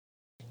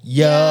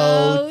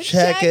Yo,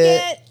 check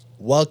it.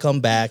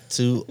 Welcome back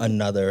to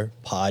another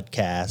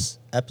podcast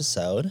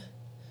episode.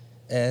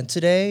 And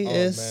today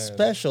is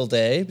special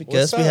day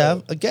because we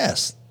have a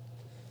guest.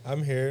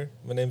 I'm here.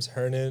 My name's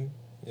Hernan.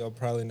 Y'all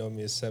probably know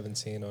me as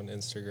 17 on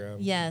Instagram.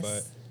 Yes.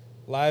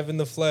 But live in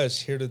the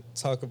flesh, here to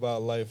talk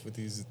about life with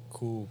these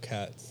cool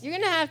cats. You're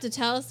going to have to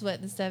tell us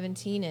what the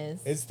 17 is.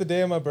 It's the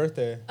day of my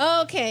birthday.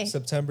 Oh, okay.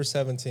 September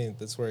 17th.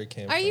 That's where it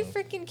came from. Are you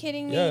freaking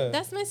kidding me? Yeah.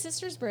 That's my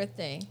sister's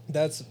birthday.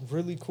 That's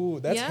really cool.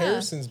 That's Yeah.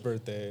 Harrison's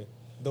birthday.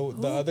 The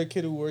other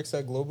kid who works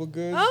at Global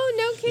Goods. Oh,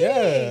 no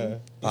kidding. Yeah.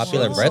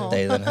 Popular Oh.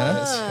 birthday then,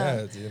 huh?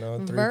 Cats, you know,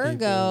 three Virgos.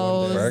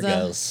 people one day.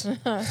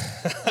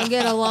 Virgos. You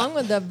get along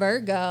with the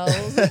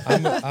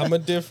Virgos. I'm a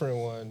different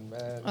one,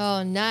 man.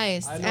 Oh,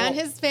 nice. I know. And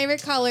his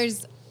favorite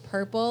colors,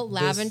 purple,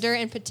 lavender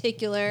in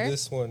particular.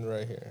 This one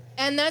right here.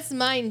 And that's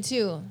mine,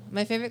 too.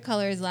 My favorite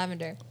color is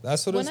lavender.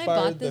 That's what When I inspired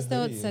bought this, the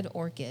though, it hoodie. said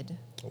orchid.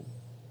 Oh.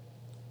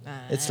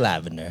 It's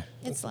lavender.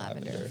 It's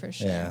lavender, lavender. for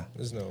sure. Yeah.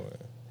 There's no way.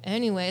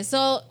 Anyway,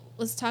 so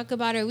let's talk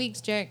about our weeks.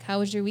 Jarek, how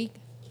was your week?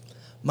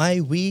 My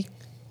week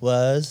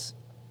was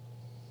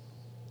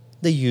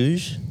the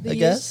usual, I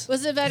guess.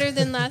 Was it better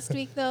than last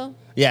week, though?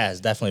 Yeah,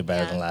 it's definitely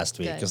better Yeah, than last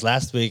week. good. Because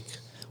last week,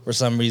 for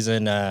some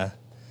reason, I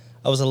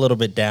was a little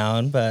bit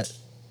down, but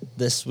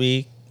this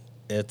week,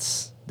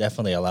 it's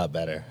definitely a lot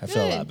better. I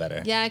feel a lot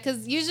better. Yeah,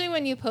 because usually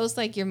when you post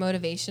like your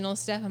motivational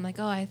stuff, I'm like,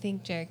 oh, I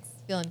think Jarek's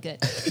feeling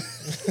good.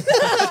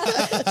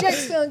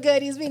 Jarek's feeling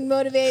good. He's being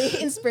motivated,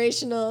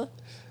 inspirational.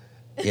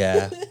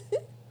 Yeah.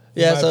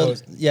 Yeah, might so,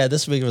 post- yeah,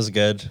 this week was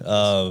good.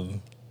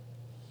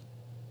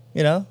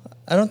 You know,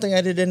 I don't think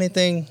I did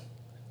anything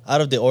out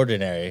of the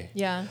ordinary.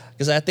 Yeah,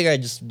 Because I think I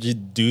just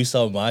do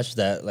so much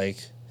that, like,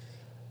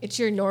 it's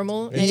your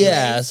normal. yeah,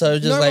 anyways. so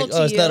it's just Normal like, to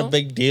oh, it's not a you.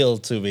 big deal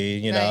to me,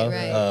 you know?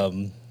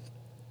 Right.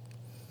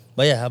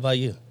 But yeah, how about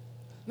you?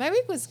 My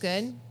week was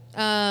good.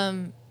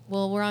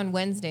 Well, we're on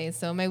Wednesday,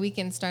 so my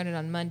weekend started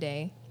on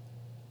Monday,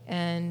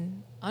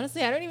 and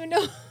honestly, I don't even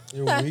know.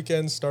 Your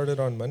weekend started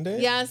on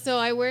Monday? Yeah, so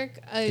I work.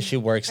 She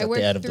works at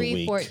the end of the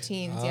week.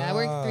 3/14s. Yeah, I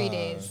work 3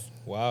 days.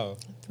 Wow.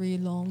 3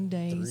 long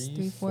days.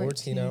 3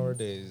 14-hour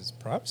days.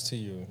 Props to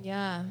you.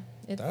 Yeah,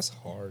 That's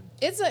hard.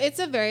 it's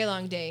a very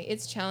long day.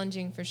 It's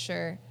challenging for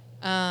sure.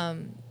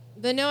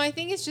 But no, I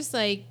think it's just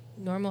like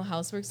normal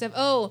housework stuff.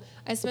 Oh,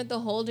 I spent the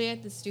whole day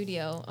at the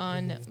studio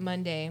on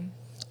Monday.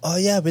 Oh,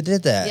 yeah, we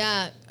did that.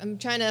 Yeah,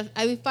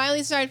 we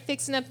finally started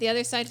fixing up the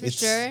other side for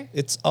sure.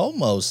 It's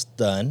almost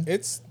done.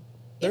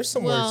 There's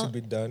some well, work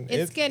to be done.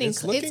 It's getting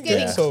looking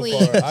getting good so clean.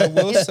 far. I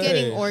will It's say.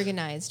 getting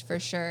organized for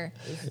sure.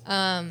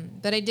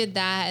 But I did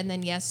that, and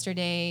then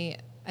yesterday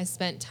I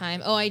spent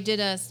time. Oh, I did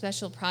a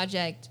special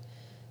project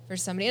for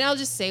somebody, and I'll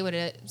just say what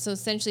it. So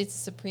essentially, it's a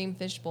Supreme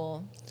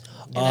Fishbowl.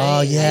 And Oh,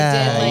 I yeah,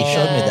 did you like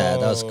showed me a- that.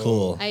 That was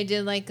cool. I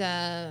did like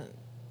a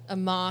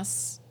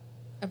moss,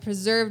 a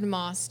preserved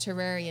moss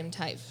terrarium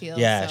type feel.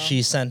 Yeah, so.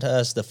 she sent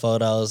us the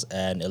photos,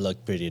 and it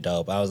looked pretty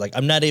dope. I was like,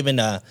 I'm not even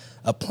a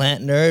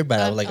plant nerd, but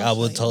I was like, I'll I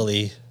would show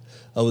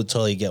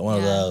totally get one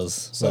of Yeah.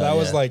 those. So But, that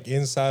was yeah. like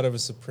inside of a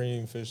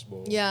Supreme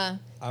Fishbowl. Yeah.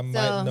 I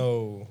might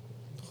know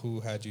who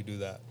had you do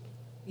that.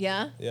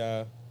 Yeah.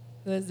 Yeah.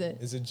 Who is it?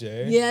 Is it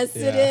Jay? Yes,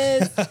 Yeah.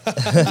 it is.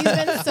 He's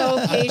been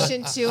so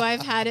patient too.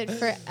 I've had it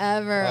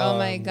forever. Oh,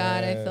 my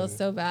God, I feel man.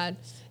 so bad.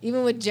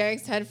 Even with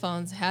Jarek's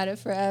headphones, had it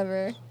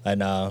forever. I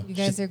know. You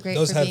guys are great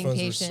Those for being headphones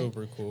were patient.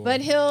 super cool.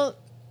 But he'll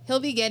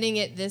be getting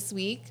it this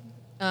week,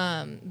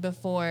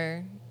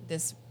 before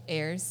this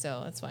airs.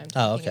 So that's why I'm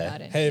talking okay.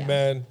 about it. Hey, Yeah.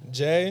 man.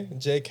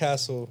 Jay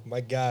Castle,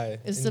 my guy.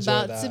 It's Enjoy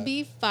about that. to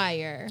be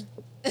fire.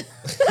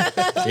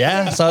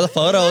 Yeah, saw the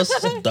photos.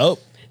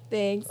 Dope.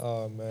 Thanks.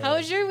 Oh, man. How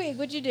was your week?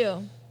 What'd you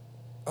do?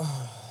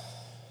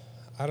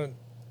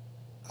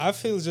 I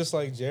feel just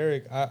like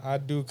Jarek. I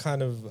do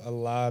kind of a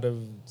lot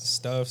of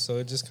stuff, so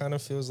it just kind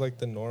of feels like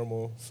the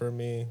normal for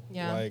me.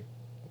 Yeah. Like,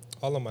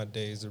 all of my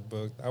days are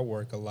booked. I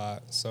work a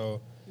lot,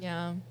 so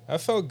Yeah. I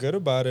felt good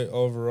about it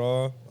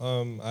overall.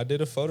 I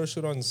did a photo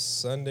shoot on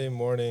Sunday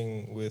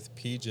morning with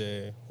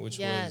PJ, which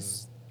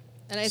Yes.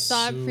 And I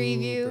saw a super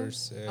preview.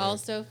 sick.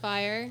 Also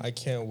fire. I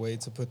can't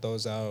wait to put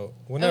those out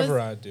whenever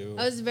I do.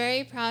 I was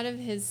very proud of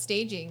his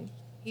staging.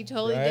 He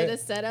totally Right? did a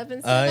setup and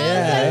Oh, stuff. I was yeah,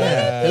 like, look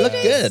yeah. at It looked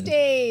PJ's good.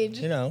 Stage.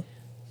 You know,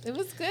 It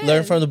was good.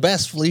 learn from the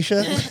best,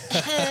 Felicia.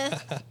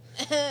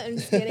 I'm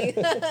just kidding.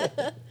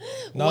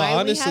 No, Why we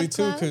honestly have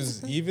too, clouds?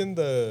 because even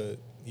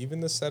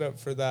the setup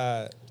for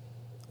that,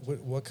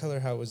 what color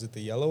hat was it?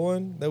 The yellow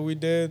one that we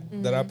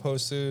did that I Mm-hmm.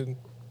 posted,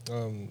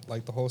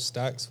 like the whole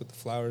stacks with the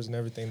flowers and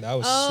everything. That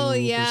was Oh super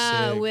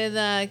yeah, sick.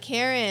 with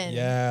Karen.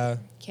 Yeah,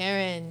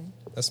 Karen.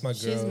 that's my girl.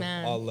 She's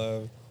mad. All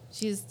love.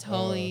 She's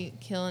totally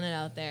killing it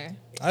out there.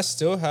 I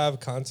still have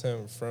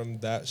content from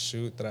that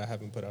shoot that I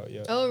haven't put out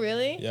yet. Oh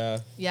really? Yeah,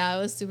 Yeah, it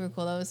was super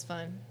cool. That was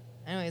fun.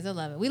 Anyways, I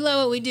love it. We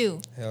love what we do.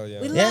 hell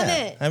yeah. We love Yeah,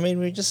 it. I mean,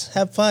 we just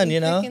have fun, We you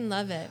know. freaking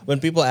love it. When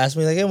people ask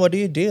me like, "Hey, what do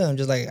you do?" I'm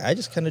just like, I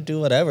just kind of do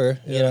whatever,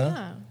 you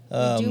know.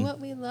 Yeah. We do what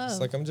we love. It's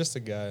like I'm just a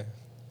guy.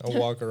 I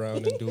walk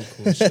around and do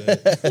cool shit.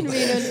 And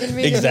read a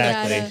data.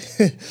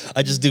 Exactly.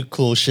 I just do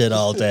cool shit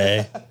all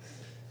day.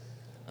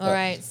 All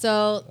right.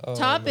 So,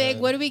 topic.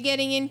 Man. What are we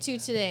getting into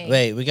today?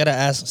 Wait, we gotta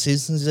ask.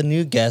 Since he's a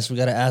new guest, we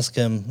gotta ask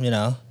him. You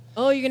know.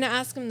 Oh, you're gonna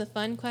ask him the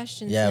fun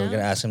questions. Yeah, now? we're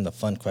gonna ask him the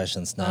fun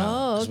questions now.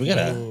 Oh, 'Cause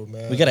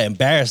okay. we gotta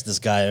embarrass this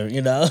guy.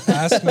 You know.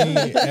 Ask me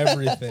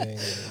everything.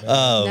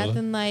 Oh.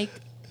 Nothing like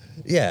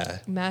Yeah.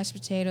 mashed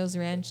potatoes,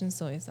 ranch, and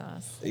soy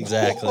sauce.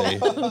 Exactly.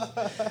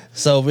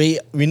 So we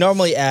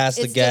normally ask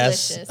the It's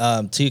guests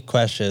delicious. 2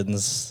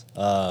 questions.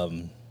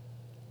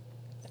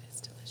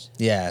 It's delicious.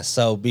 Yeah.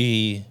 So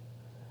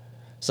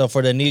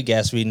for the new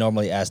guests, we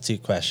normally ask 2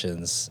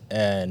 questions,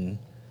 and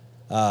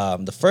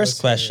the first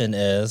question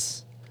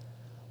is,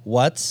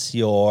 what's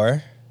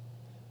your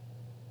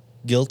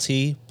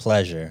guilty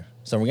pleasure?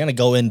 So we're gonna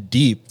go in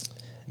deep.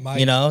 My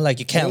You know, like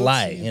you can't guilty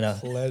lie. You know.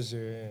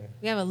 Pleasure.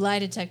 We have a lie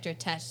detector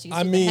attached to you. So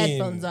I the mean-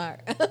 headphones are.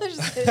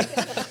 Just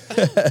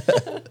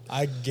kidding.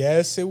 I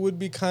guess it would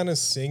be kind of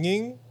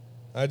singing.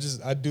 I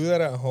do that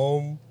at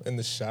home in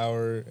the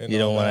shower. And You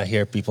don't all want to that.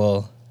 hear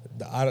people.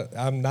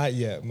 I'm not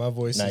yet. My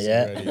voice Not isn't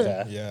yet? ready.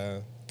 Okay. Yeah,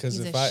 because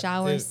He's if a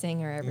shower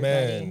singer, everybody.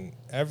 man,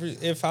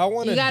 if I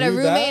want to You do got a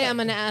roommate? that, I'm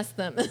gonna ask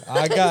them.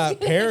 I got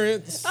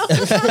parents.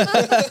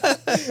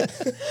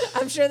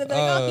 I'm sure they're like,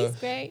 oh, he's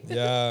great.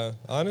 Yeah,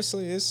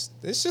 honestly, it's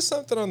just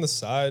something on the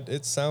side.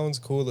 It sounds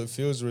cool. It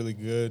feels really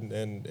good.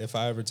 And if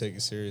I ever take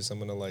it serious, I'm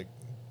gonna like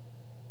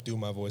do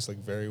my voice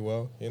like very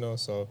well. You know,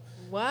 so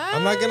What?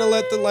 I'm not gonna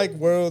let the like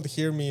world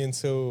hear me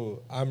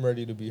until I'm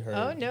ready to be heard.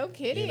 Oh, no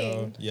kidding. You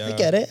know? Yeah, I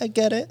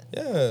get it.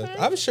 Yeah,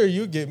 I'm sure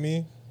you get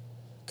me.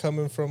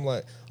 Coming from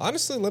like,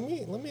 honestly, let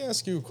me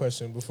ask you a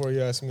question before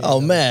you ask me. Oh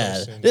another man,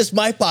 question. this is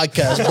my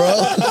podcast, bro.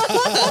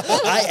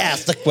 I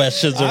ask the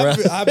questions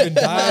around. I've been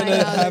dying My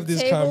to God, have the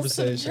these tables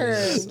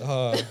conversations.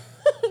 have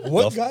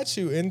What got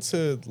you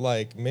into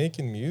like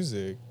making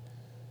music?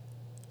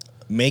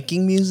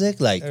 Making music,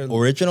 like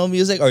original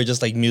music, or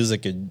just like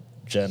music in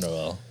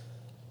general?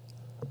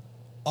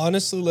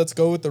 Honestly, let's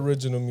go with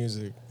original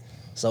music.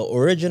 So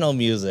original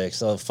music.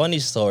 So funny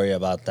story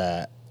about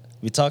that.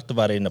 We talked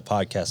about it in the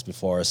podcast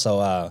before.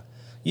 So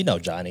you know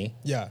Johnny.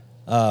 Yeah.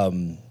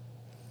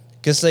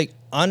 Because like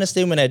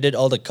honestly, when I did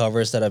all the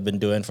covers that I've been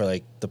doing for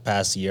like the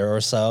past year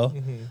or so,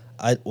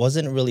 I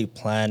wasn't really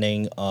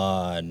planning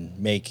on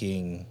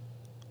making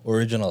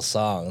original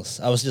songs.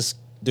 I was just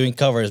doing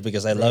covers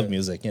because I love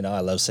music. You know,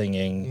 I love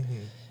singing,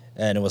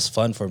 and it was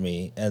fun for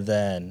me. And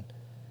then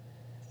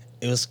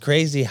it was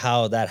crazy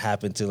how that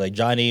happened too. Like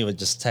Johnny would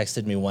just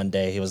texted me one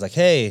day. He was like,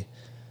 "Hey,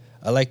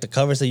 I like the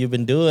covers that you've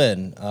been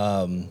doing.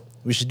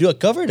 We should do a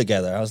cover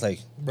together." I was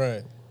like,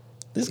 Right.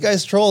 this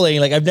guy's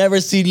trolling. Like, I've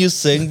never seen you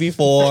sing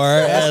before.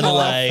 And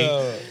like,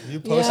 You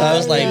posted I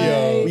was a like,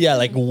 video. yeah,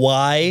 like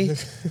why?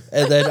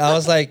 And then I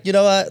was like, you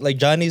know what? Like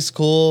Johnny's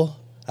cool.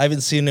 I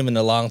haven't seen him in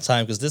a long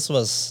time because this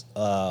was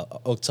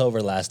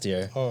October last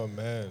year. Oh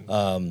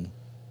man.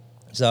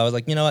 So I was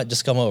like, you know what?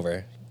 Just come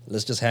over.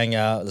 Let's just hang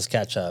out. Let's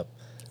catch up.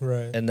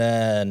 Right. And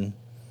then,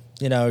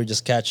 you know, we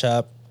just catch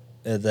up.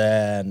 And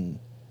then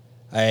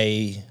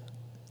I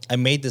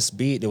made this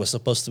beat. It was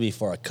supposed to be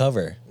for a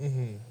cover.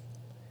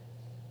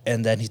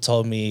 And then he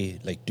told me,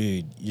 like,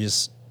 dude,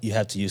 you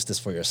have to use this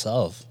for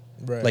yourself.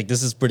 Right. Like,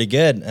 this is pretty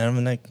good. And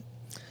I'm like,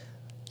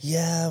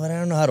 yeah, but I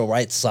don't know how to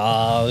write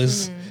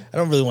songs. I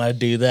don't really want to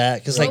do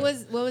that. Because, like,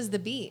 what was the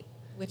beat?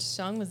 Which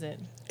song was it?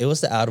 it was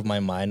the Out of My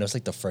Mind. It was,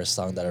 like, the first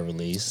song that I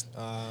released.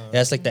 It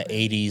has, like, the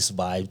 80s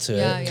vibe to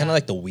Yeah, it. yeah. Kind of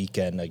like The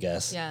Weeknd, I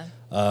guess. Yeah.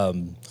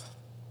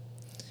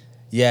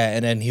 Yeah,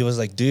 and then he was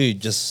like, dude,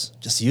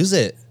 just use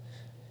it.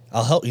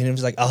 I'll help you. And he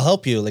was like, I'll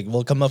help you. Like,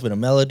 we'll come up with a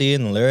melody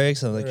and the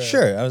lyrics. And I'm like, Right.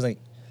 sure. I was like,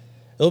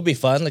 it'll be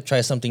fun. Like,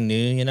 try something new,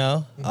 you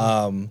know?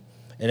 And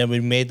then we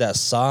made that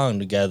song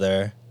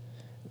together.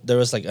 There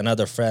was, like,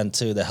 another friend,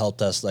 too, that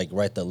helped us, like,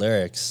 write the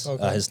lyrics.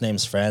 Okay. His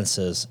name's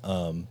Francis.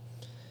 And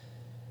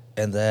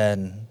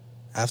then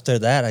after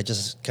that, I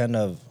just kind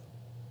of...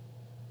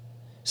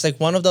 It's like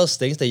one of those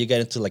things that you get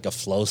into, like, a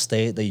flow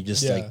state that you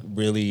just, Yeah. like,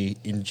 really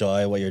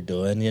enjoy what you're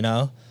doing, you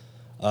know?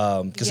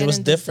 Because Get it was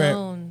in the different.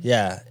 zone.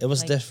 Yeah, it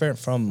was Like, different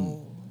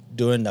from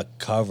doing a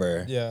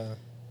cover. Yeah.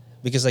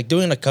 Because like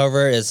doing a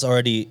cover, it's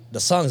already the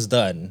song's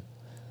done.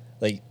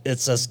 Like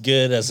it's as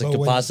good as it But could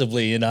when-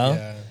 possibly, you know.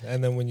 Yeah.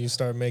 And then when you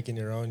start making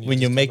your own, When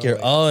you just make kinda,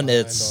 your own, find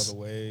it's- all the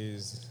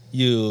ways.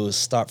 You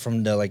start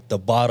from the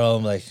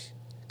bottom, like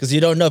because you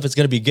don't know if it's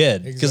gonna be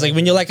good. Because like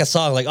when you like a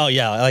song, like oh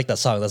yeah, I like that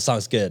song. That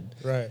song's good.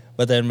 Right.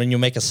 But then when you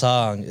make a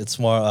song, it's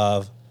more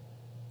of,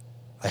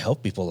 I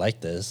hope people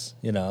like this,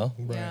 you know.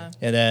 Right. Yeah.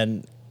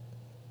 And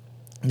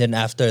then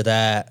after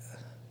that,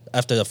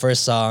 after the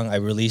first song, I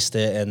released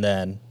it, and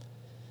then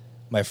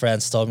my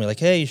friends told me like,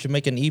 "Hey, you should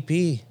make an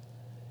EP."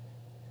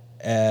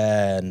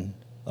 And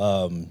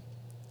I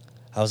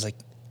was like,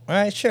 "All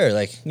right, sure."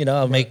 Like, you know,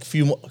 I'll make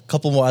a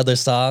couple more other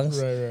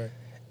songs. Right.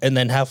 And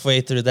then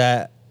halfway through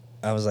that,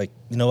 I was like,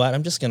 "You know what?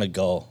 I'm just gonna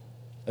go.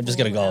 I'm just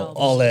gonna Full go album.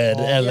 all in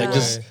All and the like way.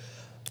 just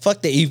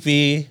fuck the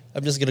EP.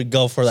 I'm just gonna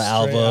go for the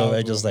Straight album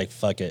and just like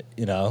fuck it,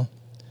 you know."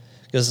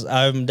 Because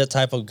I'm the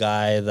type of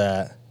guy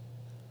that,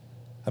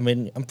 I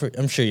mean,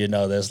 I'm sure you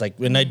know this. Like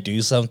when I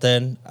do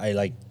something, I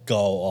like go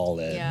all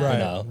in. Yeah. Right, You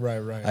know?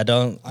 right. I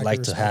don't I can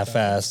like to respect that.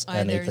 half-ass Either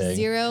anything.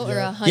 0 or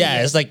Yeah. 100.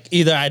 Yeah, it's like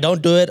either I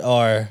don't do it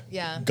or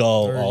Yeah.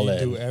 go Or all you in.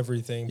 do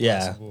everything Yeah.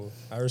 possible.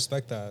 I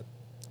respect that.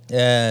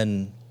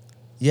 And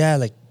yeah,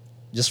 like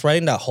just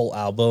writing that whole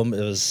album,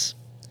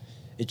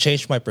 it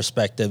changed my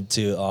perspective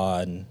to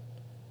on.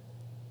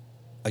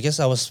 I guess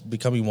I was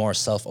becoming more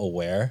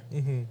self-aware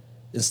Mm-hmm.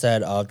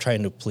 instead of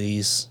trying to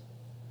please.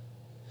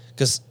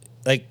 Because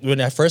like when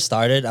I first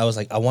started, I was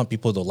like, I want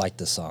people to like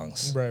the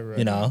songs, Right.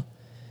 you know.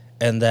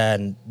 And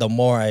then the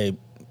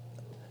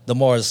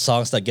more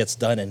songs that gets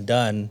done,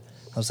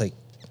 I was like,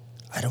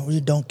 I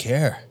don't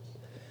care.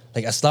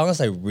 Like as long as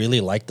I really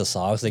like the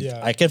songs, like Yeah.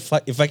 I can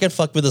if I can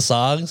fuck with the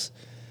songs,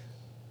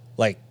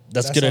 like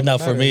that's good all that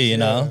enough for me, you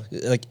matters,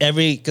 know. Like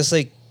because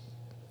like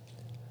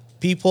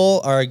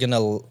people are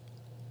gonna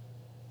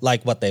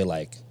like what they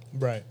like,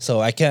 Right. so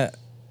I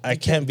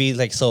can't be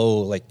like so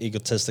like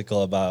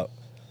egotistical about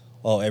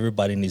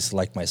everybody needs to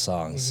like my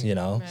songs, you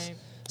know. Right.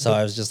 So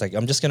I was just like,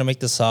 I'm just gonna make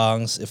the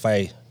songs. If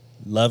I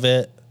love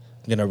it,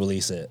 I'm gonna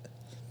release it.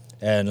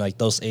 And like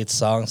those 8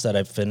 songs that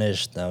I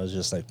finished, I was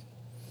just like,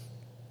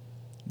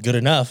 good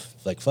enough.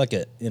 Like fuck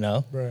it, you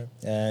know. Right.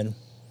 And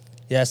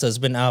yeah, so it's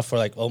been out for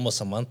like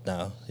almost a month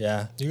now.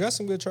 Yeah. You got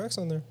some good tracks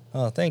on there.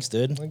 Oh, thanks,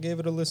 dude. I gave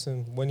it a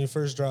listen when you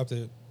first dropped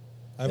it.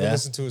 I haven't Yeah.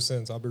 listened to it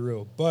since, I'll be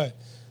real. But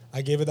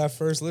I gave it that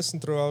first listen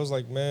through. I was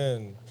like,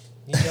 man,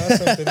 you got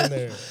something in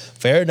there.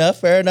 Fair enough.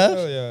 Fair enough.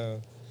 Hell yeah.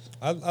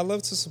 I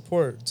love to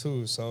support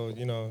too. So,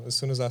 you know, as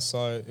soon as I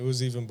saw it, it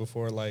was even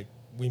before like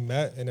we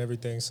met and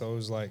everything. So it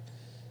was like,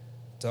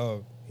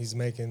 dope. He's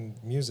making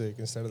music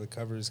instead of the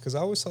covers. Because I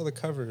always saw the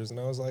covers and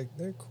I was like,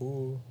 they're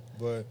cool.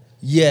 But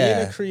being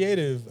Yeah. a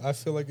creative, I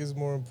feel like is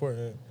more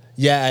important.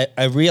 Yeah,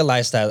 I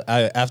realized that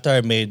after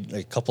I made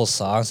like, a couple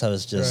songs, I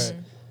was just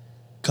Right.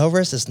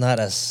 covers is not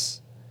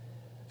as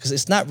because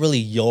it's not really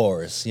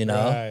yours, you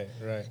know.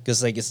 Right.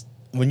 Because like it's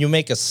when you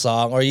make a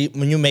song or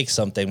when you make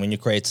something, when you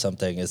create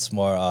something, it's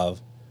more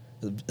of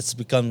it's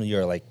become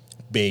your like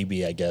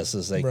baby, I guess.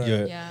 It's like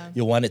Right.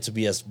 you want it to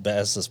be as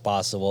best as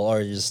possible,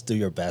 or you just do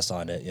your best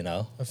on it, you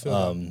know. I feel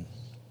that.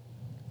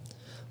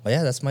 But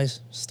yeah, that's my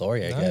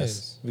story, I guess.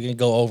 Nice. We can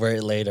go over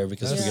it later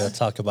because Yeah. we're gonna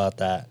talk about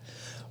that.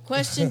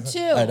 Question 2.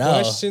 I know.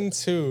 Question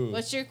 2.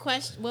 What's your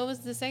question? What was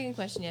the second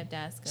question you have to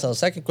ask? So,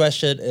 second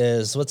question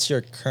is, what's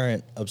your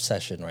current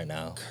obsession right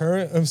now?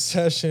 Current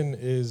obsession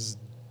is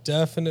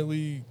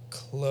definitely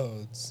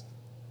clothes.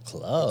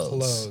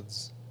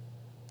 Clothes.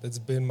 That's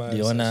been my Do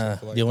you obsession wanna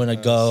for, like, do you wanna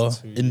the go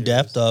past 2 in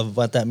depth years. of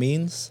what that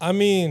means? I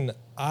mean,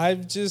 I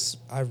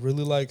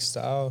really like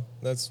style.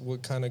 That's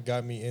what kind of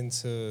got me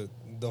into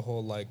the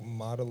whole like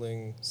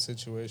modeling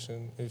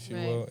situation, if you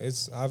Right. will.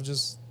 I've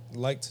just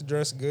liked to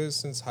dress good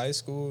since high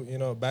school. You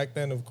know, back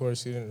then, of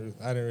course, I didn't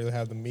really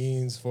have the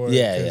means for it.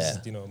 Yeah, 'cause,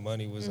 yeah. You know,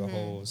 money was a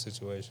whole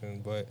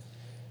situation. But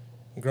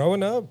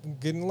growing up,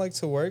 getting like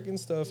to work and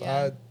stuff,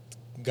 Yeah.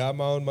 I got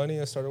my own money.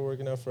 I started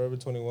working at Forever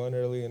 21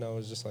 early, and I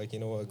was just like, you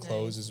know what,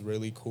 clothes Nice. is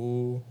really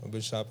cool. I've been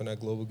shopping at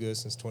Global Goods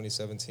since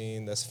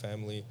 2017. That's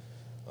family.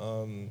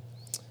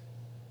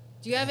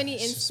 Do you have any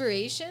it's just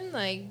inspiration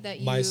like that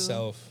you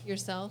myself.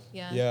 yourself?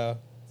 Yeah. Yeah,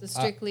 So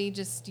strictly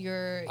just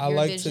your I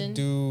like vision.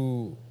 to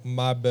do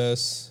my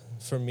best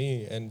for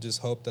me and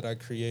just hope that I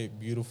create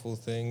beautiful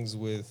things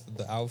with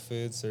the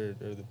outfits or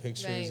the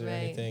pictures Right, or right.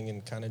 anything,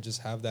 and kind of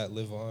just have that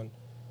live on.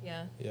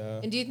 Yeah.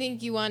 Yeah, And do you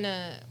think you want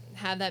to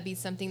have that be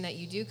something that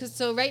you do? Because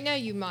so right now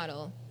you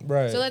model.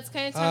 right. So let's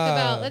kind of talk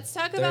about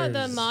the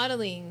there's-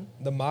 modeling.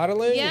 the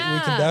modeling. Yeah. We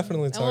can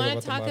definitely talk I about want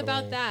the to talk modeling.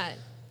 about that.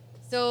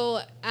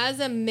 So as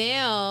a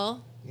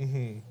male,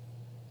 Mm-hmm.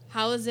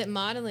 how is it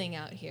modeling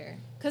out here?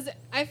 Because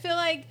I feel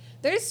like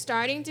they're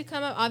starting to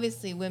come up.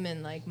 Obviously,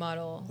 women like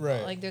model.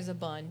 Right. Like there's a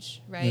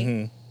bunch, right?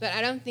 Mhm. But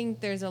I don't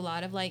think there's a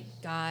lot of like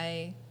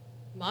guy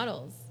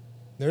models.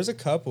 There's a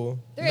couple.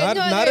 There- not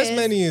no, not there as is.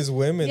 many as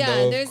women Yeah,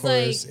 though. there's Of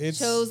course, like it's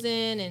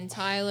Chosen and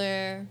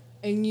Tyler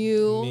and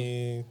you.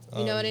 me.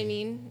 You know what I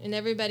mean? And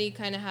everybody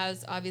kind of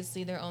has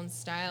obviously their own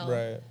style.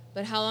 Right.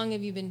 But how long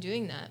have you been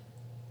doing that?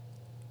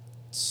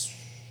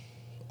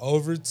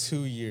 Over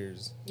 2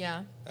 years.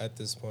 Yeah. At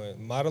this point,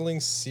 modeling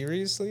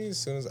seriously, as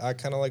soon as I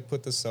kind of like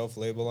put the self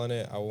label on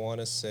it, I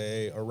want to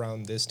say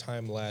around this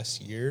time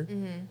last year,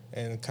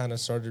 and kind of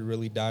started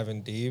really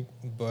diving deep.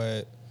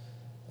 But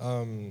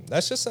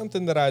that's just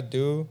something that I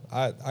do.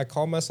 I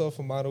call myself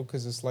a model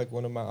because it's like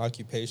one of my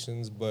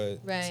occupations, but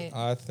Right.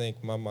 I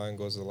think my mind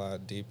goes a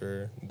lot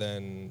deeper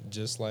than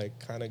just like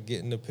kind of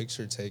getting the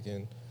picture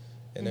taken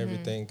and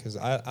everything. Because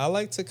I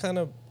like to kind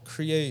of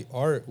create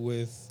art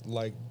with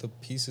like the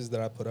pieces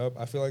that I put up.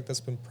 I feel like that's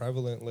been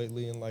prevalent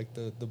lately in like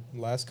the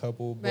last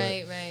couple. But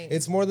Right.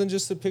 it's more than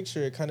just a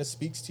picture. It kind of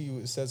speaks to you.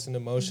 It sets an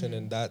emotion,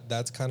 and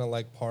that's kind of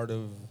like part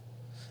of.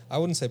 I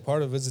wouldn't say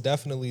part of it. It's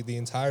definitely the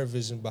entire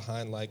vision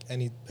behind like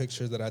any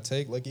picture that I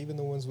take. Like even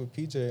the ones with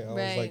PJ, I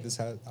was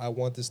like, I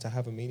want this to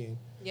have a meaning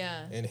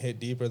Yeah. and hit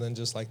deeper than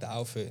just like the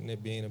outfit and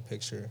it being a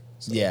picture.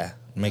 So, Yeah,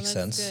 makes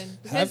Well, that's sense.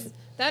 Good. Because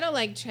that'll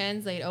like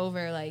translate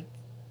over like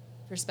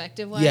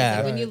perspective wise. Yeah.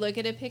 Like, when you Right. look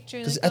at a picture,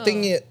 Because like, I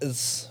think oh,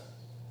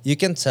 you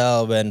can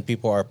tell when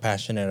people are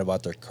passionate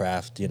about their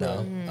craft, you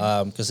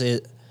know, because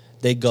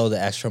they go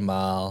the extra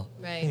mile,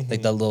 Right.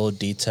 like the little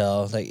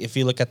detail. Like if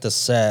you look at the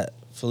set,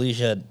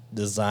 Felicia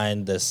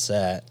designed this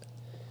set.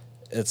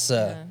 It's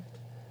Yeah.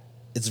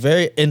 it's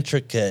very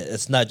intricate.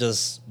 It's not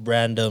just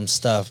random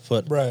stuff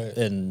put Right.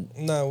 in.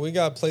 No, we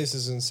got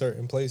places in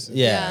certain places.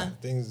 Yeah.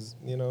 Things,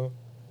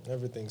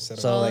 everything's set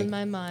So, up. All like- in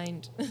my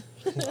mind.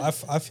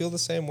 I feel the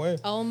same way.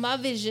 All my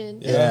vision.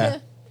 Yeah.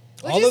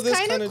 Which All of is this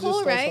kind kinda of just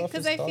cool, starts right? off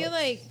Because as I feel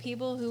thoughts. like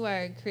people who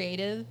are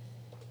creative,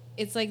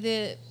 it's like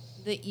the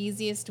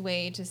easiest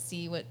way to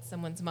see what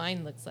someone's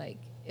mind looks like,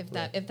 if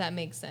that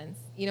makes sense.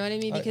 You know what I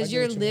mean? I Because get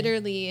you're what you mean.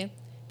 literally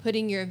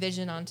putting your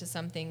vision onto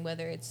something,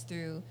 whether it's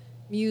through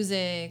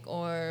music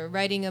or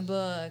writing a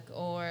book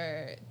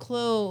or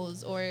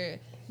clothes or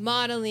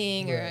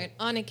modeling Right. or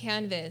on a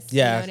canvas.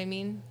 Yeah. You know what I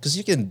mean? Because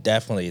you can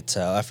definitely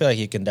tell. I feel like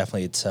you can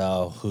definitely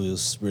tell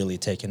who's really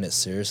taking it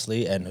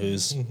seriously and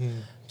who's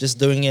just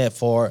doing it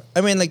for. I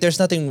mean, like, there's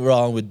nothing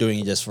wrong with doing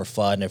it just for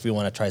fun if you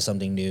want to try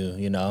something new,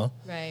 you know?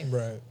 Right.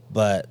 Right.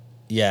 But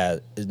yeah,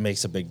 it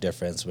makes a big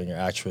difference when you're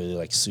actually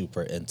like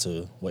super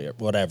into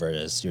whatever it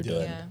is you're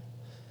doing. Yeah.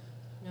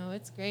 No,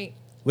 it's great.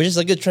 Which is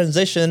a good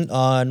transition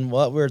on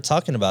what we're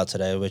talking about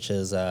today, which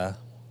is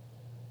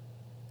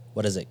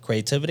what is it?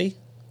 Creativity?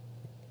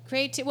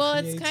 Well,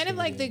 it's kind of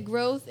like the Creativity.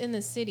 growth in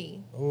the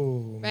city. Oh,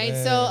 Right.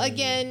 man. So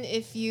again,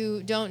 if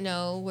you don't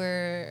know,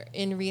 we're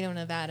in Reno,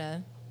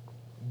 Nevada.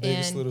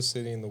 biggest and- little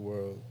city in the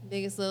world.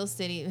 Biggest little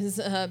city.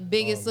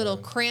 Biggest Oh, little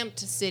man. cramped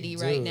city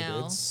right Dude,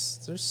 now.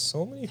 there's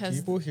so many 'Cause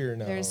people here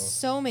now. There's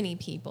so many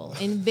people.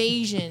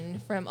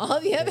 Invasion from all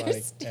the other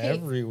like states.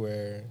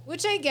 everywhere.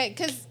 Which I get,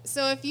 because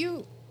so if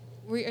you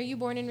are you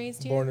born and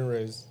raised here? Born and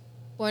raised.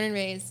 Born and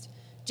raised.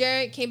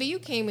 Jared came, but you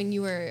came when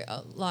you were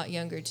a lot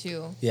younger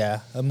too. Yeah,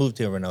 I moved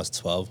here when I was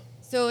 12.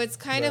 So it's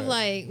kind of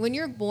Right. like when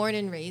you're born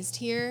and raised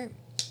here,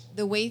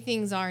 the way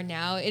things are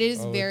now, it is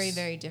Oh, very, it's-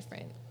 very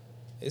different.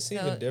 It's So-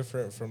 even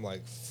different from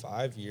like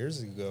 5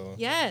 years ago.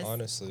 Yes.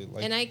 Honestly,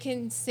 like And I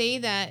can say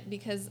that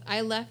because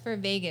I left for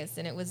Vegas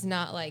and it was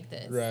not like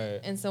this.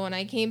 Right. And so when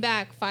I came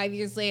back 5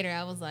 years later,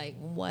 I was like,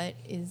 what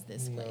is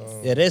this No.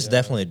 place? It is Yeah.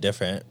 definitely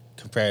different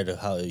compared to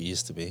how it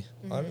used to be.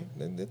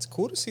 Mm-hmm. It's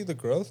cool to see the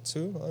growth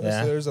too. Honestly,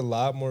 Yeah. there's a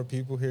lot more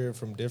people here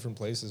from different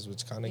places,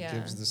 which kind of Yeah.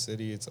 gives the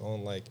city its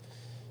own like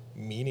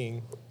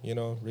meaning.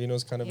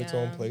 Reno's kind of its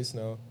own Yeah. place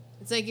now.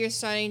 It's like you're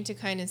starting to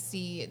kind of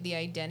see the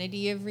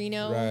identity of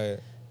Reno Right.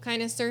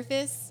 kind of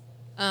surface.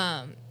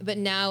 But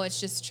now it's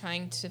just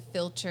trying to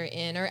filter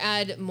in or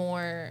add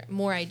more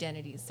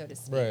identities, so to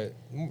speak. Right.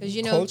 'Cause,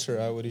 you know-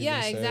 Culture, I would even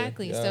Yeah, say.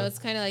 exactly. So Yeah. it's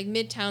kind of like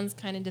Midtown's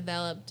kind of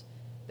developed,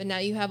 but now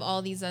you have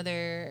all these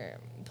other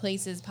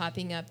places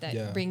popping up that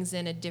Yeah. brings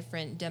in a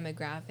different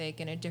demographic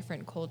and a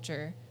different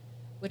culture,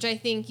 which I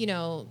think,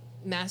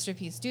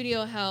 Masterpiece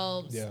Studio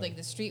helps, Yeah. like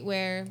the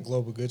streetwear,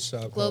 Global Good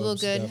Shop. Global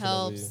helps, Good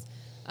definitely. helps.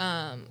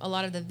 A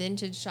lot of the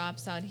vintage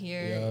shops out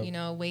here,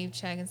 Yeah. Wave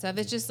Check and stuff.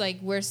 It's just like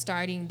we're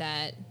starting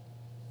that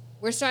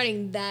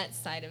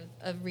side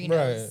of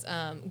Reno's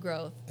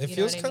growth. It you know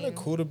feels what I kind of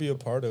mean? cool to be a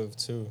part of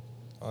too,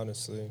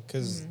 honestly.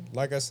 Because Mm-hmm.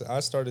 like I said, I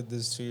started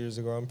this 2 years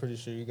ago. I'm pretty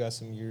sure you got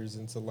some years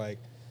into like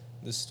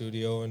the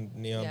studio and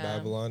Neon Yeah.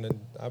 Babylon, and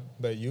I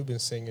bet you've been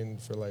singing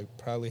for like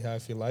probably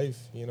half your life.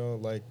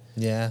 Like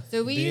Yeah.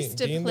 So we Be- used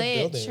to be in the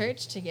play at building.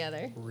 church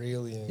together.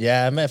 really.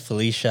 Yeah, I met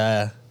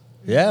Felicia.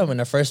 Yeah, when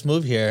I first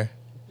moved here.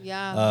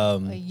 Yeah,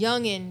 Um, a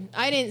youngin.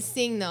 I didn't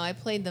sing though. I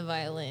played the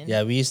violin.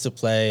 Yeah, we used to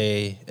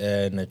play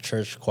in a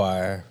church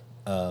choir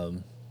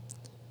long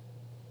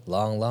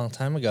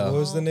time What ago.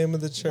 was the name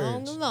of the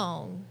church?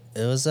 long.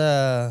 It was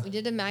We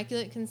did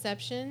Immaculate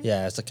Conception.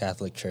 yeah, it's a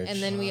Catholic church.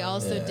 And then we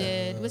also Yeah.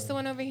 did, what's the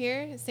one over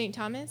here? St.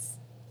 Thomas?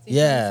 St.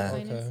 Yeah.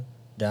 Thomas Aquinas? Okay.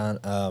 down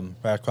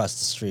right across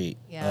the street.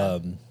 Yeah.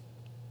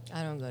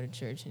 I don't go to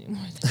church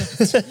anymore.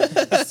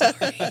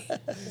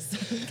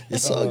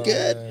 It's so Oh,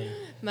 good. man.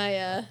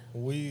 My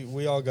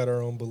We all got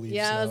our own beliefs.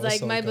 yeah, I now. was like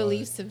It's all my good.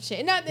 beliefs have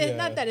changed. Not that Yeah.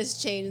 not that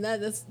it's changed.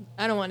 That's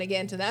I don't want to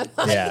get into that.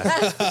 Yeah.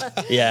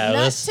 podcast. Yeah,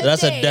 Not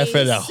that's a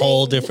today,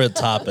 whole Satan. different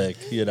topic,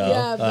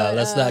 Yeah, but,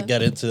 let's not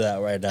get into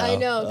that right now. I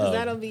know because Um,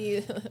 that'll be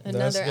That's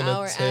another gonna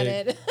hour take-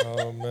 added.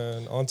 Oh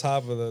man! On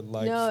top of the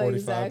like No, 45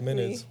 exactly.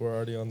 minutes, we're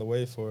already on the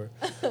way for.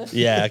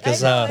 Yeah, I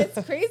because know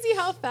it's crazy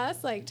how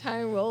fast like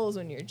time rolls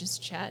when you're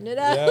just chatting it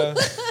up.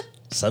 Yeah.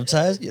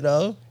 sometimes,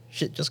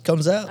 shit just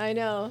comes out. I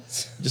know.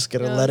 Just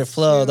gotta No, let it it's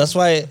flow. true. That's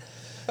why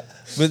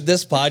with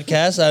this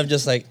podcast, I'm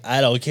just like, I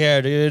don't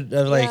care, dude.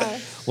 I'm like, Yeah.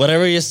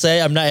 whatever you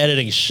say, I'm not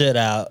editing shit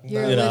out.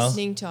 You're you know?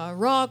 listening to a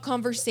raw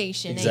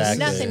conversation. Exactly. Ain't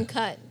nothing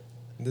cut.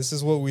 This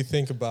is what we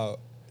think about.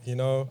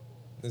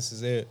 This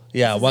is it.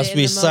 Yeah, This is once it in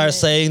we the start moment.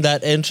 saying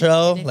that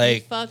intro, And if you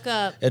like, fuck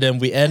up, and then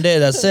we end it.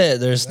 That's it.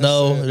 There's That's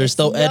no, it. there's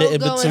no There's edit no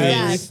in going between.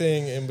 back.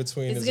 Everything in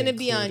between. it's is gonna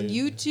be on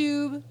included.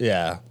 YouTube.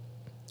 Yeah.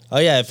 Oh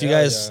yeah. If you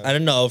Yeah, guys, yeah. I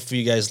don't know if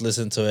you guys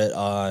listen to it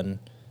on,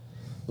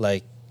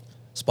 like,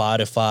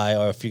 Spotify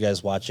or if you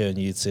guys watch it on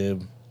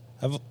YouTube.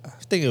 I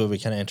think it would be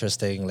kind of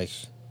interesting, like,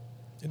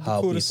 It'd be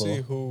how cool to people-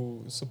 see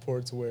who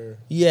supports where.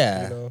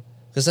 yeah. You know?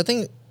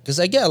 Because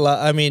I get a lot.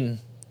 I mean,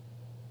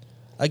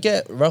 I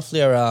get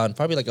roughly around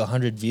probably like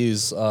 100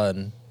 views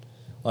on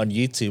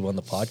YouTube on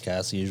the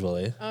podcast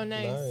usually. Oh,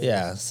 nice.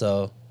 Yeah,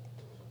 so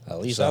at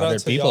least Shout out 100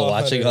 to people y'all,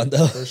 watching 100,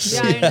 on for those.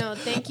 sure. Yeah, I know.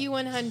 Thank you,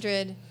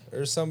 100.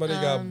 Or somebody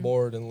got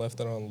bored and left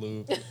it on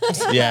loop.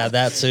 Yeah,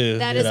 that too.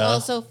 That you is know.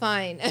 also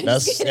fine. I'm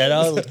That's just you kidding.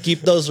 know keep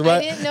those I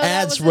didn't know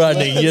that ads was a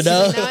running. thing, You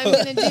know. so now I'm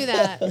gonna do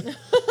that.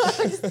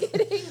 I'm just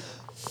kidding.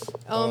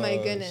 Oh my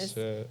goodness.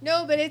 Shit.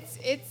 No, but it's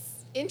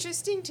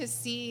interesting to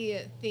see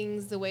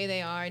things the way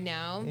they are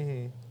now,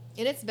 and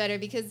it's better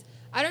because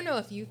I don't know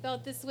if you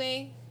felt this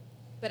way,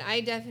 but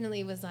I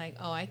definitely was like,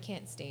 oh, I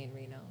can't stay in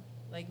Reno.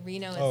 Like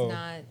Reno is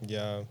not.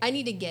 Yeah, I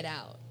need to get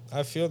out.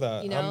 I feel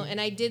that. You know,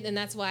 and I did, and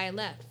that's why I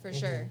left for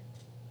sure.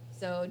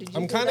 So did you?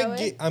 I'm feel kind that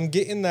way? of I'm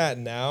getting that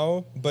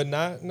now, but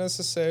not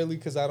necessarily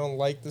because I don't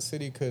like the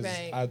city. Because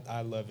Right.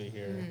 I love it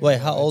here. Wait,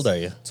 how old are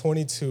you?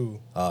 22.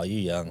 Oh, you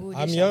young. Ooh,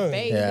 I'm this young. your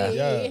baby. Yeah.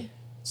 Yeah.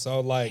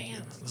 So like,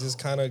 Damn. just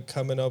kind of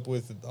coming up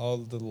with all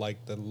the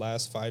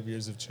last 5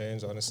 years of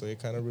change. Honestly, it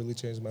kind of really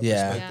changed my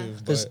Yeah. perspective.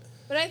 Yeah. 'Cause-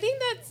 But I think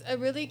that's a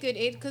really good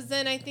age because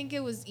then I think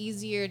it was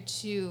easier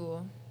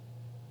to,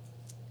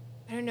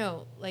 I don't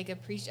know, like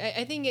appreciate.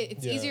 I think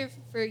it's Yeah. easier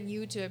for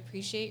you to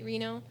appreciate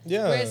Reno.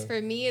 Yeah. Whereas for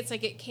me, it's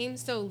like it came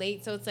so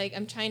late, so it's like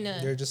I'm trying to.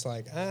 You're just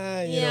like, you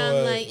Yeah, know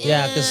I'm what? like,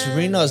 Yeah, because Yeah.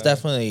 Reno is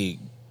definitely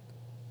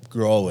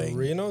growing.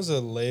 Reno's a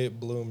late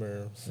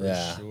bloomer for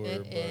Yeah. sure,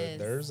 It but is.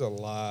 there's a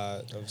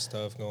lot of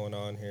stuff going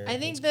on here. I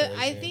think It's I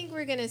crazy. think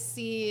we're gonna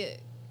see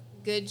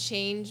good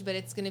change, but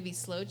it's gonna be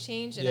slow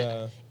change. And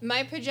Yeah.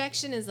 my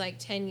projection is like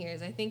 10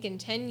 years. I think in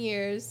 10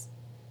 years,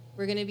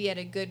 we're gonna be at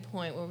a good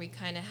point where we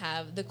kind of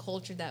have the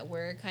culture that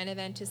we're kind of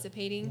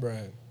anticipating.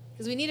 Right.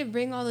 Because we need to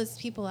bring all those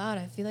people out.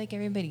 I feel like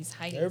everybody's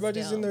hiding.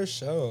 Everybody's still. in their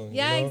show.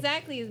 Yeah, you know?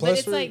 exactly. Plus but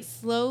it's we're- like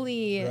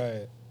slowly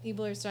Right.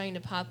 people are starting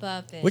to pop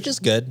up. And Which is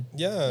good.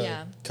 Yeah.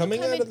 Yeah. Coming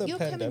You'll come out of the you'll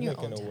come in your pandemic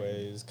in own a time.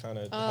 way is kind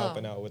of Oh.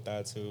 helping out with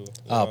that too. you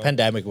Oh, know?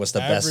 pandemic was the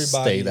best thing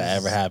that Everybody's-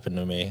 ever happened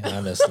to me,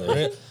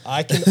 honestly.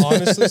 I can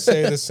honestly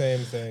say the same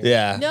thing.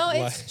 Yeah. No,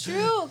 Like- it's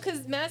true.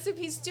 Because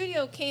Masterpiece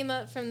Studio came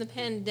up from the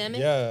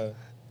pandemic. Yeah.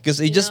 Because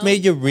it You just know?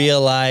 made you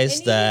realize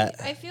And that.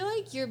 I feel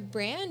like your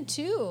brand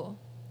too.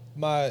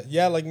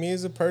 Like me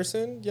as a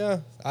person,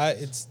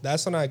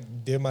 that's when I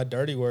did my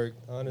dirty work,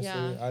 honestly.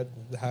 Yeah.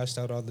 I hashed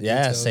out all the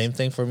Yeah, details. same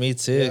thing for me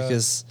too. Yeah.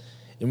 Because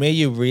it made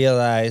you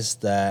realize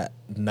that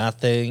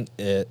nothing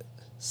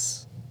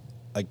is,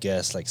 I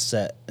guess, like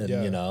set and,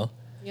 Yeah. you know.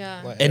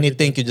 Yeah. Like, Anything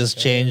everything could just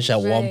can change at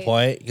one Right.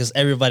 point because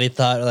everybody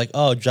thought like,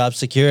 oh, job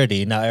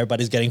security. Now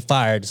everybody's getting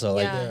fired. So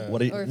like, Yeah. what?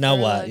 Do you, Or now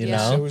what? furloughed, You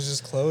yeah. Shit know? was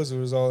just closed. It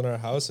was all in our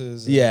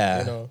houses. and, Yeah.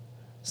 You know.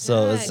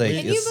 So it's God, like,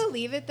 can you it's,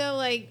 believe it though?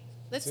 Like,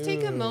 let's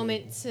take a Dude.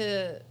 moment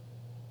to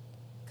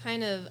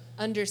kind of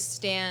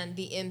understand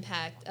the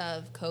impact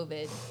of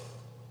COVID.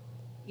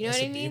 You know That's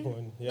what I a mean? deep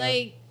one, yeah.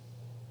 Like,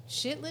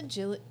 shit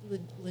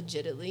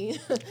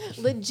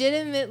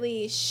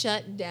legitimately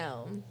shut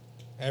down.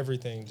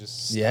 Everything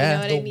just Yeah. You know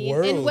what The I mean?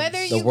 world. And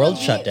whether The you world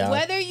believe, shut down.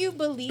 whether you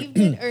believed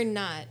it or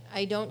not,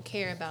 I don't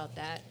care about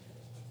that.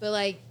 But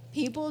like,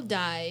 people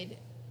died,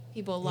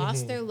 people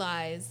lost their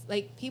lives,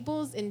 like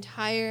people's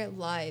entire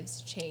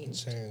lives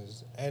changed.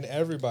 changed. And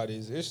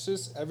everybody's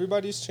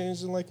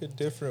changed in like a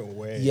different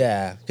way.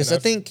 yeah. Because And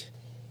I think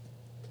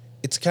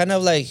it's kind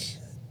of like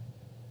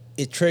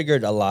it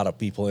triggered a lot of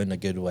people in a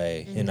good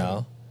way, you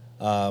know?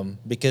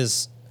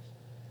 Because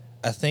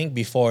I think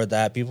before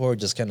that, people were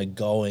just kind of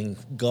going.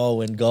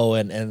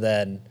 And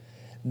then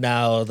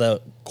now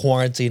the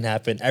quarantine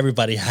happened.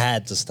 Everybody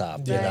had to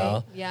stop, you Right.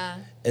 know? Yeah.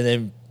 And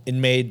then it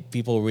made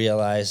people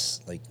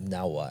realize, like,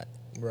 now what?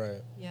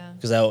 Right. Yeah.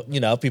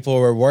 Because, people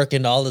were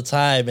working all the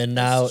time. And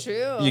now It's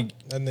true.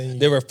 And then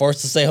they were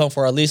forced to stay home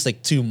for at least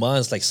like 2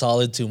 months, like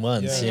solid 2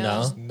 months, yeah, you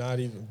know?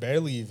 just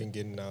barely even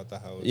getting out the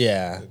house.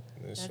 Yeah.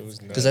 That shit That's was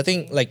Because I nuts.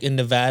 think like in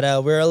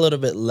Nevada, we're a little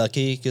bit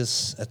lucky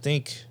because I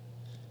think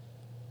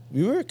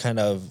we were kind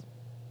of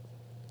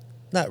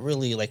not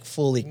really like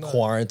fully Not-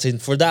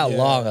 quarantined for that Yeah.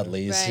 long, at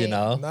least, you Right.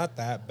 know? Not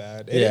that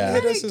bad. It Yeah. didn't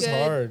hit Had us a as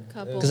good hard.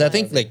 couple Because I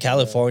think months. like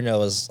California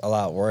was a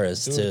lot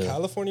worse Dude, too.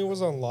 California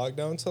was on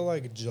lockdown till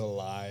like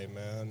July,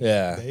 man.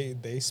 Yeah.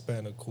 They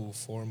spent a cool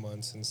 4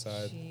 months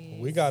inside. Jeez.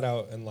 We got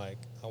out in like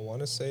I want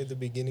to say the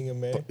beginning of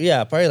May.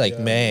 Yeah, probably like Yeah.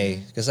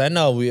 May. Because I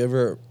know we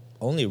were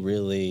only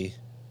really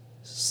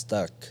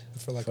stuck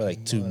For like for a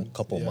like month,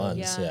 couple yeah.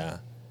 months. Yeah. Yeah.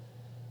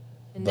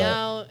 And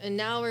But-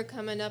 now we're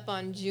coming up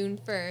on June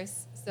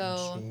 1st.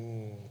 So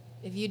June.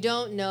 if you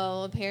don't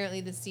know,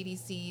 apparently the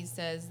CDC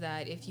says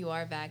that if you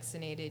are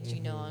vaccinated, you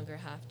no longer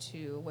have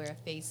to wear a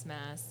face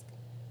mask,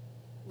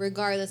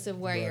 regardless of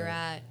where you're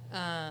at. The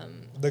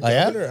Oh,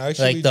 yeah? governor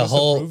actually Like the just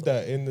whole- approved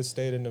that in the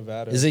state of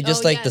Nevada. Is it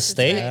just Oh, like yes, the that's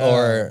state right.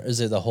 or is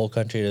it the whole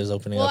country that is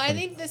opening Well, up? I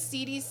think the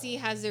CDC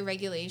has their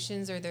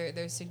regulations or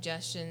their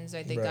suggestions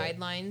or their Right.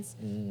 guidelines,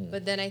 Mm.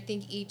 but then I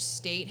think each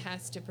state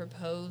has to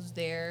propose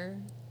their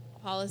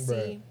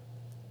policy.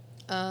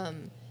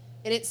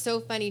 And it's so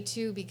funny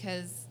too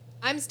because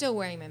I'm still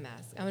wearing my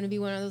mask. I'm gonna be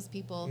one of those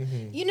people.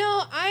 Mhm. You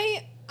know,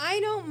 I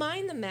don't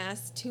mind the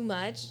mask too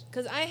much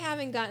because I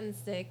haven't gotten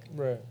sick.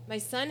 Right. My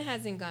son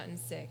hasn't gotten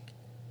sick.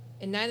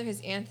 and neither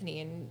has Anthony.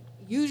 And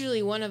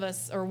usually one of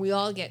us or we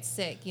all get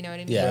sick. You know what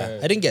I mean? Yeah,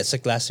 Right. I didn't get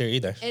sick last year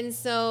either. And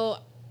so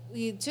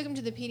we took him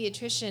to the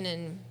pediatrician,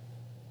 and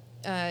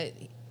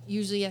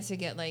usually he has to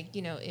get like,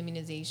 you know,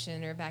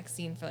 immunization or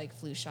vaccine for like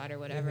flu shot or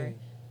whatever.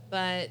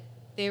 But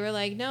they were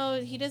like,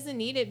 no, he doesn't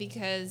need it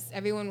because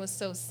everyone was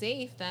so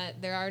safe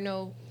that there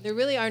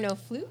really are no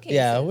flu cases.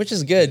 Yeah, which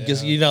is good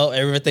because Yeah. you know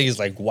everything is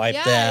like wiped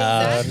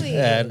Yeah, out exactly.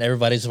 and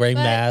everybody's wearing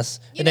But, masks,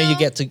 you and then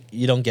know-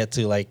 you don't get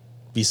to like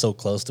be so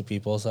close to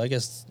people. So I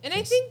guess. And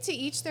I think to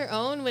each their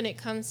own when it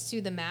comes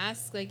to the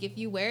mask. Like if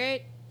you wear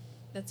it,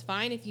 that's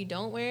fine. If you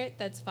don't wear it,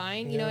 that's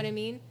fine. You know Yeah. what I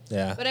mean?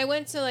 Yeah. But I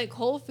went to like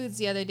Whole Foods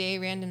the other day,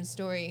 random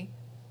story.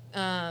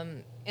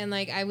 And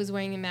like I was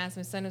wearing a mask,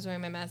 my son was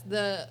wearing my mask.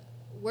 The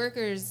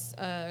workers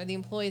or the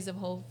employees of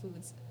Whole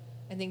Foods,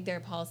 I think their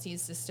policy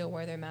is to still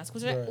wear their mask,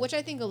 Right. which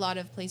I think a lot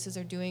of places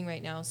are doing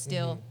right now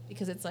still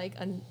because it's like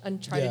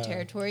uncharted Yeah.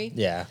 territory.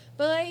 Yeah.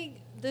 But like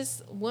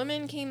this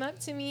woman came up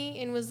to me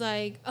and was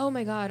like, oh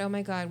my God,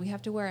 we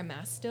have to wear a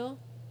mask still.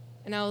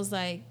 And I was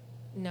like,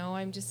 no,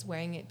 I'm just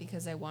wearing it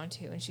because I want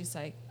to. And she's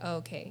like, oh,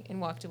 okay. And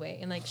walked away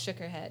and like shook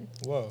her head.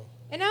 Whoa.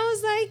 And I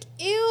was like,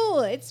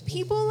 ew, it's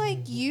people like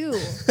you.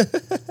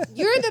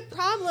 You're the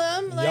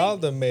problem. Like, Y'all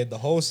done made the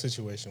whole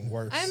situation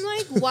worse. I'm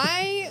like,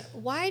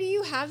 why do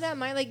you have that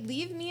mind? Like,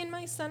 leave me and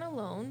my son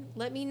alone.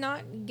 Let me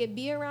not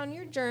be around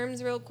your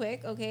germs real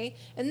quick, okay?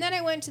 And then I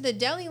went to the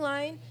deli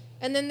line,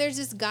 and then there's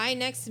this guy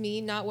next to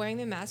me not wearing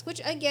the mask,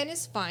 which again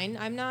is fine.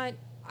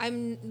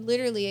 I'm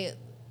literally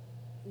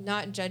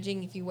not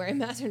judging if you wear a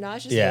mask or not.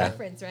 It's just Yeah.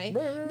 preference, right?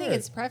 Right, I think right.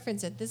 it's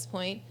preference at this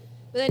point.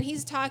 But then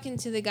he's talking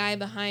to the guy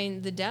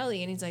behind the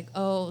deli, and he's like,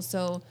 oh,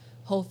 so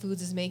Whole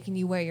Foods is making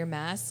you wear your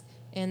mask?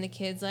 And the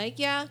kid's like,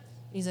 yeah. And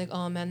he's like,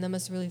 oh, man, that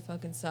must really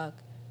fucking suck.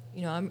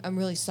 You know, I'm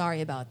really sorry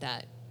about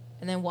that.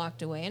 And then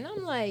walked away. And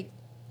I'm like,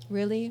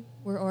 really?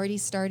 We're already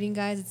starting,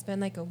 guys? It's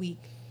been like a week.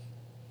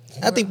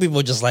 I think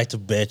people just like to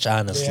bitch,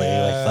 honestly.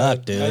 Yeah, Like,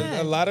 fuck, dude.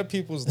 Yeah. A lot of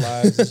people's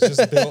lives is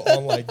just built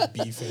on like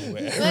beefing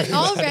with. But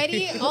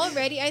everybody.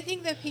 already, I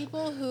think the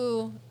people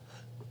who,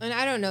 and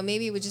I don't know,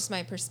 maybe it was just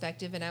my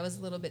perspective and I was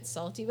a little bit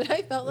salty, but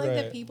I felt like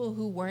the Right. people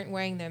who weren't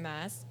wearing their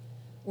masks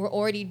were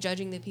already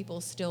judging the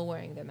people still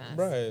wearing their masks.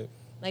 Right.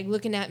 Like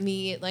looking at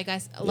me like Yeah.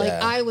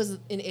 I was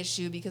an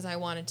issue because I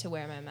wanted to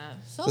wear my mask.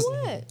 So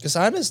what? Because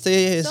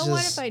honestly, it's So just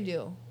what if I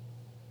do?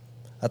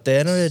 at the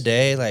end of the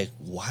day, like,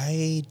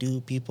 why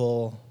do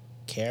people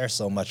care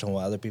so much on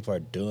what other people are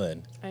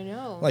doing? I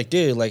know. Like,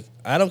 dude, like,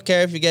 I don't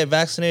care if you get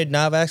vaccinated,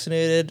 not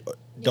vaccinated.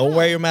 Don't Yeah.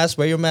 wear your mask.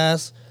 Wear your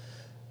mask.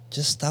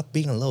 Just stop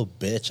being a little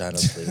bitch,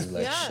 honestly.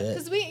 Like, yeah, shit.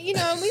 because we, you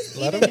know, we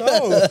Let even them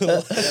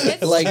know.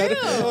 it's Like,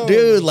 true.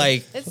 dude,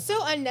 like, It's so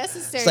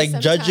unnecessary. it's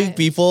like judging sometimes.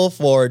 people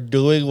for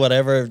doing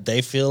whatever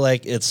they feel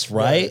like it's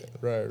right.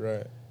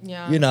 Right.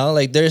 Yeah. You know,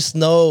 like, there's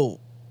no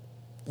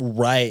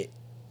right.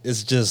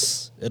 It's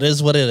just, it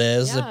is what it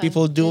is. Yeah, And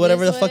people do it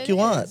whatever is the what fuck it you is.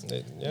 want.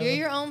 Yeah, You're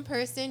your own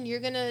person. You're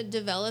gonna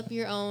develop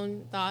your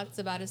own thoughts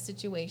about a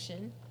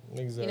situation.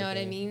 exactly. You know what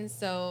I mean?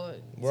 So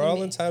We're to all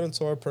me- entitled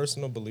to our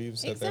personal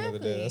beliefs at the end of the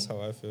day. Exactly. That's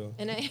how I feel.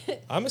 And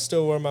I'ma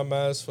still wear my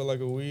mask for like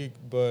a week,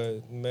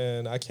 but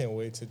man, I can't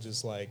wait to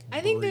just like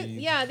I think that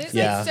breathe. there's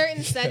Yeah. like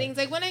certain settings.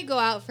 Like when I go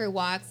out for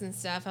walks and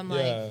stuff, I'm Yeah.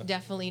 like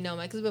definitely know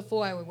my because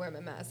before I would wear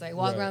my mask. I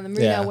walk Right. around the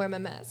marina, Yeah. I wear my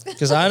mask.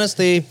 Because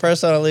honestly,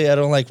 personally, I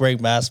don't like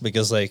wearing masks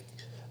because, like,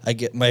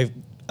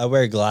 I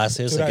wear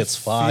glasses, Dude, it I gets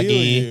feel foggy.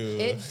 you.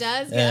 It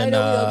does. I And, know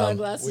we all got um,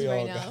 glasses we all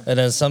right got- now. And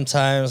then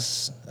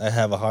sometimes I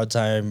have a hard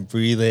time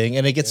breathing,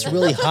 and it gets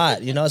really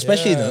hot, you know,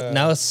 especially Yeah.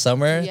 now it's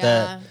summer. Yeah,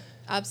 That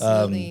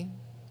absolutely.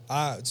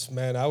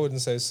 Man, I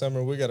wouldn't say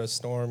summer. We got a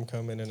storm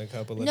coming in a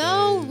couple of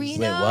No, days.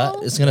 Reno. wait,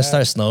 what? It's gonna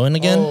start snowing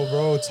again? Oh,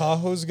 bro,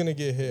 Tahoe's gonna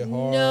get hit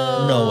hard.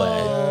 No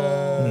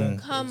way. Yeah.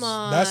 Come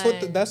on.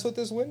 That's what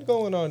this wind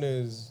going on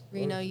is.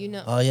 Reno, you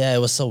know. Oh yeah, it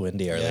was so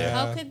windy earlier.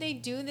 Yeah. How could they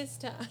do this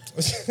to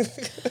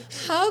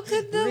us? How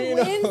could the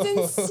Reno. winds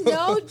and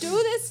snow do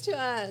this to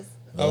us?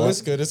 Oh,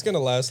 it's good. It's gonna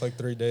last like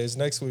 3 days.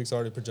 Next week's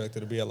already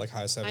projected to be at like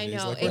high 70s. I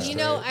know. Like, And we're you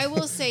know, straight. I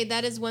will say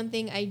that is one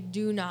thing I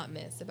do not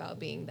miss about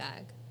being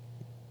back.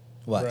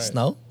 What, Right.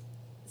 snow?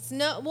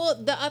 Snow, well,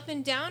 the up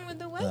and down with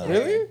the weather.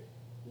 Really?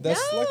 That's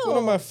like one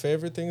of No. my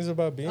favorite things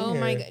about being Oh here.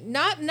 my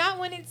god. Not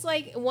when it's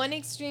like one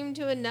extreme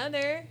to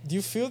another. Do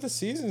you feel the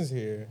seasons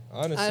here?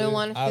 Honestly, I don't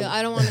want to feel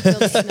I don't want to feel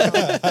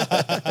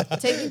the snow.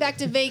 Take me back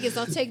to Vegas.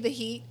 I'll take the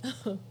heat.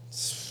 Nope,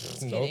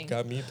 kidding.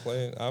 got me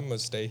playing. I'm gonna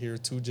stay here,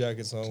 2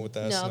 jackets on with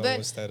that No, snow but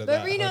instead of but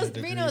that Reno's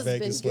 100-degree Reno's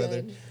Vegas been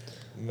weather. good.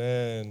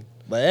 Man,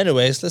 But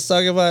anyways, let's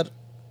talk about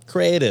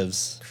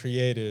creatives.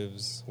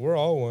 creatives, we're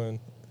all one.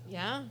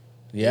 Yeah.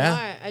 Yeah.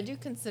 We are. I do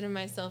consider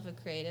myself a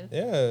creative.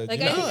 Yeah, Like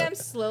you I know, think I'm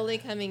slowly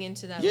coming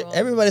into that Yeah, role.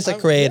 everybody's a I'm-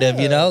 creative,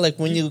 you yeah. know? Like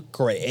when you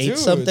create dude,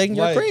 something,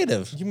 you're like,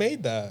 creative. You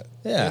made that.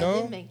 Yeah. you know?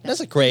 I did make that. That's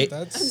a great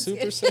That's I'm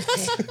super scared.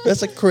 sick.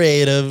 that's a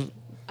creative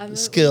I'm-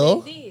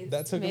 skill. we made these.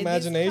 That took Made these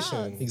imagination.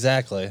 clouds.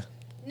 Exactly.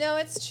 No,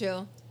 it's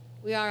true.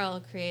 We are all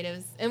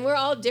creatives, and we're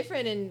all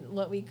different in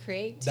what we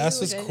create. Too,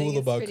 That's which what's I think cool is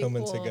about pretty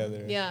coming cool.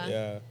 together. Yeah.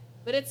 yeah.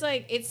 But it's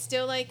like it's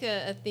still like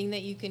a thing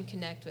that you can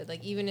connect with.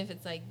 Like even if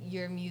it's like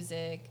your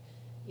music,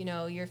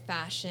 your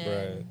fashion.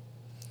 Right.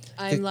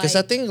 I'm like Because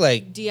I think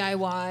like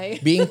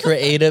DIY. being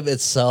creative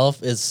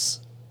itself is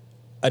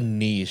a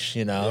niche,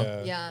 you know,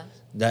 Yeah. Yeah.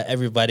 that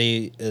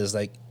everybody is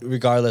like,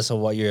 regardless of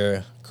what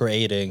you're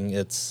creating,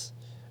 it's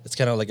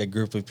kind of like a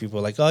group of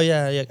people like, oh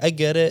yeah, I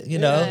get it, you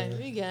know. Yeah,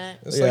 we get.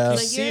 It's Yeah. like you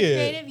Like see you're it.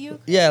 creative, you.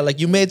 Yeah, like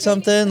you made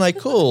something like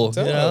cool,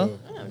 you know.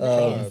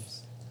 Dope.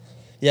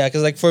 Yeah,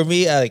 because like for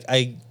me,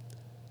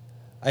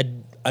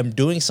 I'm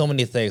doing so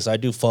many things. I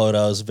do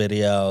photos,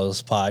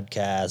 videos,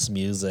 podcasts,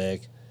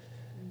 music,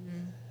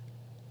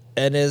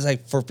 and it's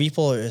like for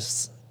people,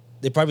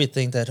 they probably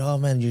think that, oh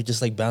man, you're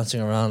just like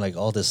bouncing around like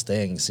all these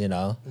things, you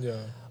know.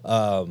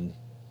 Yeah.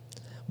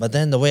 But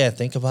then the way I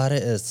think about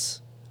it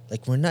is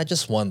like we're not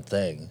just one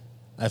thing.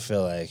 I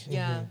feel like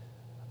Yeah.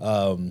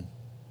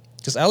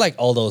 because I like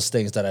all those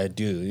things that I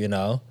do, you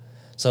know.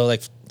 So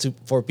like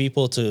for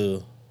people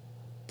to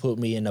put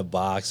me in a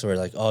box where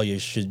like, oh, you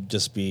should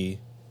just be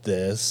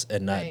this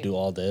and not Right. do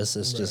all this,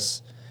 it's Right.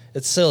 just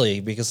it's silly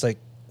because like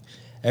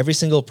every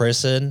single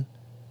person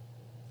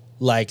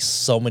likes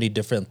so many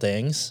different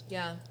things,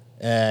 Yeah.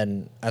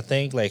 and I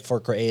think like for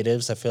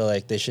creatives, I feel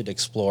like they should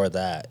explore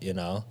that, you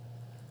know.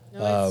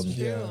 No, it's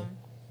true. Yeah.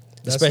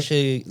 That's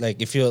Especially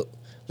like if you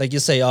like you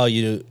say, oh,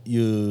 you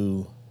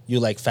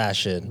like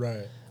fashion,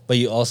 Right. but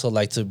you also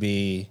like to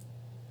be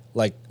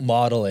like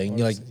modeling.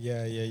 You like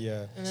Yeah.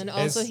 And then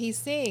also It's- he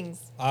sings.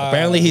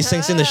 apparently he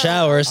sings in the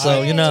shower,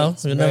 so you know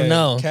you never Man,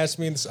 know. Catch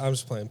me in the, I'm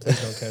just playing. Please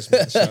don't catch me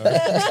in the shower.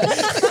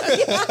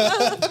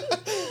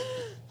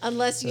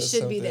 Unless you That's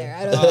should be something. there.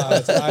 I don't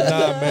know.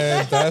 Nah,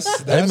 man.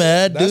 That's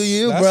man, do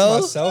you, that's bro?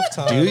 my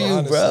self-time, Do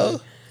you, bro?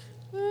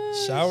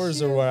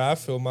 Showers are where I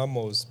feel my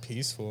most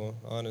peaceful,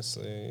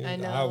 honestly. I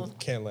know. I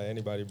can't let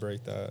anybody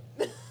break that.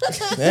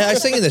 Man, I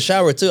sing in the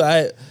shower too.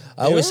 I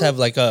always Yeah? have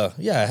like I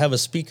have a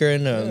speaker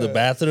in the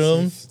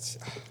bathroom.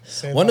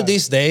 Same One of vibe.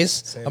 these days,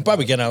 Same I'm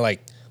probably vibe. gonna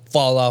like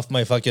fall off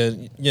my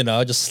fucking,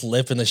 just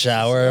slip in the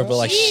shower. But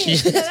like,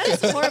 Jeez, shit,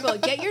 that's horrible.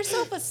 Get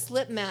yourself a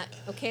slip mat,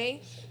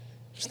 okay?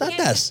 it's not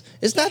Can't- that.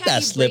 It's can't not that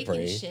have you breaking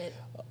slippery. shit.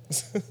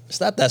 It's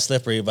not that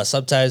slippery, but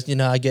sometimes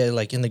I get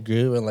like in the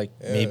groove and like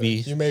Yeah, maybe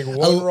you make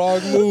one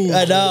wrong move.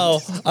 I know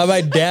I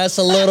might dance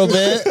a little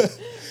bit.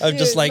 I'm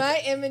just Dude, like,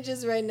 my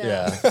images right now.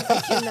 yeah.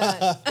 I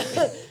cannot.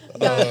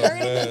 Got her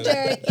and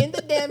Derek in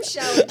the damn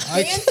shower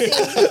dancing.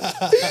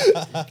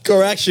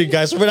 Correction,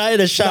 guys, we're not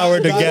in a shower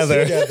Not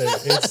together.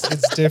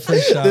 It's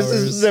different showers. This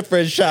is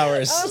different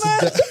showers.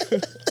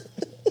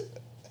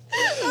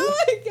 Oh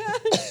my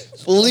god!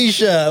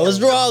 Felicia, what's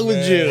wrong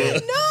with you?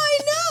 No, I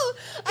know.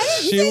 I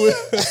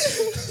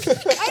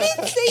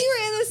didn't say you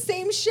were in the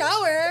same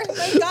shower.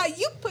 My God,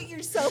 you put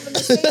yourself in the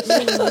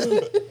same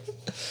shower.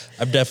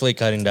 I'm definitely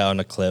cutting down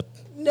a clip.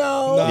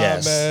 No. Nah,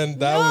 Yes. man,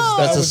 that No. was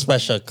That's a was,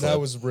 special clip. That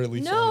was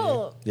really funny.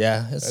 No.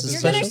 Yeah, it's That's a a You're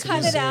special.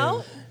 gonna cut it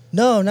out?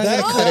 No, I'm not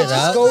That gonna cut kinda it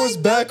just out. goes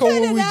Like, back don't on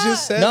cut what we it out.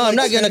 just said. No, I'm like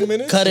not 10 gonna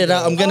minutes cut it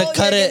out. I'm ago. gonna Oh,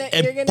 cut you're it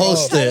gonna- you're and gonna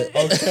post cut it.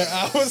 it? Okay,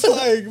 I was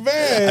like,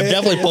 man. I'm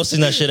definitely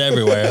posting that shit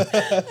everywhere.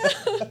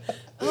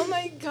 Oh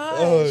my gosh.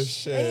 Oh,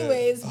 shit.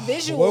 Anyways,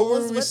 visuals. What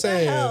were we the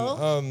saying?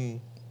 hell?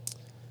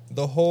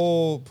 The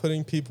whole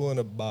putting people in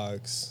a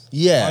box.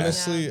 Yeah.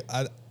 Honestly,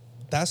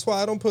 that's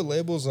why I don't put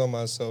labels on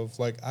myself.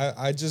 Like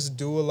I just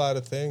do a lot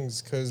of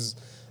things because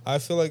I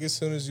feel like as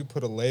soon as you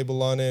put a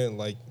label on it,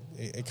 like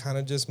it kind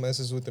of just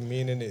messes with the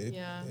meaning.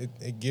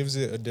 It gives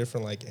it a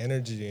different like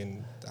energy,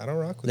 and I don't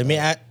rock with Let me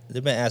that.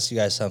 let me ask you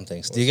guys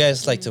something. Do you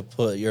guys like to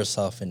put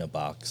yourself in a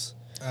box?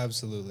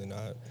 Absolutely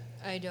not.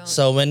 I don't.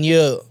 So when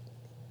you,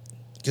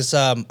 because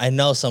I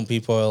know some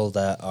people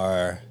that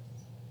are,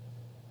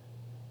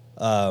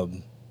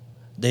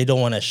 they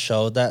don't want to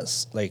show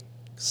that like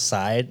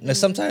side. Like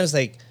sometimes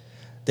like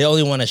they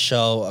only want to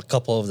show a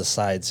couple of the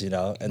sides, and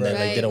then like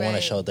Right, they don't want to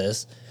right. show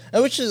this,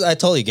 and which is I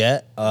totally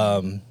get.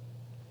 I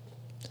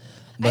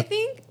but-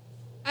 think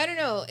I don't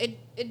know.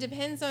 It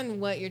depends on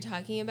what you're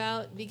talking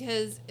about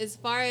because as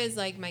far as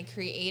like my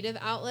creative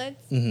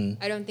outlets,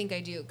 I don't think I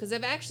do because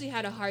I've actually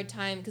had a hard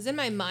time because in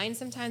my mind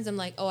sometimes I'm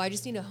like, oh, I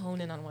just need to hone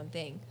in on one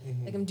thing.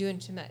 Like I'm doing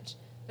too much,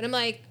 but I'm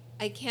like,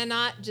 I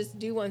cannot just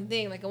do one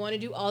thing. Like I want to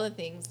do all the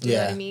things. You know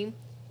what I Yeah. mean?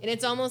 And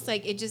it's almost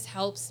like it just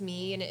helps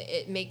me and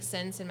it makes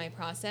sense in my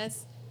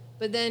process.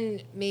 But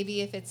then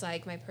maybe if it's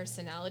like my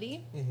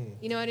personality,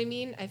 you know what I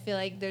mean? I feel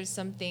like there's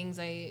some things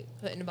I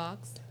put in a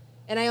box.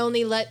 And I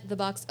only let the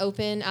box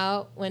open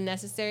out when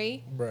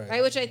necessary.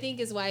 Right. Which I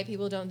think is why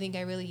people don't think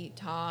I really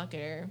talk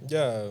or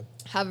Yeah.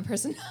 have a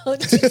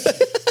personality.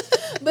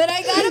 But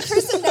I got a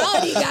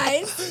personality,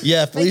 guys.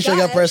 Yeah, Felicia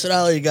got God.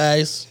 personality,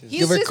 guys.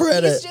 Give her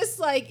credit. He's just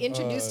like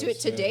introduced to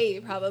it shit. today,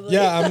 probably.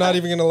 Yeah, I'm not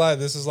even gonna lie.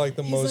 This is like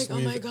the He's most like,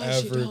 "Oh my we've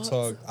gosh, she ever talks."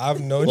 talked.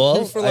 I've known Well,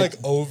 you for like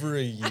over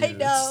a year. I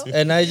know.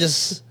 And I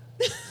just,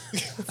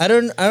 I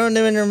don't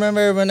even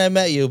remember when I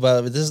met you,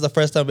 but this is the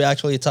first time we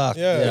actually talked.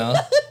 Yeah.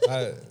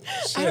 I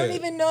don't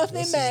even know if they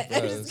This is met.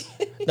 I'm best. just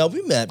kidding. No,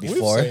 we met We've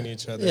before. seen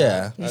each other.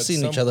 Yeah, we've at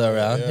seen each some other point,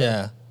 around.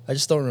 Yeah. I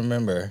just don't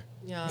remember.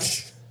 Yeah.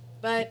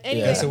 But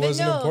anyway, Guess it but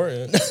wasn't no.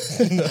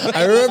 important.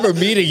 I remember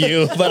meeting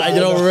you, but I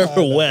don't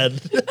remember when.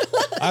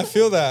 I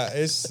feel that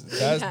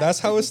that's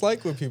how it's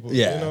like with people.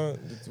 Yeah. You know,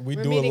 we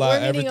We're do meeting, a lot. we're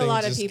meeting Everything a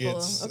lot of just people.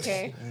 gets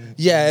Okay.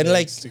 Yeah, and like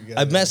mixed I've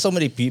together. met so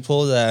many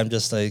people that I'm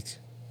just like,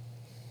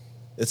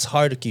 it's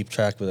hard to keep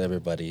track with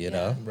everybody, you Yeah.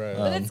 know. Right.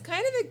 But it's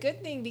kind of a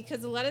good thing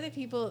because a lot of the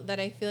people that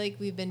I feel like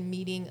we've been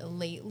meeting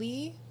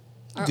lately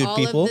are Good all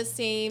people, of the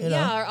same, you know?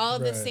 are all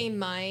of the Right. same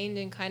mind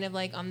and kind of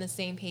like on the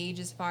same page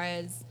as far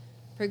as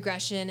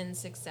progression and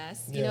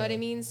success. You know Yeah. what I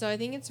mean? So I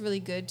think it's really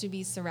good to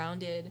be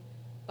surrounded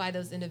by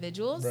those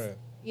individuals. Right.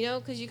 You know,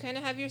 because you kind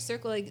of have your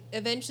circle. Like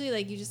eventually,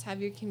 like you just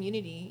have your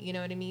community. You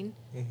know what I mean?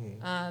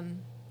 Mm-hmm.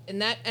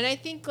 And I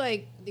think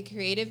like the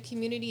creative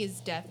community is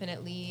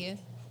definitely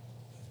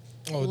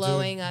Oh,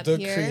 blowing dude, up the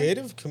here.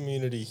 creative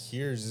community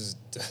here just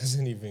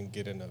doesn't even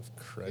get enough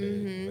credit.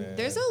 Man.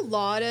 There's a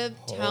lot of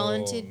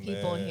talented Oh,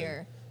 people man.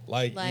 here.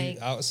 Like, Like-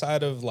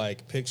 outside of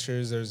like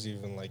pictures, there's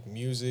even like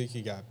music.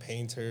 You got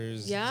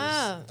painters.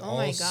 Yeah. just Oh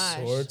my gosh.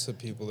 All sorts of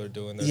people are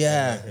doing their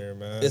Yeah, thing out here,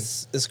 man.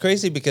 it's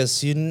crazy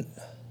because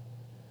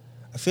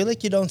I feel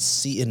like you don't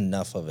see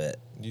enough of it.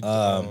 You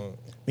don't.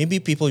 Maybe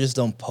people just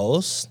don't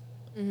post,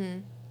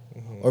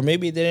 or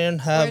maybe they didn't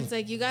Or have. it's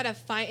like you gotta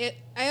find it.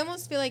 I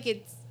almost feel like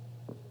it's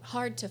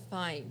hard to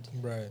find.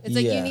 Right. It's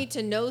like you Yeah. need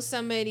to know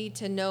somebody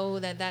to know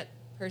that that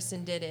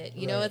person did it.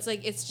 You know, Right. it's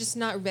like it's just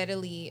not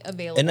readily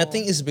available. And I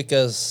think it's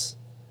because,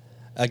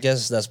 I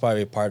guess that's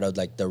probably part of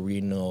like the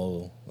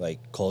Reno like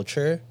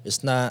culture.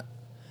 It's not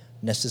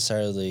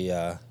necessarily,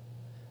 at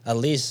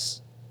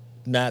least,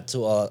 not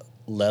to a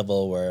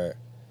level where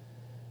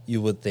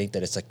you would think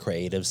that it's a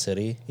creative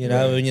city. You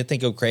know, Right. when you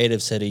think of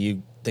creative city,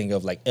 you think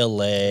of like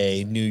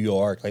L.A., New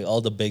York, like all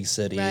the big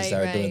cities Right,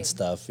 that are doing right.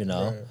 stuff. You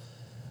know, Right.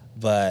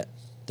 but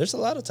there's a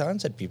lot of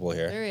talented people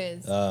here. there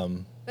is.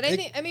 But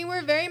it- I mean,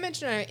 we're very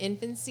much in our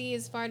infancy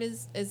as far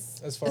as As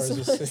far as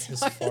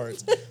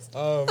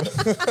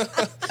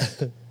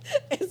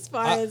as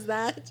far as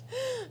that.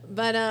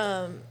 But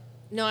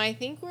no, I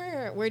think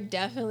we're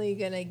definitely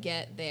gonna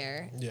get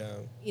there. yeah.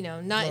 You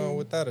know, not No, in,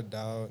 without a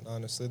doubt.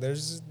 Honestly,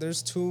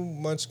 there's too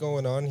much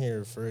going on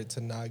here for it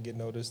to not get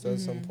noticed at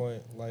Mm-hmm. some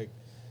point. Like,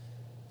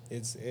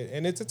 it's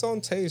its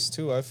own taste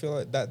too. I feel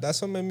like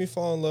that's what made me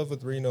fall in love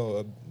with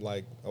Reno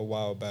like a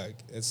while back.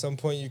 At some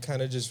point, you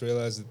kind of just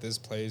realize that this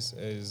place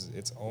is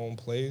its own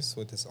place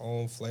with its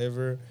own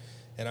flavor,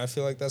 and I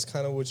feel like that's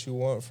kind of what you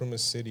want from a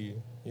city.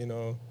 You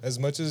know, as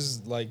much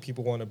as like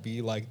people want to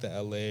be like the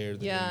LA or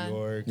the Yeah. New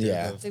York,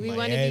 Yeah. or the so we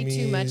want to be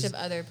too much Miamis. of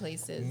other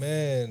places.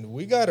 Man,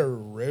 we got a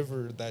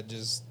river that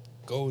just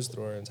goes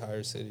through our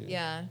entire city.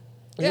 Yeah.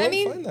 You I don't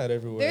mean, find that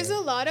everywhere. there's a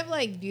lot of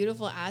like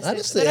beautiful assets,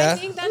 Honestly, but yeah, I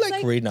think that's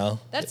like Reno.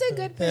 that's a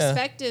good Yeah.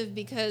 perspective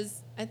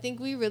because I think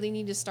we really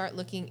need to start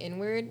looking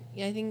inward.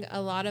 Yeah, I think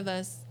a lot of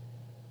us,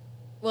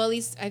 well, at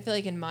least I feel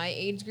like in my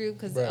age group,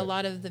 because Right. a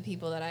lot of the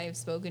people that I've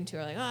spoken to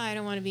are like, oh, I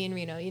don't want to be in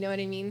Reno. You know what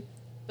I mean?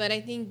 But I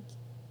think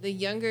the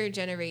younger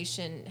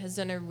generation has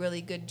done a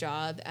really good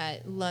job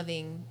at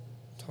loving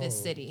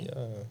this city.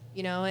 Yeah.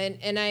 You know,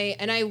 and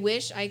I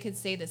wish I could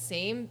say the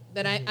same,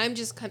 but I'm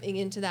just coming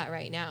into that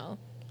right now.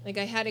 Like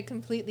I had to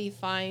completely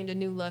find a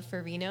new love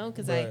for Reno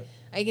because Right.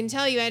 I can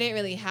tell you I didn't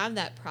really have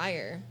that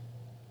prior.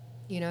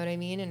 You know what I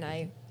mean? And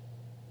I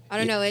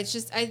don't know. It's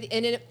just I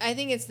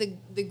think it's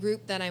the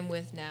group that I'm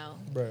with now.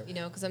 Right. You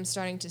know, because I'm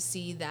starting to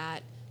see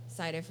that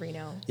side of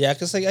Reno. Yeah,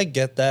 because like I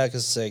get that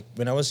because like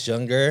when I was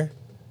younger,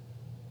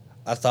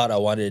 I thought I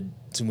wanted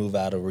to move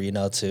out of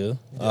Reno too.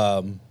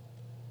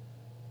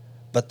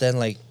 But then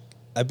like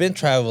I've been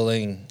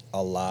traveling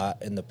a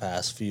lot in the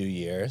past few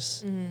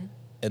years,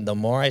 and the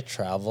more I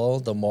travel,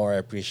 the more I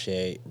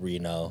appreciate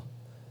Reno,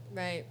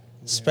 Right.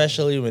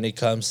 especially when it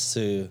comes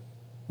to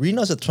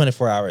Reno's a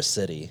 24-hour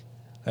city.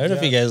 I don't know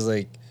if you Yeah. guys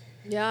like.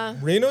 Yeah.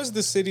 Reno's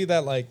the city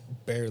that like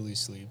barely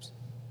sleeps.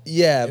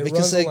 Yeah, It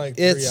because runs in like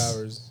 3 it's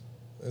hours.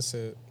 That's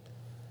it.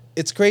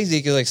 it's crazy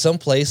because like some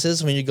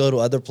places when you go to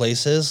other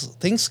places,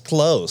 things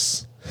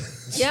close.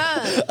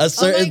 Yeah. A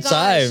certain oh my gosh.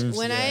 times.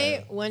 When Yeah.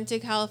 I went to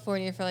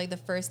California for like the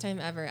first time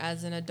ever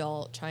as an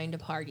adult trying to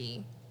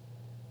party,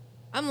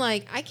 I'm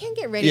like, I can't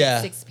get ready Yeah.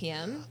 at 6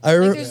 p.m. I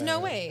Like, re- there's no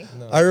way.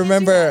 No. I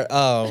remember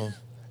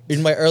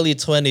in my early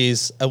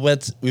 20s,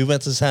 we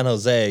went to San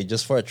Jose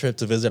just for a trip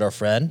to visit our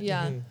friend.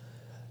 Yeah.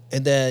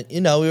 And then,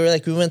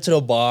 we went to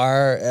a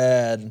bar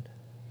and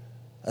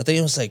I think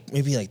it was like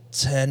maybe like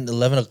 10,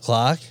 11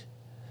 o'clock.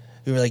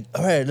 We were like,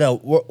 all right, no,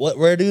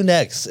 where do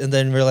next? And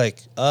then we're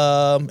like,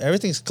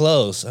 everything's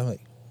closed. I'm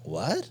like,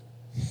 what?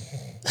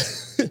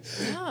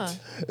 Yeah.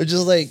 It's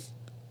just like,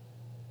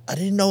 I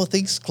didn't know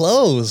things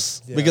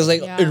close. Yeah. Because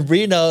like Yeah. in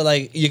Reno,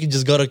 like you can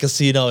just go to a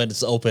casino and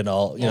it's open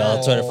all,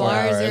 24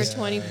 Bars hours. are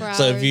 24 hours.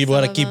 So if you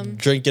want to some keep of them.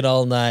 drinking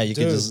all night, you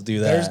can Dude, just do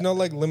that. There's no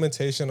like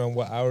limitation on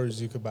what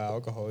hours you could buy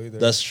alcohol either.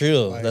 That's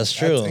true. Like, That's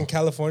true. In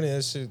California,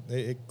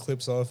 it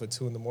clips off at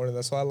 2 a.m.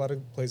 That's why a lot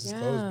of places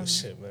close. Yeah. But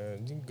shit,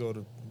 man, you can go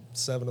to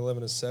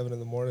 7-Eleven at 7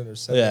 a.m. or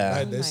 7 Yeah. at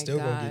night. Oh They're my still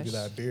gonna give you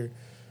gosh. that beer.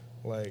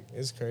 Like,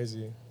 it's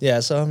crazy.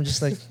 Yeah, so I'm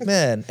just like,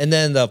 man. And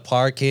then the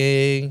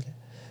parking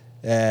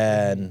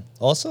and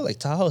also like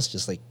Tahoe's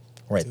just like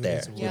right Dude, there.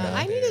 it's Yeah,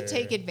 Right I need to there.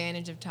 take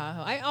advantage of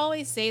Tahoe. I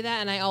always say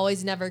that, and I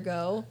always never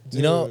go.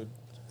 You know,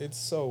 It's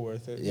so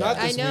worth it. Yeah. Not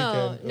I this know.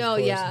 weekend, of No,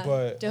 course, yeah.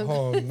 but Don't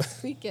go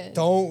this weekend.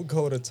 don't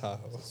go to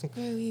Tahoe.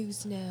 Screw you,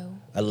 snow.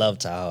 I love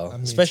Tahoe,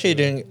 Me especially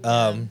too.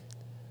 during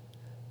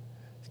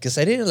because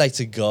I didn't like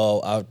to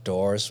go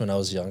outdoors when I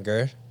was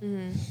younger,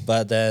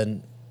 but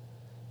then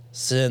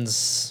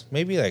since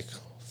maybe like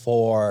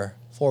 4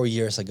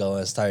 years ago,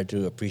 I started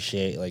to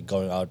appreciate like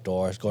going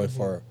outdoors, going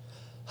for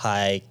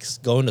hikes,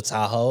 going to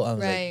Tahoe. I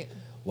was Right. like,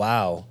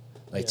 wow,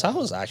 like Yeah.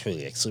 Tahoe's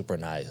actually like super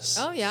nice.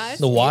 Oh yeah, it's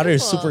The water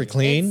is beautiful. super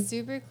clean. It's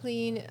super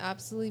clean,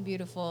 absolutely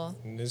beautiful.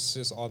 And it's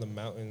just all the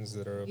mountains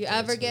that are. Up You there,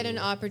 ever get too. an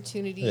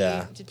opportunity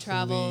Yeah. to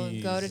travel,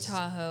 go to Please.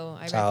 Tahoe.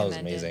 I Tahoe's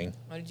recommend amazing. it.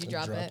 Oh, did you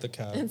drop Drop it? the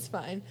cap. It's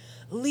fine.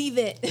 Leave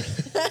it.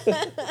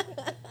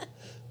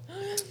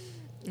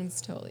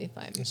 It's totally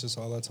fine. It's just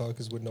all that talk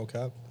is with no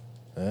cap.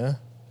 Yeah.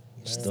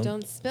 Just Don't-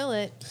 don't spill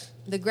it.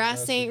 The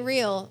grass ain't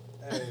real.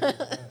 Hey,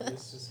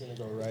 it's just gonna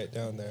go right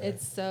down there.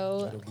 It's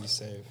so. It'll be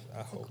safe.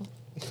 I hope.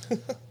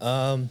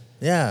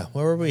 Yeah,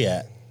 where were we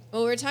at?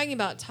 Well, we're talking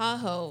about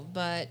Tahoe,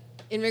 but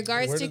in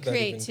regards Where to did that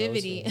even go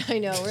creativity, to? I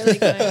know we're like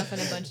going off on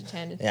a bunch of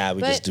tangents. Yeah,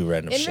 we But just do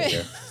random in shit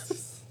here.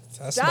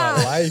 That's Stop.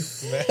 my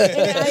life, man.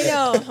 I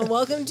know.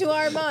 Welcome to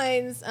our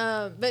minds.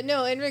 But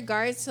no, in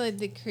regards to like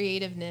the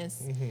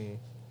creativeness,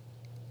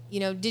 you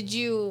know, did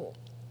you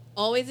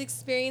always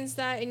experience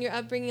that in your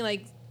upbringing?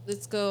 Like,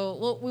 let's go.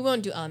 Well, we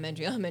won't do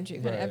elementary. Elementary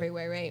kind of Right.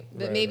 everywhere, right?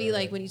 But Right, maybe right,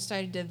 like right. when you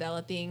started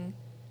developing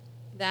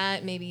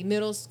that, maybe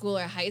middle school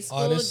or high school,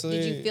 Honestly-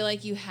 did you feel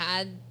like you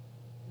had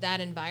that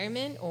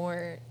environment,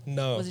 or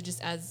No. was it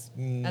just as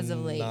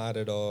of late? Not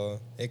at all.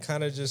 It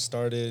kind of just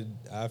started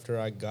after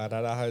I got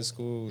out of high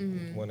school,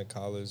 Mm-hmm. went to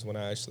college, when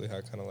I actually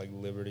had kind of like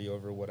liberty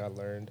over what I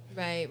learned.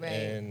 Right.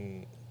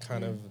 And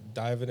kind of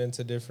diving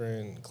into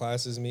different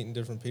classes, meeting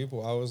different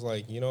people, I was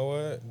like, you know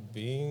what?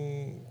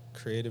 Being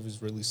creative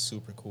is really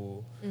super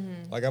cool.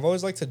 Mm-hmm. Like, I've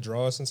always liked to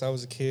draw since I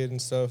was a kid and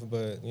stuff,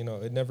 but, you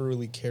know, it never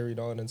really carried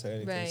on into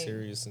anything Right.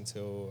 serious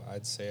until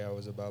I'd say I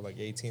was about like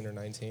 18 or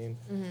 19.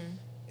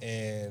 Mm-hmm.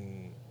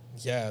 And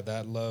yeah,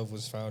 that love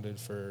was founded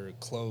for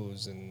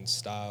clothes and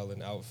style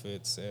and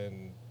outfits,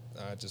 and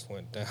I just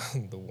went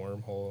down the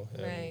wormhole,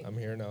 and Right. I'm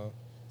here now.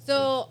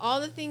 So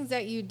all the things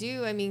that you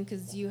do, I mean,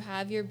 because you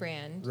have your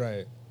brand,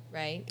 Right.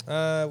 right?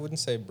 I wouldn't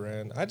say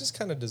brand. I just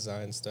kind of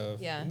design stuff.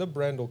 Yeah. The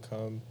brand will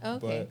come.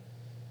 Okay. But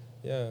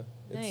yeah.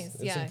 Nice.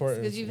 It's Yeah.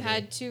 important. Because you've for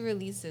had me. 2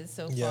 releases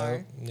so Yeah.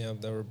 far. Yeah.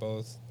 They were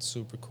both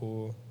super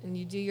cool. And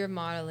you do your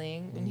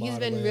modeling. And he's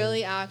Modeling. been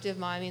really active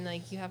modeling.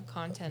 Like, you have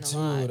content a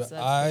lot. Dude, So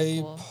that's pretty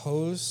I cool.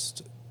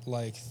 post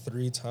like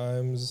 3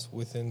 times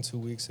within 2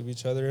 weeks of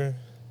each other,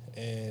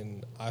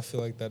 and I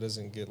feel like that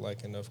doesn't get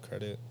like enough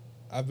credit.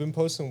 I've been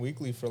posting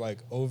weekly for like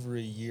over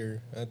a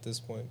year at this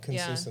point,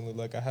 Yeah. consistently.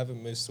 Like, I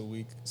haven't missed a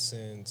week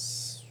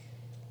since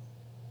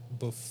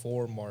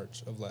before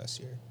March of last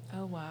year.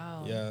 Oh,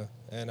 wow. Yeah,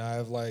 and I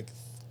have like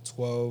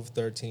 12,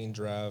 13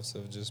 drafts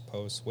of just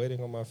posts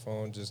waiting on my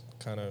phone, just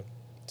kind of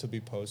to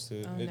be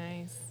posted. Oh,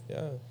 nice.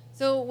 Yeah.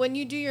 So when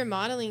you do your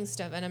modeling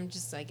stuff, and I'm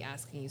just like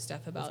asking you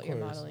stuff about of your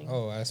course. modeling.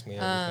 Oh, ask me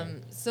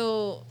everything.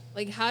 So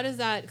like, how does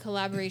that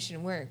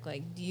collaboration work?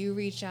 Like, do you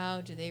reach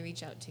out? Do they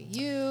reach out to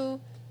you?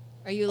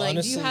 Are you like,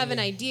 do you have an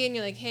Honestly- idea and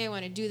you're like, hey, I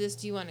want to do this.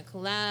 Do you want to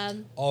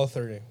collab? All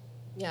 30.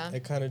 Yeah.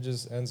 It kind of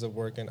just ends up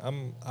working.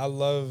 I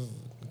love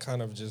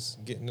kind of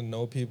just getting to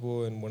know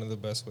people, and one of the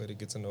best way to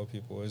get to know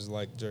people is,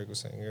 like Jerick was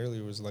saying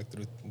earlier, was like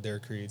through their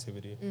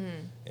creativity.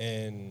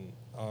 And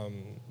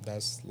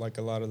that's like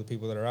a lot of the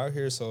people that are out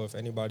here. So if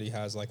anybody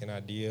has like an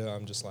idea,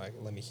 I'm just like,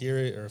 let me hear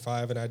it. Or if I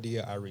have an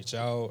idea, I reach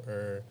out.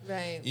 Or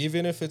Right.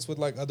 even if it's with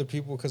like other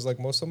people, because like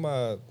most of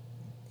my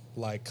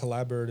like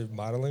collaborative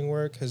modeling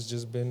work has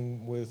just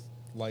been with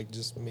like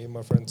just me and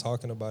my friend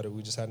talking about it.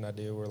 We just had an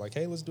idea. We're like,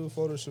 hey, let's do a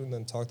photo shoot, and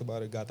then talked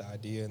about it, got the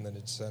idea, and then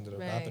it just ended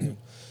up Right. happening.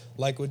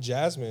 Like with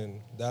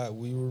Jasmine, that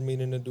we were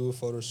meaning to do a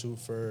photo shoot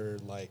for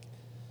like,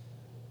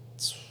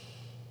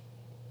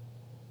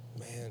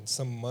 man,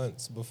 some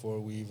months before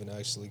we even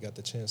actually got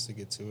the chance to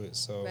get to it.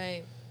 So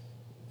Right.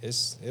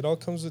 it all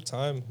comes with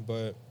time,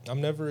 but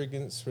I'm never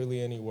against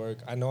really any work.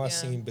 I know I Yeah.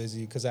 seem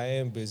busy because I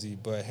am busy,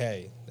 but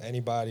hey,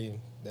 anybody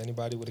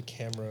with a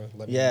camera,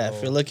 let me know. Yeah,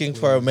 if you're looking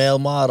for a please. male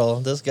model,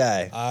 this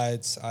guy. I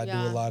do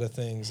Yeah. a lot of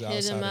things Hit 'em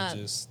outside up. of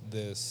just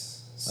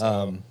this.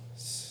 So,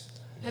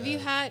 Have you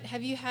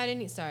had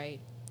any? Sorry.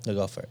 No,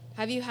 go for it.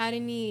 Have you had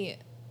any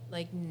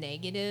like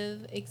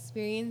negative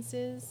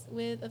experiences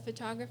with a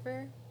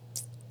photographer?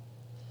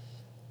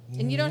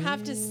 And you don't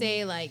have to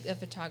say like a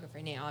photographer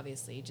name.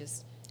 Obviously,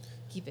 just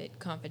keep it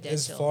confidential.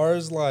 As far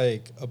as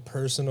like a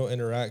personal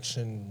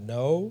interaction,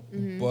 no,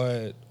 Mm-hmm.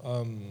 but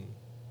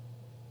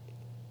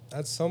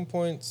at some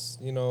points,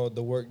 you know,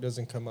 the work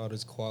doesn't come out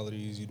as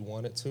quality as you'd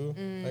want it to,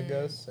 I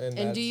guess. And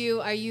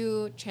are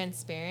you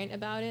transparent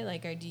about it?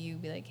 Like, or do you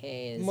be like,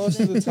 hey, this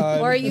most is of the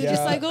time, or are you just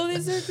yeah. like, oh,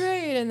 these are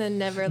great, and then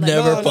never like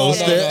Never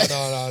post post it.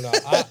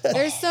 No.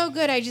 They're so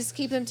good. I just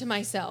keep them to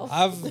myself.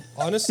 I've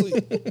honestly,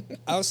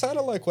 outside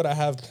of like what I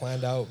have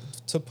planned out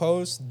to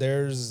post,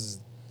 there's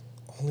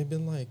only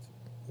been like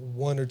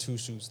one or two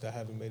shoots that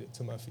haven't made it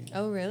to my feed.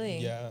 Oh, really?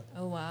 Yeah.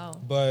 Oh, wow.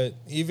 But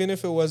even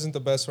if it wasn't the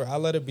best work, I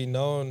let it be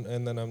known,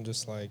 and then I'm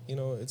just like,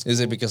 it's. Is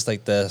it cool. because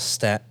like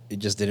it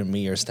just didn't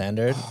meet your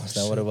standard? Is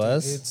that what it Shit,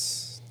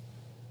 was?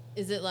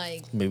 Is it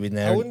like? Maybe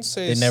I wouldn't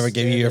say they never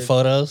gave you your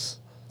standard. photos.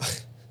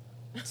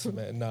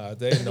 Man, nah,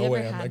 there ain't no You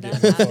way ever I'm not had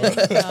getting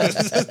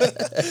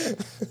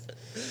that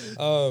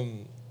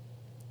happen?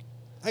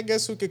 I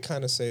guess we could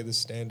kind of say the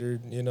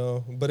standard,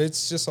 but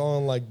it's just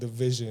on like the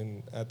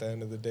vision at the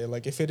end of the day.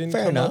 Like if it didn't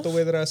Fair come out enough. the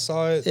way that I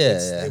saw it,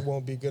 Yeah. it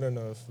won't be good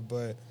enough.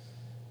 But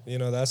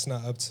that's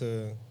not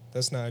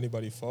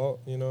anybody's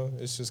fault.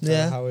 It's just kind of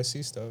Yeah. how I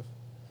see stuff.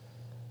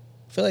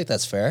 I feel like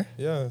that's fair.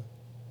 Yeah,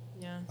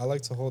 Yeah. I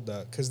like to hold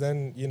that because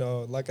then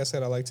like I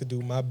said, I like to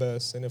do my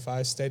best, and if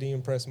I steady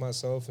impress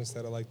myself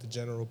instead of like the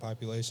general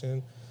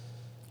population,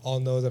 I'll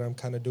know that I'm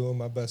kind of doing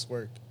my best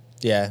work.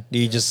 Yeah. Do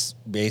you just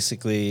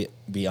basically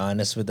be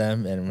honest with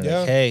them and be Yeah.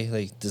 like, hey,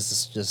 like this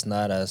is just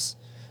not us.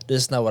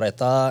 This is not what I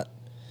thought.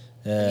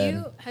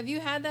 And Have you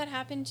had that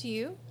happen to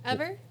you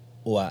ever?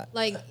 what?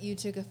 Like you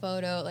took a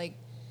photo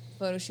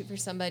shoot for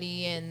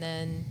somebody, and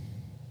then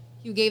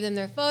you gave them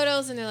their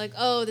photos, and they're like,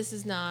 "Oh, this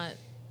isn't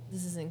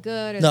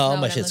good." Or No, "This is all not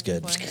my what I'm shit's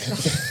looking good.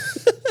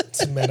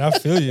 for." Man, I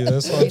feel you.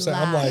 That's what I'm saying.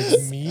 I'm like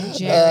Relax. me,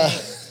 Jared,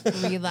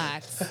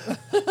 relax.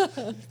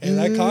 and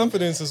that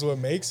confidence is what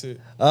makes it.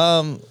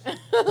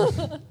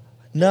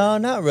 No,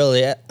 not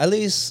really. At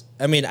least,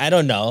 I mean, I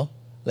don't know.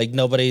 Like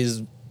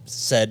nobody's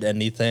said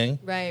anything.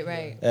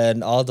 Right.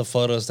 And all the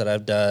photos that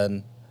I've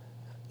done,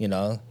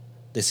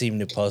 they seem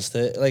to post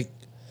it. Like,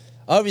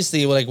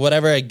 obviously, like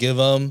whatever I give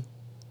them,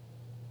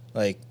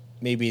 like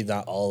maybe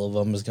not all of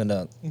them is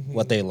gonna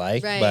what they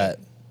like, Right. but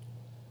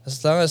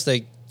as long as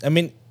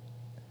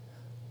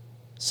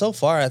so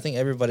far, I think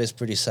everybody's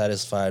pretty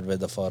satisfied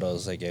with the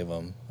photos I gave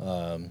them.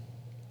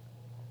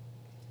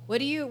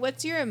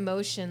 What's your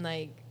emotion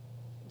like?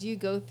 Do you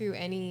go through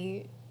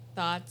any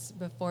thoughts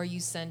before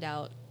you send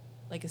out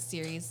like a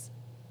series?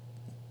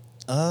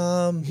 They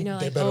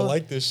Like, better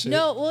like this shit.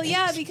 No, well,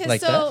 yeah, because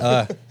Like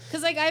that?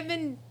 because like I've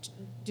been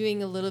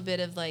doing a little bit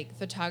of like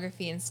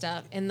photography and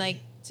stuff, and like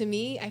to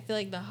me, I feel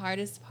like the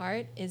hardest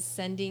part is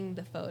sending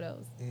the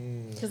photos,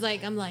 because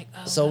like I'm like,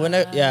 oh. So when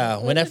God, when I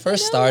what if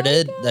first they don't like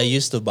started, it? that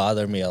used to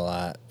bother me a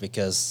lot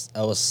because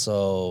I was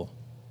so.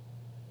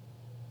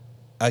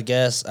 I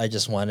guess I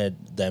just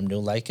wanted them to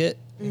like it,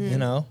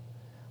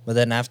 But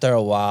then after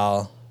a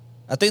while,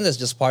 I think that's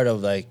just part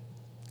of like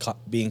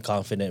being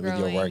confident with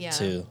your Growing, work yeah.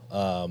 too.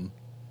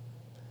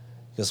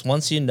 Because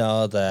once you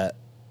know that,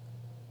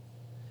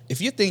 if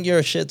you think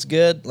your shit's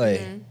good, like.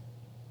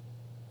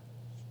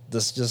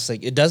 This just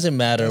like it doesn't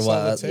matter That's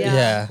all it what, takes.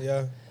 yeah.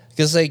 Yeah.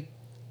 Because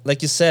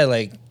like you said,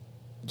 like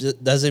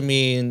doesn't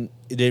mean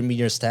it didn't meet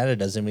your standard.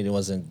 Doesn't mean it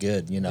wasn't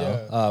good.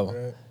 Yeah,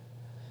 right.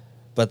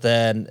 But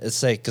then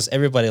it's like because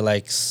everybody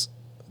likes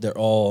their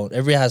own.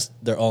 Everybody has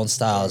their own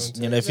styles.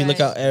 Their own If you look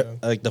Right. at Yeah.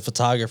 like the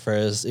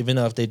photographers, even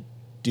though if they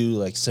do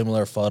like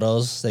similar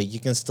photos, like you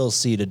can still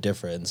see the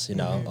difference.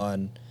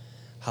 On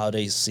how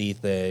they see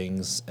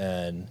things.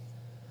 And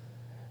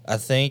I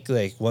think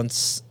like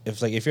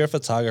if you're a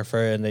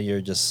photographer and then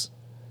you're just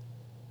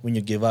when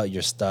you give out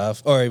your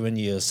stuff or when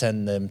you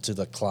send them to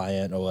the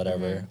client or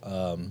whatever,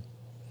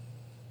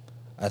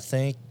 I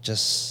think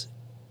just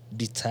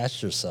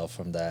detach yourself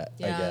from that.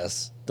 Yeah. I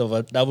guess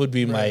that would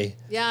be my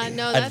Yeah,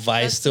 no,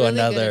 advice that's to really good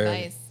another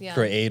advice. Yeah.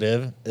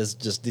 creative is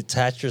just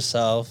detach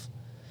yourself,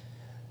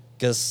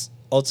 because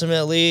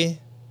ultimately,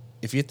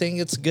 if you think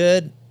it's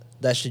good,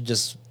 that should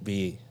just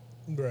be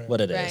Right.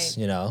 what it is.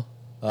 Right.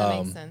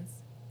 That makes sense.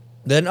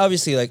 Then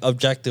obviously, like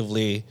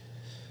objectively,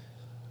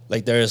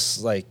 like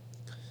there's like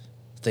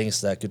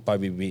things that could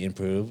probably be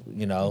improved. When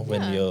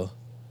Yeah. you,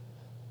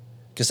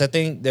 because I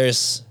think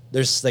there's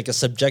like a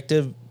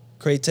subjective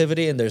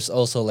creativity and there's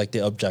also like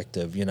the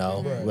objective.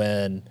 Right.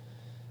 When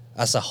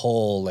as a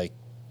whole, like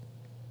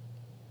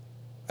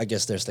I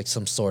guess there's like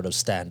some sort of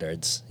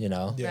standards.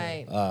 Yeah.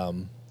 Right.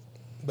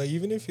 But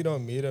even if you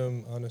don't meet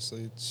them,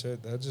 honestly,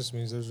 shit, that just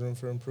means there's room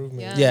for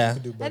improvement. Yeah. Yeah. You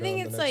could do I better think on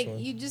the it's next like one.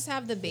 you just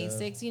have the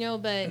basics,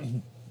 but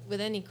with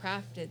any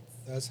craft,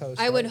 That's how.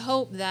 I would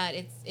hope that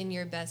it's in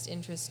your best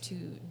interest to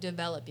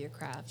develop your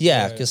craft.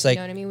 Yeah, Right. because You like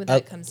know what I mean? With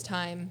that comes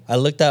time. I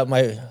looked at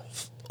my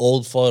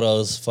old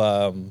photos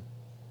from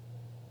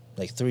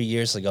like 3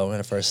 years ago when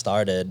I first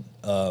started.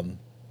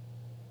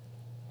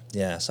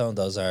 Yeah, some of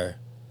those are.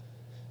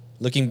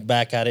 Looking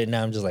back at it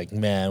now, I'm just like,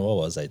 man, what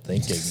was I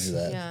thinking?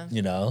 That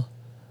Yeah.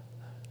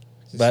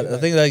 But I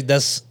think like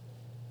that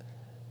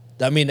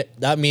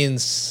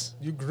means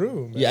you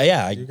grew. Man.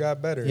 Yeah, you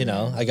got better.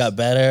 I got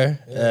better.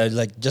 Yeah.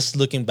 Like just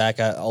looking back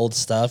at old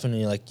stuff, and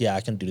you're like, yeah,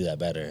 I can do that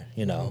better.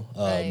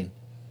 Right.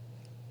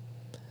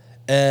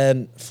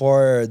 And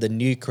for the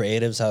new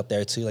creatives out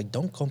there too, like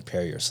don't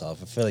compare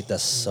yourself. I feel like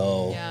that's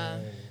so Yeah.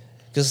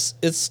 because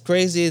it's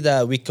crazy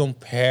that we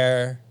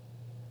compare.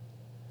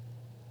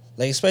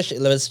 Like especially,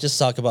 let's just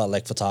talk about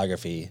like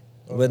photography.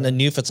 When a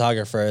new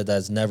photographer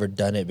that's never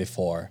done it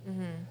before,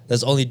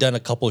 that's only done a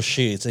couple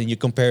shoots, and you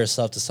compare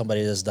yourself to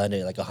somebody that's done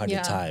it like 100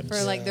 Yeah. times.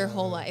 For like their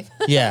whole life.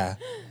 Yeah.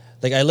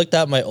 Like I looked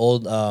at my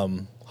old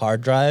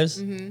hard drives,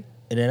 and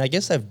then I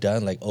guess I've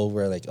done like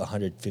over like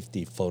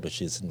 150 photo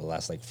shoots in the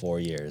last like 4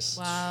 years.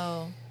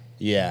 Wow.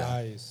 Yeah.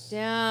 Nice.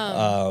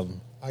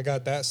 Damn. I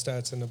got that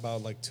stats in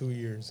about like 2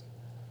 years.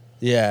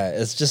 Yeah,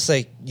 it's just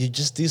like you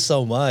just do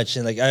so much,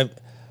 and like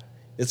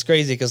it's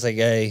crazy because like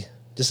I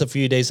just a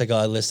few days ago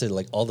I listed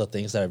like all the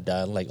things that I've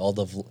done, like all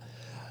the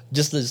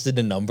just listed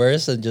the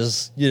numbers and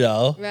just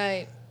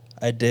Right.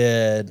 I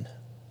did.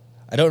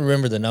 I don't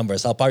remember the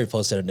numbers. I'll probably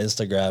post it on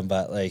Instagram,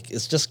 but like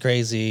it's just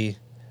crazy.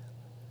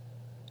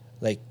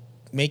 Like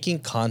making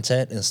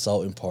content is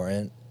so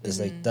important. It's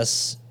like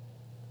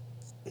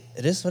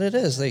it is what it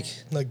is.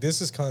 Like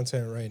this is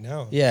content right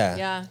now. Yeah,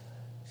 Yeah.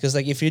 because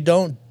like if you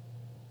don't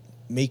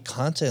make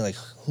content, like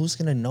who's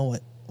gonna know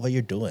what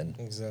you're doing?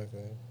 Exactly.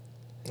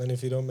 And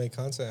if you don't make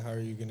content, how are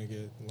you gonna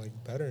get like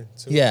better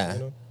too? Yeah. You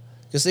know?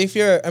 Because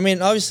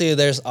obviously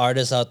there's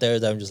artists out there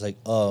that I'm just like,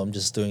 oh, I'm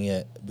just doing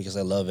it because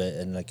I love it,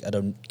 and like I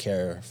don't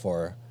care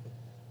for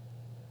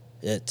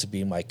it to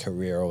be my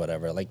career or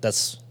whatever. Like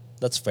that's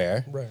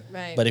fair. Right.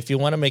 Right. But if you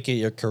want to make it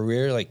your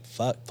career, like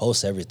fuck,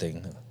 post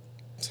everything,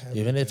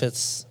 even if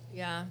it's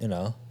yeah.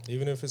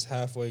 Even if it's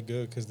halfway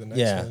good, because the next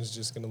Yeah. one's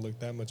just gonna look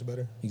that much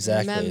better.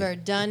 exactly. Remember,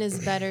 done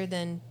is better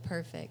than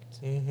perfect.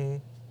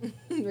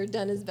 Mm-hmm. Or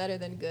done is better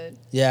than good.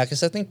 Yeah,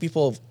 because I think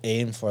people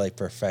aim for like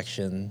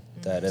perfection,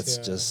 that it's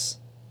Yeah. just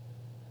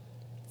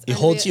It's it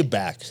holds unrea- you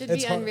back. Should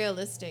It's be hard.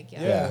 unrealistic.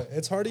 Yeah. Yeah,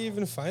 it's hard to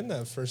even find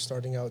that first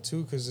starting out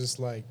too, because it's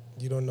like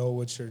you don't know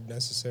what you're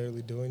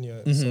necessarily doing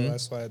yet. So Mhm.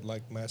 that's why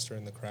like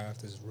mastering the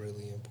craft is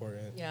really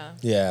important. Yeah.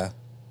 Yeah,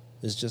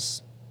 it's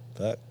just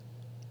fuck,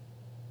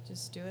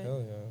 Just do it.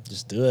 Hell yeah!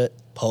 just do it.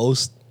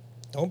 Post.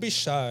 Don't be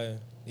shy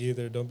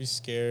either. Don't be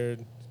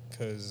scared,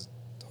 because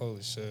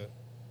holy shit,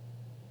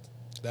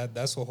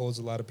 that's what holds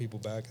a lot of people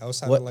back.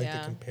 Outside What- of like Yeah.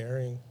 the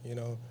comparing,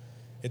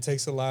 it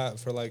takes a lot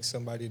for like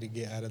somebody to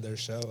get out of their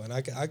shell. And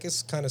I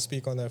guess kind of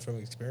speak on that from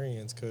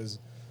experience, because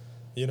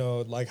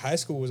like high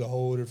school was a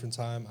whole different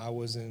time. I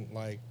wasn't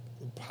like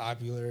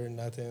popular or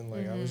nothing.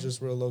 Like I was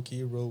just real low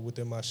key, real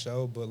within my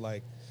shell. But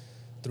like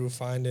through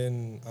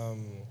finding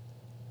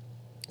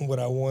what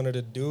I wanted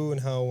to do and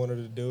how I wanted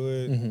to do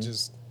it,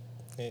 just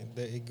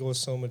it goes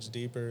so much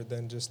deeper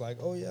than just like,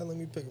 oh yeah, let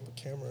me pick up a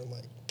camera and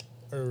like,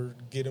 or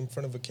get in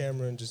front of a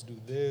camera and just do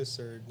this,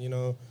 or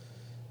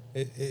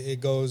it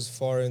goes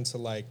far into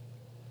like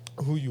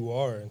who you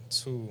are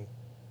too.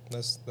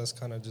 That's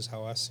kind of just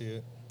how I see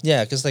it.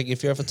 Yeah, because like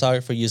if you're a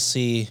photographer, you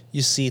see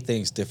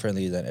things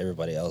differently than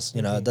everybody else.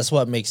 That's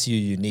what makes you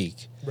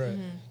unique. Right.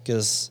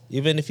 Because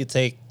even if you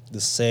take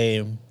the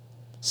same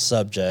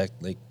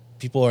subject, like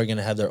people are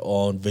gonna have their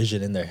own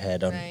vision in their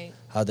head on Right.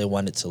 how they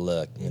want it to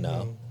look.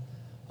 No,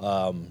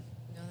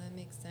 that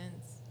makes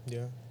sense.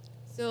 Yeah.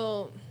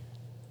 So,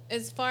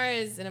 as far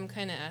as, and I'm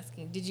kind of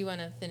asking, did you want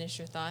to finish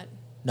your thought?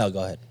 No, go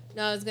ahead.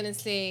 No, I was going to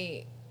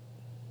say,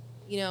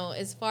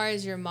 as far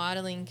as your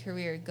modeling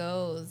career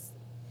goes,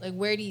 like,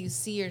 where do you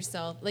see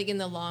yourself, like, in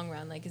the long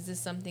run? Like, is this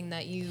something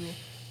that you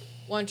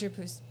want to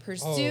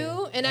pursue?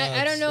 Oh, And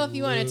I don't know if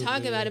you want to talk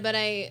absolutely. about it, but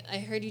I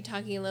heard you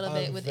talking a little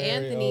bit I'm with very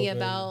Anthony open.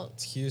 about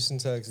It's Houston,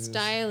 Texas.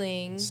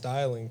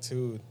 styling.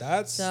 Too.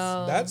 That's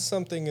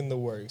something in the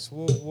works.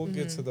 We'll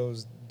get to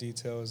those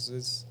details.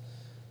 It's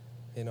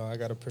I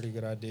got a pretty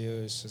good idea.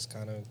 It's just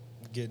kind of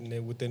getting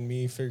it within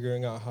me,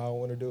 figuring out how I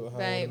want to do it, how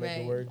I want to make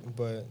it work.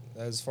 But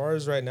as far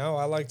as right now,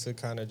 I like to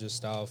kind of just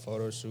style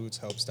photo shoots,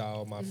 help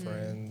style my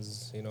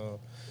friends.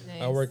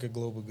 Nice. I work at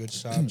Global Good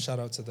Shop. Shout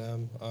out to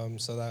them.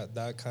 So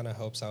that kind of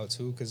helps out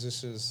too, because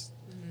it's just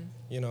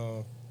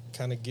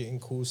kind of getting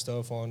cool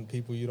stuff on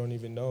people you don't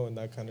even know, and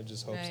that kind of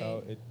just helps Right.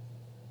 out.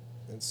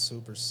 It's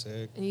super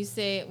sick. And you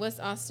say, what's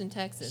Austin,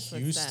 Texas?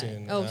 Houston,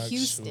 What's that? Oh,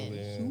 actually.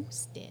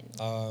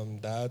 Houston.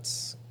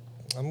 That's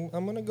I'm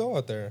gonna go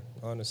out there.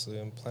 Honestly,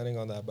 I'm planning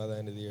on that by the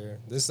end of the year.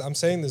 I'm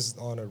saying this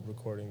on a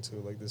recording too.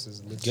 Like this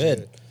is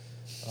legit.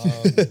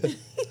 Good.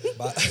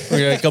 But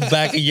We're gonna come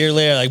back a year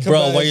later, like,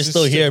 bro, why you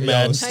still here,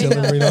 man? Still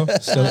in Reno.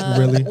 Still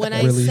really, When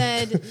really.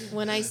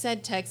 I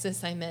said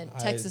Texas, I meant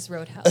Texas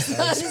Roadhouse.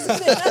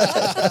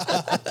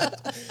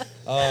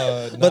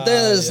 But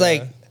then it's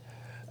like,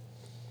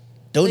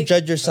 don't Like-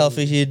 judge yourself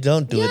if you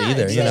don't do it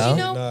either. because, You know.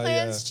 No,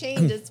 plans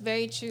change. It's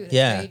very true. It's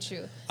Yeah. very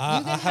true. I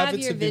You can have have it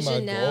your to be my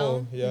vision now.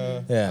 goal.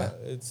 Yeah. Yeah.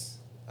 It's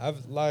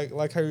I've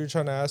like how you're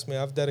trying to ask me.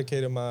 I've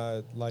dedicated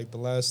my the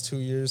last 2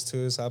 years to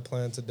this. I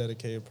plan to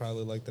dedicate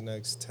probably like the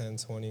next 10,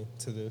 20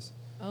 to this.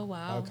 Oh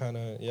wow. I kind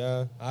of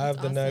I have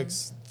That's the awesome.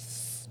 next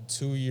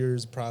 2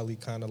 years probably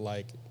kind of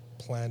like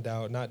planned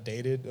out, not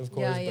dated of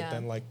course, Yeah. but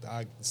then like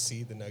I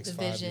see the next The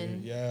 5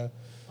 vision. years. Yeah,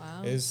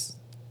 Wow.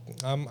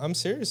 I'm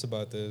serious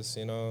about this,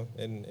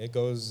 and it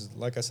goes,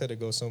 like I said, it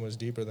goes so much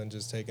deeper than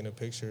just taking a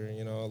picture,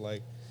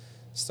 like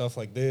stuff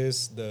like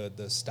this, the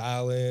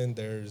styling.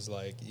 There's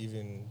like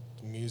even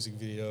music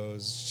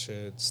videos,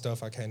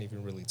 stuff I can't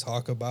even really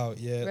talk about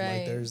yet.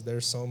 Right. Like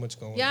there's so much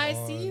going on. Yeah, I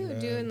see you man.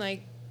 doing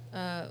like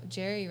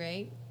Jerry,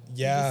 right?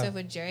 Yeah. You do stuff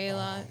with Jerry a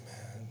lot.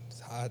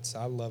 Man,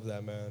 I love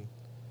that man.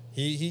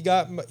 He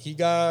got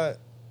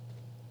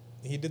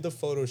he did the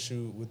photo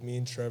shoot with me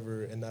and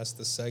Trevor, and that's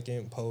the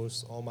second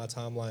post on my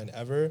timeline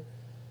ever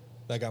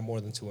that got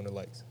more than 200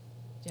 likes.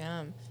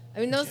 Damn. I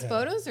mean, those Yeah.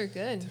 photos are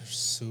good. They're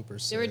super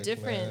sick. They were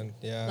different. Man.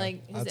 Yeah.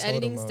 Like I his told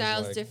editing him, I was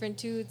style's like, different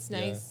too. It's yeah,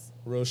 nice.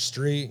 real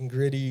street and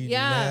gritty,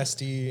 Yeah.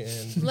 nasty,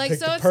 and Like,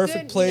 picked so the it's perfect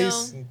good, you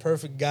place know. and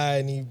perfect guy,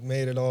 and he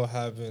made it all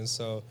happen.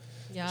 So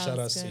Yeah. shout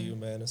out it's to good. you,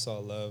 man. It's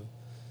all love.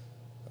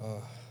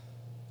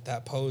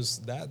 That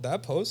post,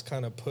 that post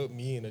kind of put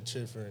me in a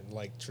different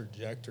like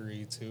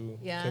trajectory too.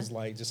 Yeah. Because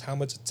like just how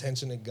much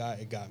attention it got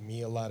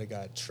me a lot. It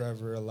got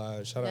Trevor a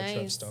lot. Shout out Trev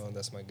Nice. Stone,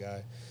 that's my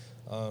guy.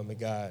 It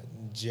got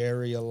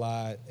Jerry a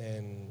lot,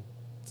 and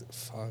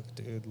fuck,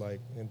 dude, like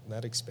and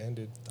that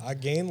expanded. I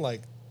gained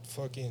like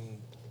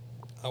fucking,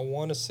 I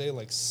want to say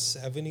like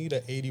 70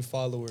 to 80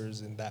 followers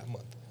in that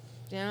month,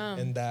 Damn.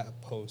 and that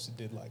post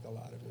did like a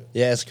lot of it.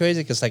 Yeah, it's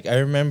crazy because like I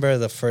remember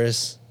the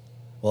first,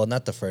 well,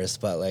 not the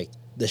first, but like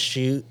the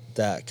shoot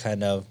that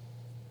kind of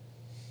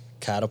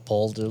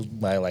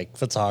catapulted my like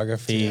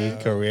photography Yeah.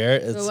 career.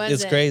 It's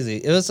was it? crazy.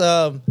 It was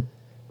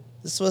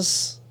this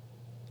was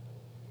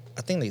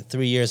I think like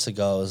 3 years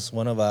ago. It was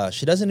one of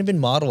she doesn't even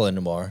model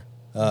anymore.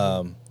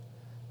 Man,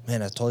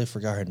 I totally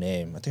forgot her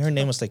name. I think her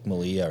name was like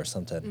Malia or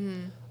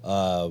something.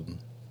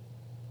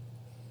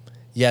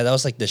 Yeah, that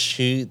was like the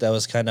shoot that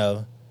was kind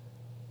of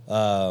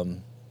I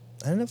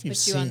don't know if you've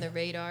Put you seen on the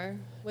radar.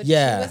 What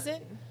Yeah. shoe was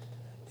it?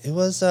 It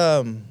was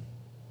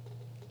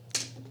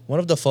one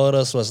of the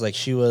photos was like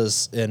she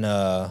was in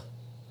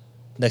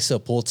next to a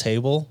pool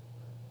table.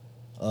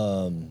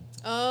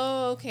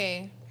 Oh,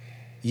 okay.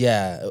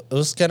 Yeah, it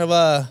was kind of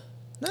a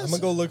I'm gonna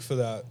go look for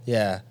that.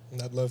 yeah.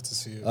 I'd love to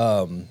see it.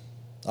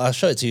 I'll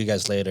show it to you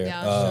guys later.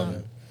 Yeah, I'll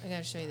show. I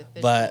gotta show you the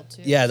fishbowl But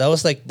too. yeah, that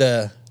was like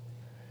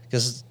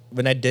because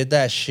when I did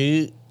that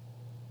shoot,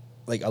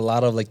 like a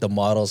lot of like the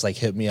models like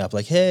hit me up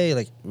like, hey,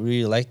 like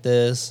really like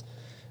this,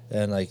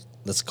 and like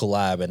let's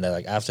collab. And then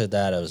like after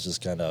that, I was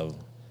just kind of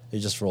it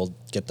just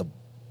get the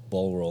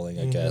ball rolling,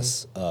 I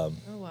guess. Oh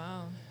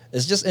wow.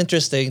 It's just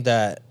interesting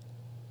that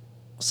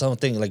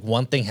something like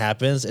one thing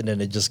happens and then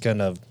it just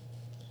kind of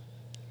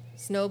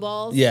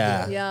Snowballs.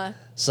 Yeah. Yeah.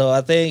 so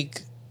I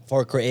think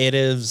for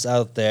creatives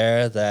out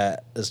there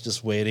that is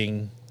just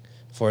waiting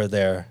for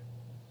their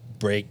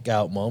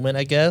breakout moment,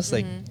 I guess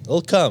like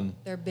it'll come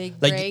Their big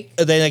like break.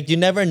 they like you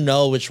never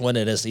know which one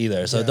it is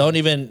either, so Yeah. don't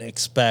even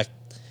expect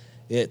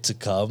it to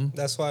come.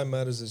 That's why it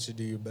matters that you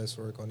do your best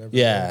work on everything.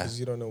 Yeah. Because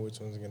you don't know which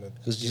one's gonna.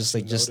 Because get just you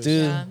like just noticed.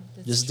 do Yeah,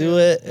 that's just true. do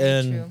it Very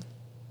and true.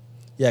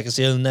 yeah, because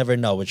you'll never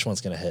know which one's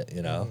gonna hit,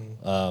 you know.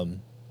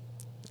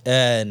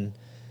 And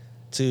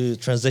to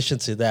transition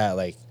to that,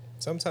 like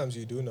Sometimes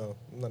you do know.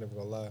 I'm not even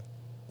gonna lie.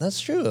 that's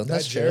true. That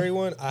That's Jerry true.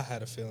 one, I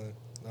had a feeling.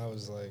 I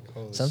was like,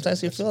 holy Sometimes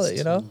shit, you that feel shit's it,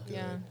 you know? too good.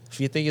 Yeah. If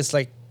you think it's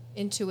like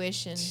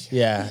Intuition.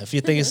 yeah, if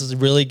you think it's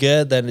really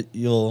good, then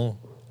you'll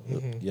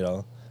you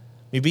know,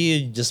 maybe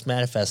you just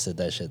manifested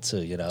that shit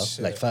too, you know.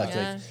 Shit, Like fuck,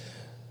 Yeah. like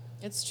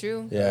It's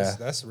true. yeah.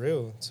 That's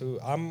real too.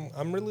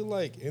 I'm really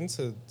like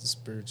into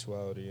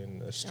spirituality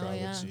and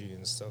astrology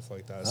and stuff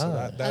like that. So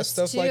Ah. that Us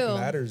stuff like too.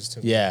 matters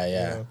to me. Yeah, you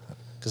yeah. know?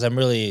 Because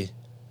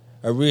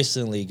I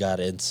recently got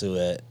into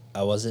it.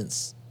 I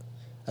wasn't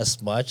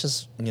as much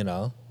as, you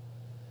know.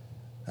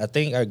 I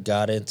think I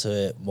got into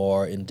it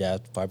more in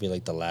depth probably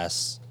like the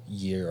last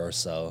year or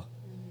so.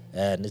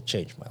 And it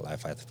changed my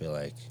life, I feel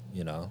like,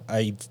 you know.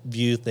 I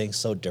view things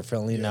so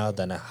differently now Yeah.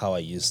 than how I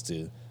used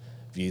to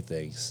view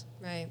things.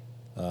 Right.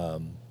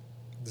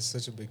 There's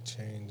such a big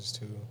change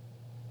too.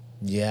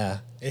 Yeah.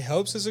 It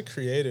helps as a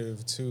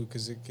creative too,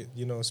 because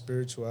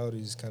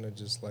spirituality is kind of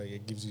just like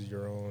it gives you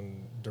your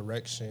own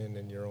direction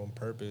and your own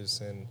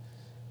purpose, and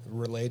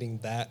relating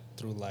that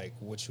through like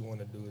what you want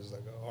to do as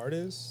like an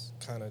artist,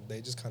 they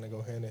just kind of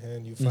go hand in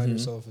hand. You find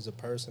yourself as a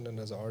person and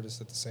as an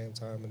artist at the same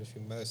time, and if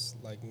you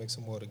mix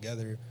them all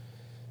together,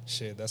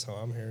 shit, that's how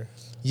I'm here.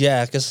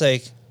 Yeah, because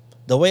like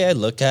the way I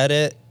look at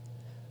it,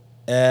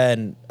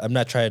 and I'm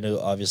not trying to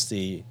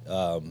obviously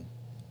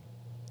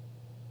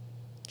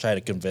try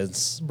to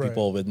convince Right.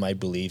 people with my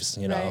beliefs,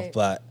 you know, Right.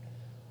 but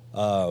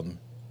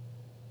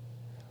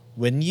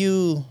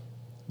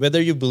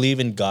whether you believe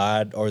in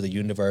God or the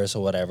universe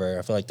or whatever,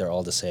 I feel like they're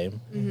all the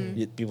same.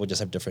 People just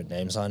have different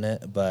names on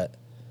it, but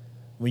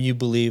when you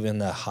believe in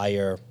the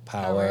higher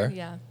power,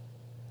 Yeah.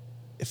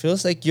 it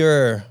feels like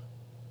you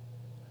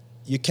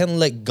can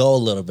let go a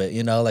little bit,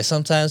 you know, like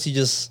sometimes you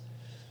just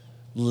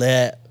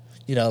let,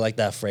 you know, like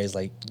that phrase,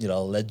 like, you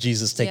know, let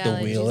Jesus take the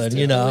let wheel. Jesus And, take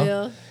you the know,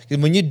 wheel.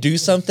 and when you do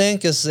something,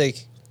 because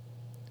like,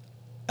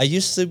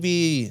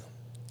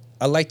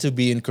 I like to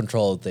be in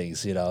control of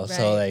things, you know,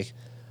 so Right. like,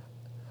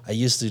 I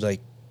used to like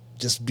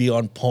just be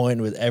on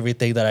point with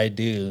everything that I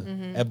do.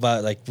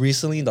 But like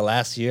recently in the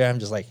last year, I'm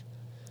just like,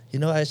 you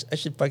know, I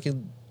should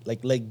fucking like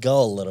let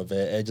go a little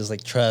bit and just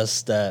like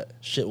trust that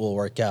shit will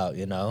work out,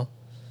 you know?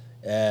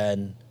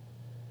 And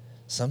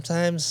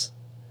sometimes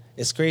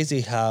it's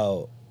crazy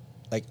how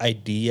like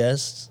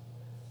ideas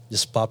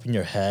just pop in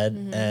your head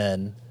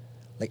and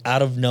like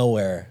out of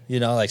nowhere, you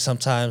know, like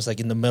sometimes like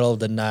in the middle of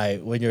the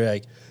night when you're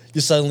like, you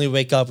suddenly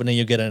wake up and then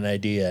you get an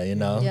idea, you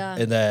know? Yeah.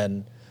 And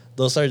then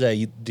those are the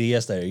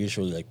ideas that are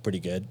usually like pretty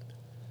good.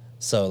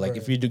 So like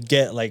if Right. you do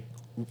get like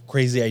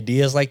crazy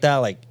ideas like that,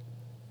 like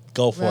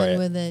go for Run it.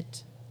 with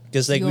it.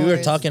 Because like we were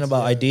yours. talking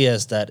about Yeah.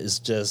 ideas that is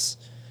just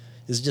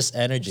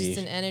energy. Just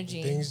an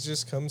energy. Things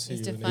just come to Just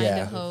you. to and find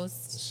Yeah. a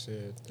host.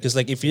 Shit. Because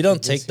like if you don't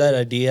It's take that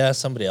here. idea,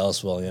 somebody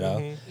else will, you know.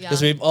 Mhm.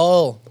 Because Yeah. we've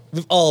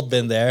all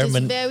been there. It's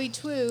When very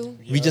true.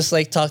 we just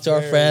like talk to our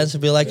Very. friends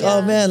and be like, oh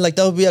Yeah. man, like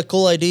that would be a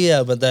cool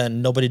idea, but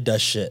then nobody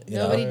does shit. You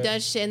Nobody know. Right.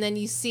 does shit, and then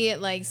you see it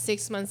like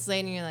 6 months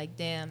later, and you're like,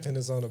 damn, And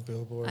it's on a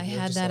billboard. I You're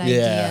had just that like,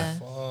 Yeah.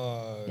 idea.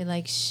 Fuck. You're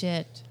like,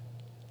 shit.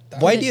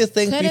 Why do you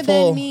think Coulda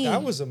people? been me.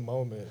 That was a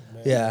moment,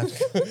 man. Yeah.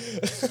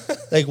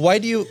 Like why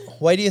do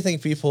you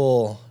think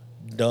people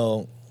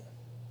don't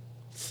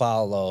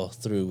follow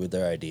through with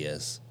their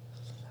ideas?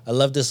 I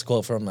love this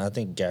quote from I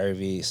think Gary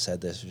Vee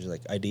said this. Which is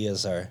like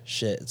ideas are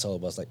shit. It's all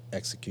about like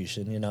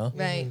execution, you know.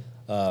 Right.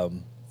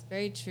 It's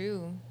very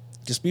true.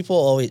 Because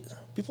people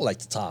like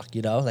to talk,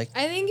 you know. Like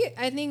I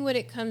think what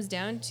it comes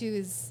down to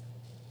is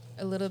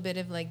a little bit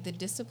of like the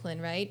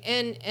discipline, right?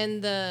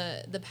 And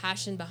the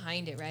passion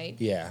behind it, right?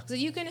 yeah, So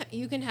you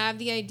can have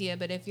the idea,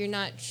 but if you're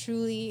not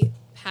truly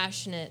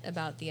passionate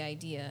about the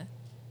idea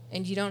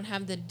and you don't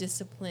have the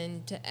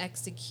discipline to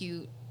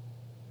execute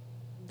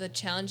the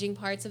challenging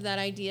parts of that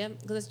idea,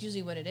 because that's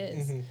usually what it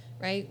is,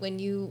 right? When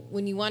you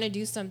want to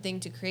do something,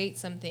 to create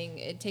something,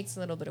 it takes a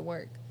little bit of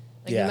work.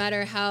 Like Yeah. no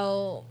matter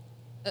how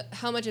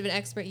much of an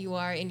expert you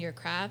are in your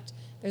craft,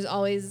 there's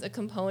always a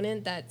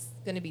component that's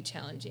going to be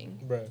challenging.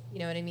 Right. You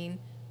know what I mean?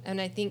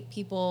 And I think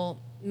people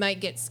might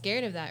get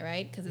scared of that,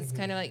 right? Because it's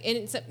kind of like, and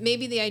it's,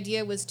 maybe the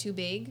idea was too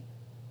big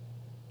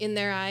in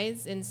their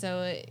eyes, and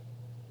so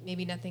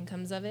maybe nothing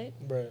comes of it.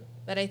 Right.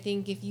 But I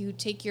think if you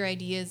take your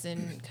ideas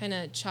and kind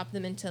of chop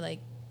them into like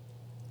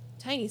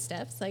tiny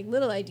steps, like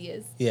little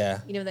ideas, yeah.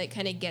 you know, that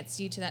kind of gets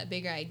you to that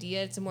bigger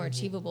idea, it's a more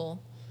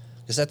achievable.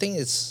 Because I think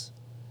it's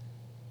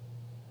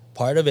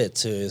part of it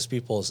too is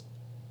people's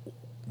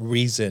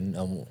reason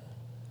on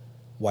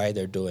why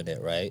they're doing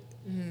it, right?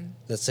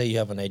 Let's say you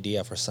have an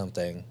idea for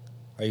something.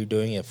 Are you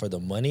doing it for the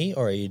money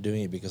or are you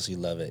doing it because you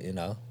love it, you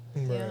know?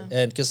 Right. Yeah.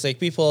 And because like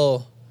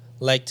people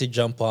like to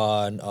jump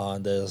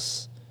on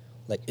this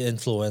like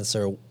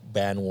influencer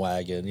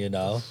bandwagon, you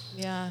know?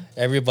 Yeah.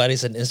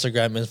 Everybody's an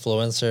Instagram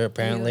influencer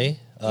apparently.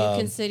 Do you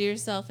consider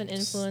yourself an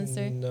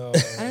influencer? No.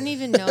 I don't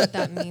even know what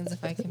that means,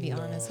 if I can be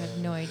honest. I have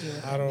no idea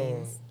what I that don't.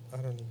 means. I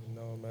don't even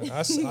know, man.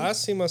 I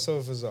see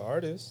myself as an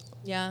artist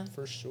Yeah.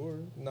 for sure,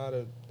 not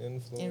an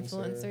influencer.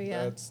 Influencer,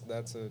 yeah.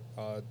 That's an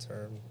odd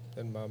term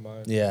in my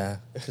mind. Yeah.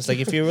 It's like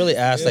if you really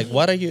ask like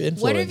what are you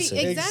influencing? What are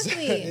the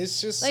exactly?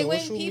 It's just Like when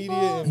social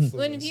people media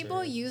when influencer.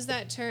 people use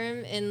that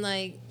term and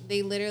like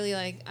they literally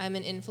like I'm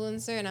an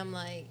influencer, and I'm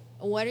like,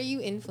 what are you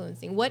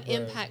influencing? What Right.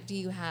 impact do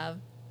you have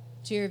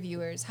to your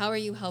viewers? How are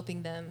you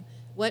helping them?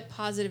 What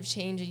positive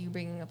change are you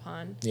bringing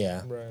upon?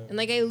 Yeah. Right. And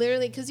like I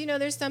literally, because you know,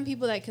 there's some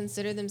people that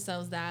consider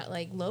themselves that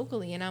like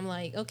locally, and I'm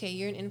like, okay,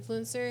 you're an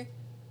influencer,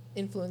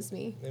 influence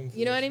me.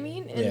 You know what I Influence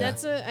me. mean? And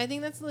Yeah. I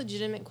think that's a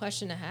legitimate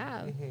question to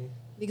have, Mhm.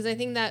 because I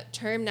think that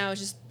term now is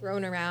just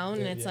thrown around,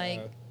 and it's Yeah.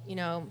 like, you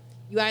know,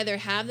 you either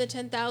have the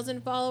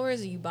 10,000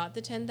 followers or you bought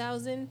the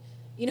 10,000,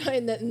 you know,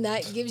 and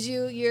that gives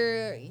you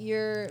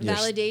your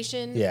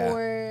validation yeah.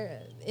 for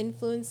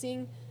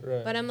influencing.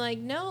 Right. But I'm like,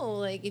 no,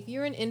 like if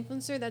you're an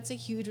influencer, that's a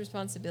huge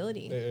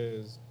responsibility. It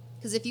is.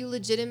 Because if you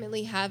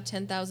legitimately have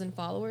 10,000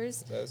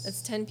 followers, That's-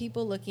 that's 10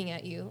 people looking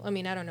at you. I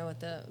mean, I don't know what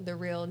the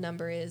real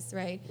number is,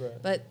 right?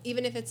 Right. But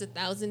even if it's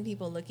 1,000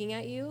 people looking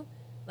at you,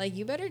 like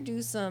you better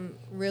do some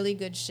really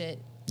good shit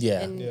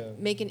Yeah. and Yeah.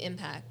 make an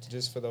impact.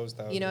 Just for those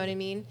thousand. You know what I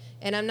mean?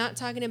 And I'm not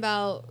talking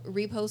about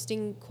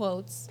reposting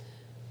quotes,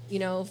 you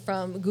know,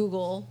 from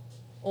Google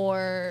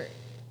or,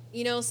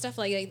 you know, stuff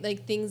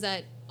like things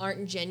that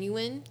aren't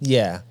genuine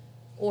Yeah.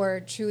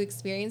 or true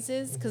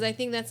experiences, because I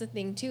think that's a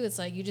thing too. It's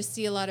like you just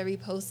see a lot of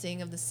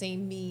reposting of the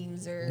same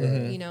memes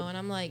or you know, and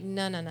I'm like,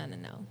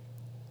 no.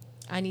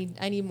 I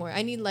need more.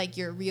 I need like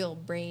your real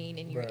brain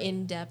and your Right.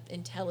 in-depth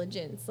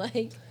intelligence.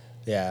 Like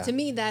Yeah. to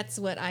me, that's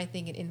what I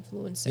think an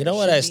influencer. You know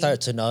what should I be.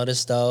 start to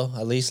notice though,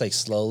 at least like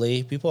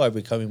slowly, people are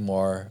becoming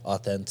more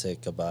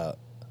authentic about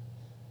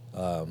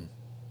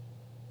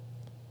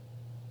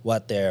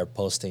what they're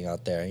posting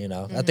out there, you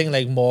know. I think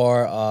like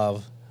more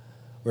of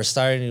we're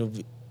starting to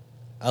be,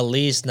 at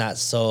least not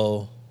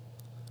so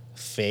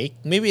fake.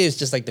 Maybe it's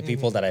just like the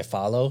people that I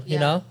follow, you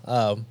Yeah.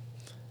 know.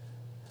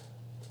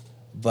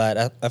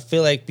 But I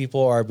feel like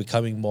people are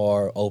becoming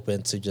more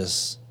open to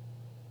just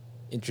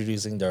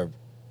introducing their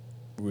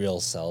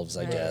real selves,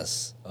 I Right.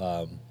 guess.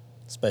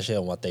 Especially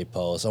on what they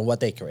post, on what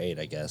they create,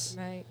 I guess,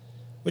 Right.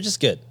 which is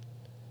good.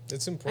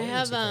 It's important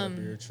have, to kind of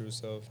be your true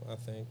self, I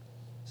think.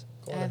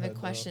 Go I have ahead, a bro.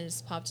 question that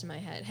just popped in my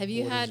head. Have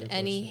you What is had your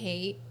any question?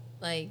 hate?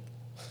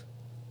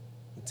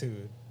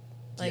 Dude.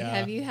 Like, Yeah.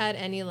 have you had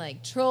any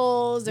like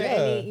trolls or Yeah,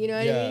 any? You know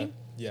what yeah, I mean?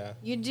 Yeah.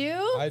 You do?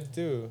 I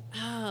do.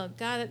 Oh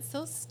God, that's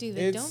so stupid.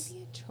 It's- Don't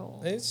be a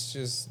troll. It's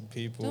just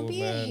people, Don't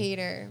be man. a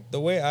hater. The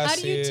way I How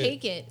see do you it,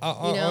 take it?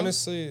 I you know?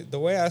 honestly, the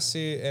way I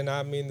see it, and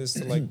I mean this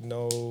to like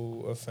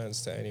no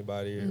offense to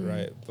anybody, Mm-hmm.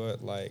 right?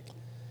 But like,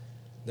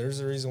 there's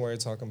a reason why you're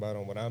talking about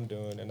on what I'm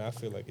doing, and I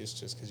feel like it's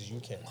just because you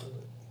can't do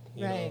it.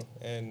 You Right.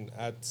 know? And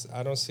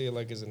I don't see it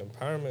like as an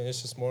empowerment.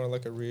 It's just more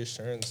like a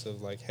reassurance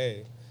of like,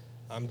 hey,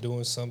 I'm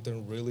doing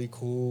something really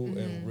cool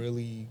and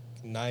really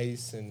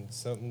nice and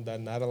something that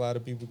not a lot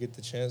of people get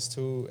the chance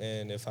to.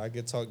 And if I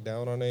get talked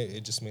down on it,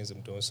 it just means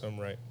I'm doing something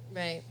right.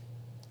 Right.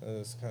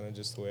 That's kind of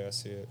just the way I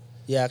see it.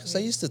 Yeah, because I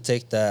used to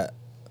take that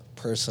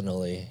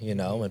personally, you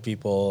know, when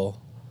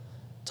people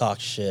talk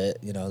shit,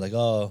 you know, like,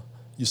 oh,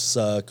 you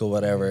suck or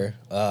whatever.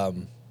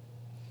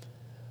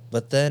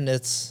 But then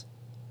it's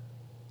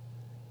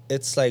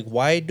like,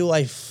 why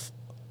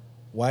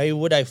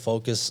would I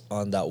focus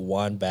on that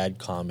one bad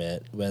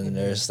comment when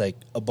there's like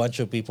a bunch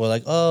of people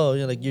like, oh,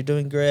 you're like, you're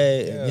doing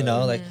great, Yeah. you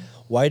know, like,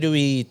 why do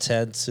we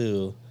tend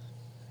to,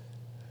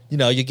 you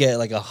know, you get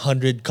like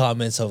 100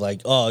 comments of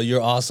like, oh,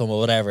 you're awesome or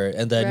whatever,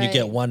 and then you Right.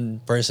 get one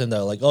person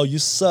that like, oh, you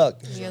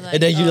suck, You're like,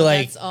 and then you're oh,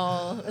 like, that's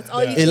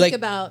all Yeah. you it, think like,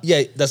 about.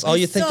 yeah, that's all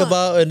You you think suck.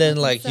 about, and then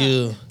You like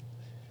suck.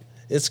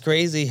 it's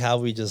crazy how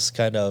we just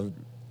kind of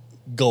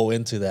go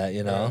into that,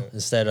 you know, Right.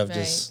 instead of Right.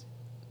 just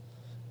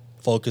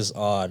focus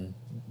on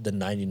the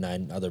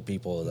 99 other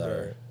people that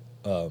Right.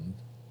 are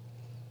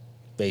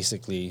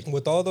basically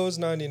With all those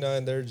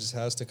 99, there just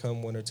has to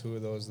come one or two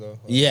of those, though.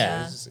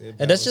 yeah. It And that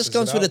balances just it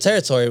comes with the out.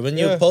 territory. When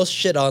you Yeah. post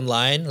shit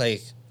online,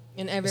 like,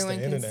 And everyone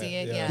can internet, see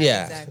it. yeah. Yeah,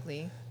 Yeah.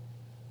 exactly.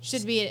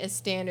 Should be a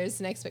standards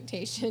and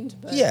expectation,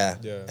 but yeah.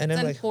 Yeah. And it's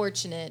then like,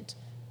 unfortunate.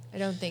 I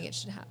don't think it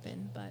should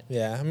happen, but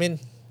yeah, I mean,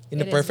 in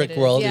It a is what perfect it is,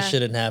 world, yeah. it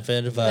shouldn't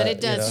happen, but, but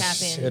it does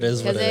you know, happen. It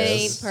is what because it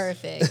ain't is.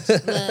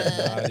 perfect.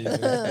 Not even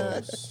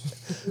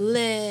close.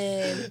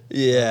 Lame.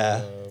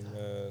 Yeah. Oh,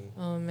 man.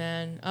 Oh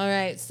man. All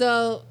right.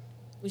 So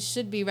we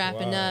should be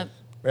wrapping Wow. up.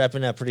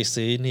 Wrapping up pretty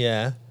soon,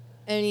 yeah.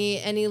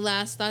 Any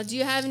last thoughts? Do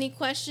you have any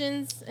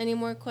questions? Any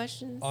more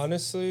questions?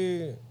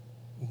 Honestly,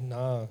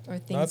 nah. Or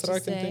things Not that to I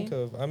can say? think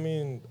of. I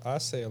mean, I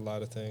say a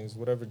lot of things.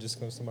 Whatever just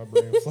comes to my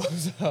brain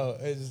flows out.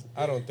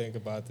 I don't think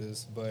about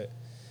this, but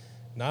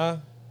nah,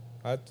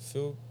 I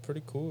feel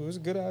pretty cool. It was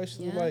good to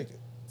actually Yeah. like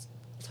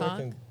Talk.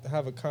 fucking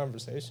have a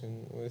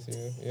conversation with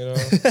you. You know,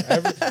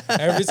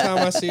 every time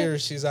I see her,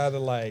 she's either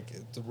like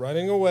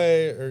running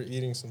away or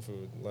eating some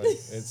food. Like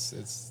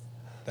it's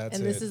that's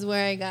And it. this is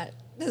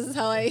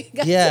how I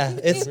got Yeah,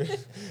 to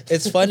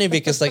it's funny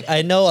because like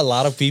I know a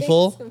lot of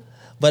people,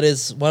 but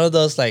it's one of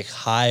those like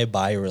high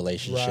buy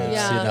relationships,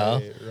 Yeah. you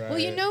know? Right. Well,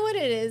 you know what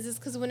it is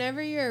because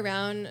whenever you're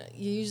around,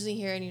 you usually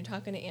hear and you're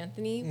talking to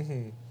Anthony.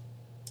 Mm-hmm.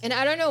 And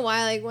I don't know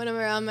why, like when I'm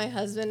around my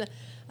husband,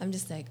 I'm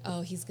just like,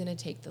 oh, he's gonna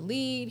take the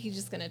lead. He's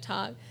just gonna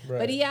talk. Right.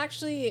 But he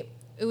actually,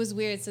 it was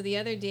weird. So the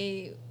other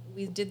day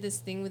we did this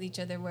thing with each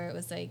other where it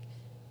was like,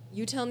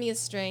 you tell me a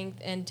strength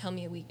and tell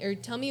me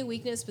a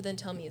weakness, but then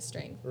tell me a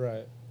strength.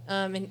 Right.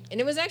 And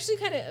it was actually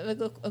kind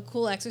of a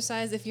cool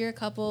exercise if you're a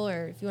couple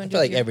or if you I want to feel do it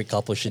like with your, every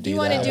couple should if do you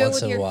want to that do it once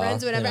with in a your while.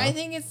 friends, whatever. you know? I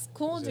think it's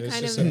cool to It's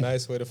kind just of a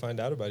nice way to find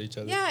out about each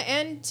other. yeah,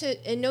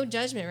 and no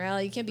judgment, right?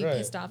 Like, you can't be Right.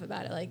 pissed off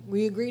about it. Like,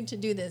 we agreed to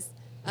do this.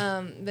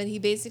 But he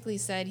basically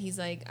said, he's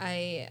like,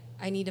 I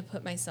need to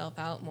put myself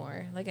out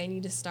more. Like, I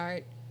need to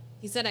start.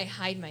 He said, I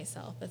hide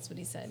myself. That's what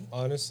he said.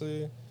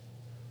 Honestly,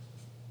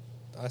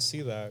 I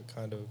see that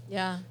kind of.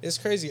 Yeah. It's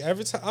crazy.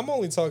 Every time I'm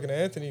only talking to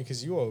Anthony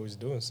because you always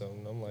doing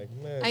something. I'm like,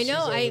 man, I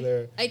know. she's over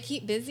there. I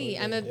keep busy.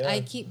 Yeah.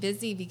 I keep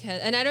busy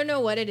because, and I don't know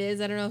what it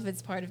is. I don't know if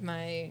it's part of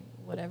my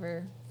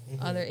whatever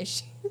Mm-hmm. other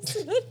issues.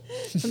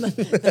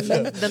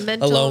 the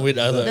mental, Along with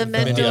other the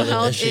many mental other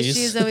health issues.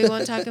 issues that we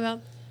won't talk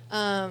about.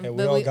 Hey, we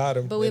but all got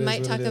 'em. But we It is might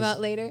what talk it is. about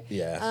later.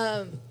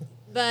 Yeah.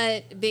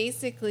 But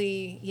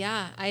basically,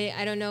 yeah,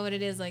 I don't know what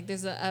it is. Like,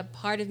 there's a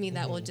part of me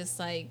that Mm-hmm. will just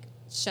like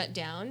shut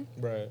down,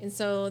 Right. and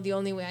so the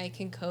only way I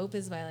can cope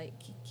is by like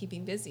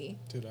keeping busy.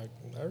 Dude,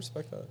 I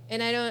respect that.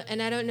 And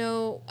I don't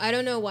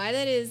know why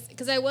that is,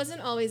 because I wasn't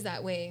always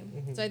that way.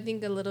 Mm-hmm. So I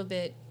think a little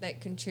bit that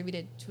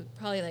contributed to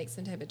probably like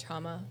some type of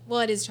trauma.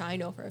 Well, it is trauma. I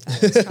know for a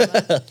fact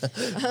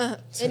it's trauma.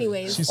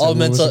 Anyways, She said All we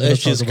mental wasn't gonna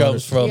issues talk about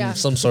comes it. from Yeah.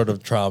 some sort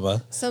of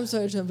trauma. some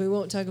sort of trauma. We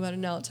won't talk about it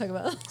now. I'll talk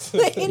about it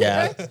later.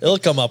 Yeah. It'll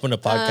come up in the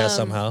podcast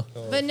somehow.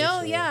 Oh, But for no,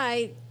 sure.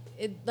 yeah,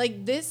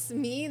 like this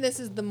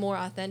is the more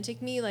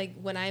authentic me. Like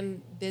when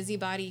I'm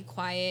busybody,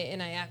 quiet,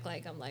 and I act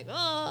like I'm like, oh,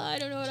 I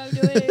don't know what I'm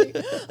doing.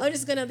 I'm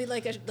just gonna be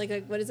like a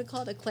what is it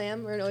called, a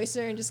clam or an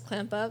oyster, and just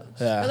clamp up.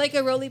 Yeah. Or like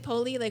a roly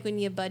poly, like when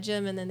you budge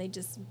them and then they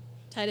just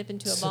tied up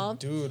into a ball.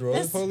 Dude, roly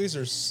That's- polies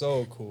are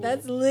so cool.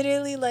 That's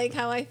literally like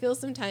how I feel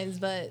sometimes.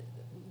 But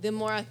the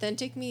more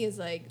authentic me is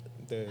like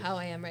Dude. how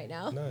I am right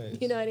now. Nice.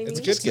 You know what I mean? It's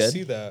good to good.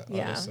 see that,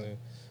 Yeah. honestly.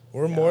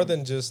 We're So. more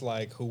than just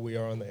like who we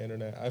are on the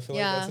internet. I feel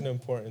Yeah. like that's an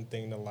important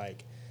thing to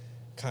like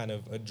kind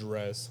of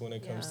address when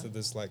it comes Yeah. to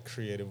this like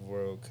creative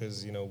world,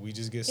 because you know we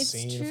just get It's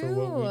seen true. for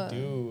what we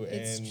do,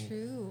 It's and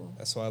true.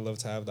 that's why I love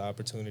to have the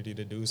opportunity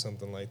to do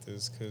something like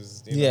this,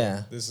 because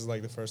Yeah. this is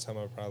like the first time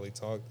I've probably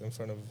talked in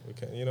front of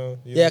you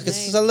Yeah, because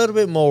it's a little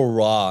bit more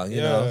raw, you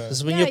know. Yeah.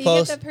 Because when Yeah, you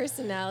post, get the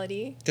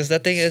personality. because the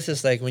thing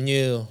is like when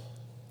you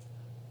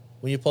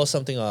post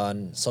something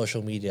on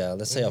social media,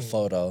 let's say a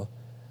photo,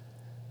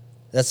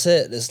 that's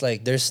it. It's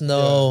like there's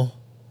no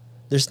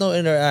there's no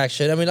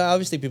interaction. I mean,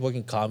 obviously people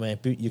can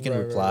comment, you can Right,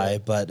 reply,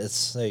 right. but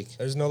it's like,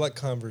 There's no like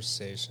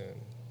conversation.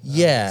 I would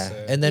yeah.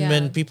 say. And then Yeah.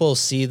 when people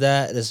see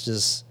that, it's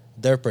just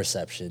their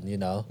perception,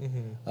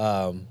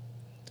 Mhm.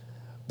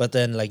 But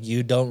then like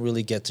you don't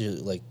really get to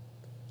like,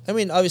 I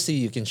mean, obviously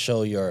you can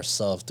show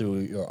yourself through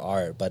your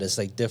art, but it's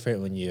like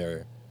different when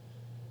you're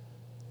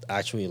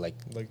actually like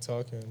Like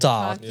talking.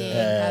 talk, Talking,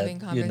 and,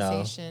 having you know,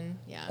 conversation.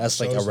 Yeah. as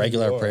like a Shows who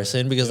regular you are.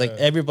 person, because like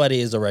Yeah. everybody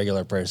is a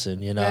regular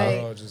person, you know.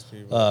 Right. Oh, just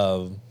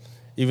people.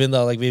 Even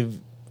though like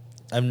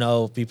I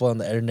know people on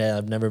the internet,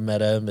 I've never met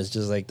them. It's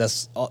just like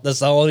that's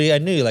the only I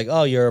knew. Like,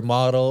 oh, you're a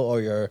model, or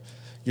you're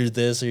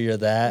this or you're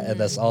that, and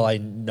that's all I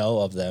know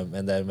of them.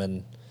 And then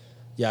when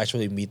you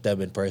actually meet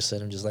them in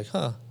person, I'm just like,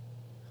 huh,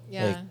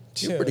 Yeah. like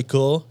you're Yeah. pretty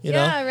cool, you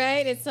know. Yeah,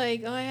 right? It's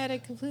like, oh, I had a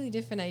completely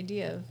different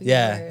idea of who you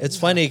Yeah, were. it's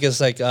funny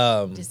because like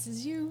This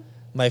is you.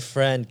 my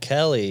friend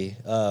Kelly,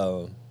 I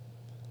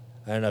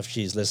don't know if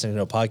she's listening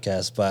to a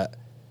podcast, but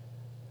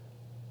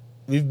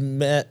we've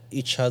met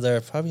each other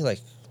probably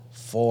like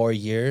 5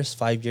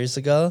 years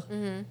ago.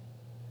 Mm-hmm.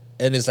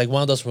 And it's like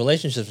one of those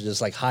relationships,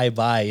 just like hi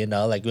bye, you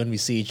know, like when we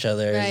see each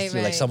other, Right, it's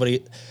like right.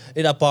 somebody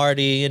in a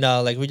party, you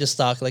know, like we just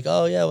talk like,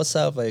 oh yeah, what's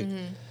up? Like,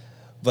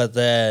 but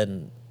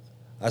then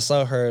I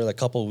saw her like a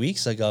couple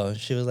weeks ago, and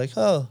she was like,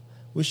 oh,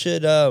 we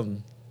should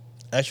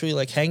actually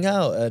like hang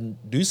out and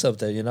do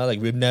something, you know, like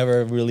we've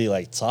never really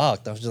like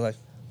talked. I was just like,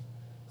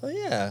 oh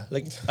yeah,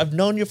 like I've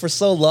known you for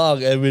so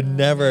long, and we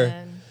never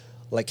Man.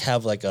 like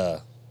have like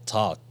a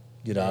talk,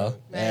 you know.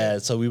 Right.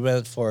 And so we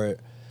went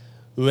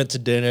to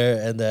dinner,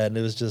 and then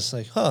it was just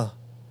like, huh,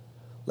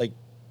 like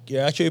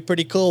you're actually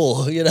pretty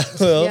cool, you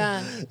know.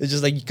 Yeah. It's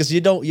just like because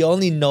you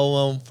only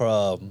know them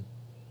from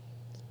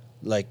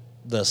like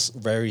this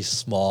very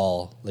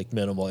small like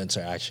minimal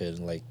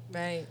interaction, like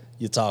Right.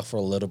 you talk for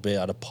a little bit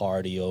at a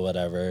party or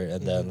whatever,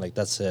 and then like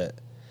that's it.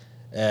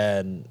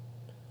 And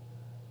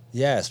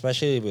yeah,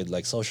 especially with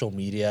like social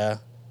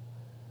media,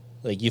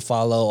 like you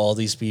follow all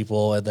these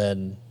people, and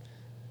then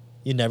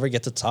you never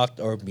get to talk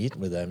or meet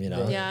with them, you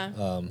know. Right.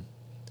 Yeah.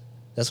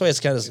 That's why it's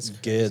kind of It's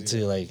good crazy.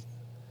 to like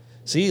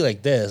see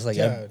like this. Like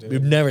Yeah, dude.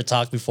 we've never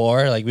talked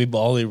before. Like we've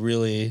only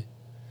really.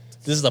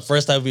 This is the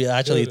first time we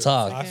actually Dude,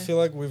 talked. I feel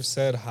like we've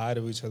said hi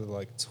to each other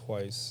like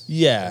twice.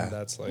 Yeah. And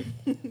that's like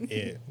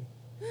it.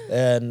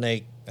 And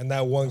like And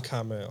that one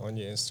comment on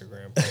your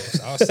Instagram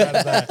post. Outside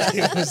of that,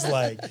 it was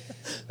like,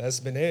 that's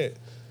been it.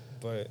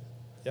 But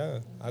yeah,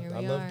 I Here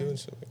we love are. doing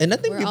shit. Like and I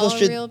think We're people all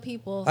should real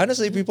people.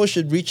 honestly people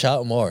should reach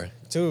out more.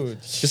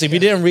 dude. Because if you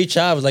didn't reach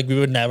out, like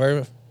we'd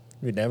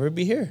never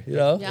be here, you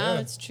know? Yeah, Yeah.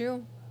 it's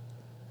true.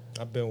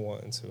 I've been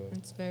wanting to.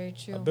 It's very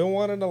true. I've been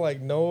wanting to like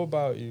know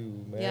about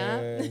you,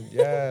 man.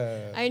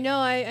 Yeah. I know.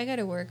 I got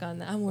to work on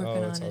that. I'm working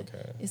Oh, on it's it.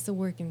 okay. It's a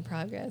work in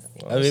progress.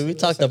 Well, I mean, we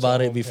it's talked at your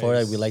about it own before.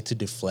 Like, we pace. like to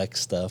deflect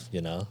stuff,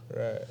 you know?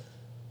 Right.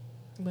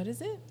 What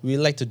is it? We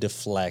like to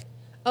deflect.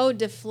 Oh,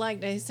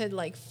 deflect. I said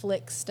like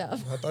flick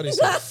stuff. I thought he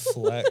said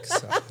flex.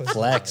 I was Flex.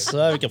 like,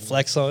 So we can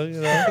flex on,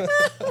 you know?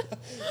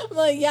 I'm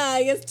like, yeah,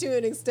 I guess to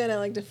an extent I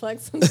like to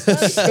flex some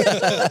stuff.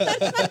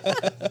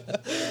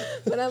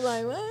 But I'm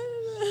like, what?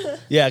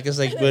 Yeah, because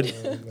like when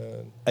oh,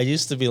 man. I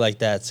used to be like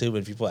that too.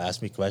 When people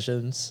ask me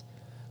questions,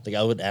 like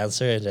I would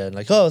answer and then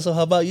like, oh, so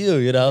how about you?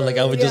 You know, like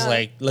I would just Yeah.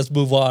 like let's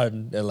move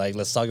on and like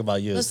let's talk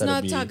about you. Let's instead not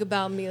of me. talk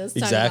about me. Let's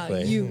Exactly.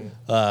 talk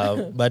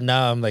about you. But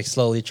now I'm like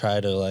slowly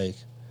trying to like,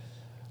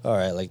 all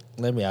right, like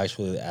let me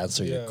actually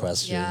answer your Yeah.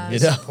 question. Yeah. You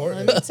know,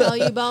 Important. Let me tell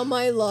you about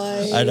my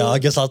life. I know. I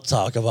guess I'll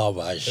talk about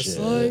my shit.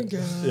 fine,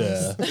 guys.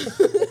 Yeah.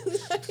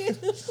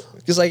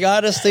 Because like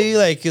honestly,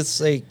 like it's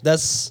like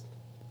that's.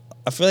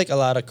 I feel like a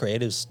lot of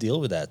creatives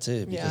deal with that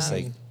too because Yeah.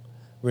 like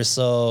we're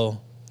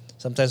so.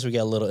 Sometimes we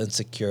get a little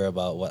insecure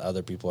about what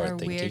other people are Our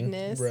thinking.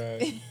 weirdness.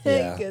 Right.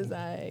 Yeah. Because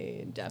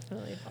I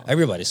definitely fall.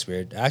 Everybody's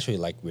weird. I actually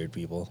like weird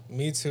people.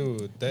 Me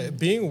too. That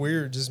being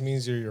weird just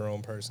means you're your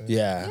own person.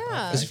 Yeah.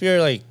 Yeah. Because if you're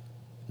like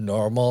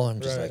normal,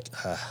 I'm just Right.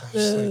 like, ah.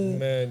 Just like,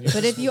 man,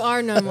 But if you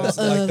are normal, that's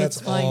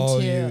that's fine all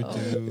too. you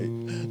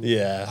do.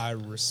 Yeah. I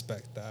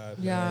respect that.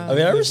 Yeah. man. I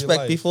mean, I Live your respect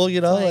life. people,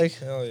 you know, Like- like,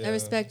 Hell yeah. I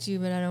respect you,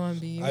 but I don't want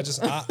to be you. I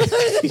just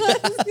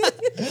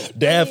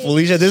damn,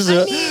 Felicia, this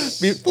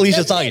is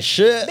Felicia talking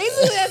shit.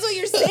 Basically, that's what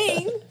you're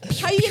saying.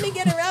 How are you gonna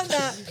get around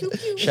that? Pew,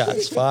 pew.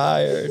 Shots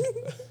fired.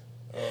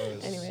 oh,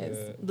 Anyways,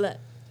 shit. bleh.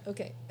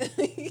 Okay.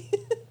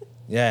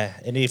 Yeah.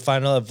 Any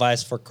final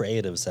advice for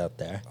creatives out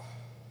there?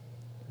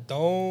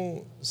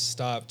 Don't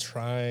stop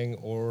trying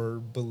or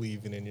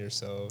believing in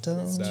yourself.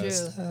 That's true.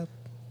 stop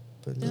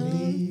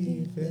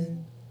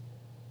believing.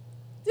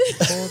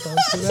 Hold on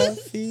to that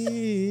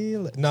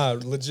feeling. Nah,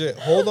 legit.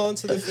 Hold on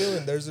to the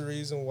feeling. There's a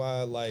reason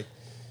why, like,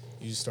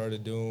 you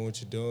started doing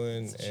what you're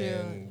doing It's true.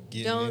 and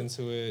getting Don't-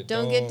 into it.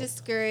 Don't get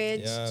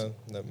discouraged. Yeah,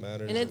 that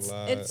matters And a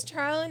lot. it's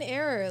trial and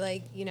error.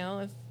 Like, you know,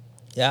 if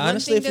Yeah, one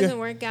honestly, thing if doesn't you're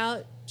work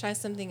out, try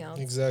something else.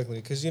 Exactly,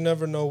 because you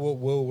never know what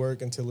will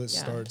work until it Yeah.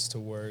 starts to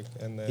work,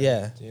 and then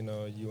Yeah. you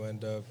know you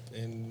end up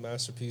in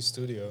Masterpiece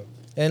Studio.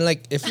 and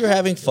like if you're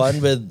having fun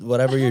with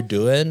whatever you're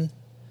doing,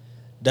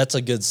 that's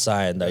a good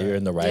sign that you're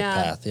in the right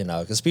Yeah. path, you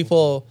know. Because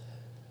people,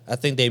 I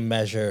think they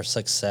measure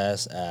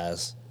success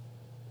as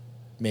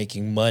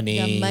making money.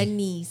 The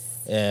monies.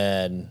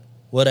 And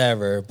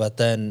whatever, but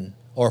then,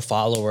 or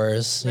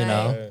followers, you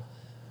know. Right.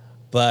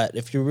 But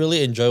if you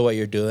really enjoy what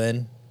you're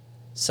doing,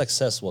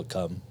 success will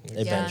come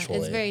eventually.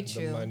 Yeah, it's very The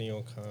true. money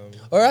will come. Or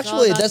It's all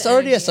actually, about that's the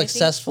already a energy.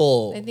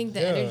 successful. I think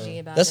the Yeah. energy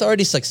about That's it.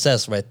 already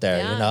success right there.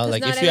 Yeah, You know, 'cause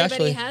like not if you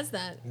everybody actually, has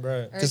that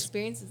Right. or 'Cause-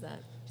 experiences that.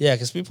 yeah,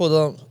 because people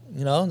don't.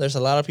 You know, there's a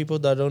lot of people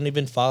that don't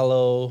even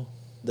follow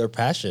their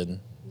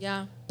passion.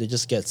 Yeah. They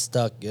just get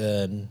stuck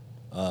in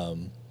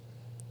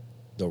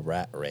the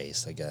rat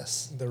race, I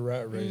guess. The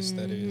rat race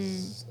that Mm-hmm.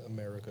 is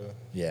America.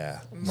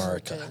 Yeah,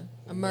 America.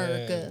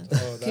 America.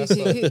 Man. Oh,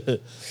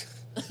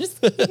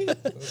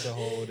 that's a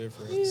whole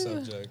different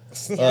subject.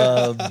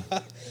 No,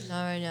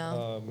 no.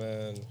 Oh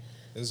man,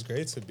 it's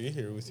great to be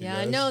here with you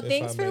Yeah, guys. no, if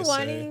thanks I for may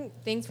wanting say.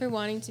 thanks for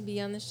wanting to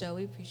be on the show.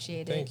 We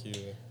appreciate it. Thank you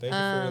for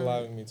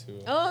allowing me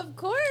to. Oh, of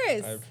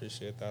course. I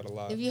appreciate that a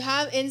lot. If you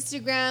have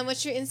Instagram,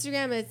 what's your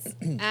Instagram? It's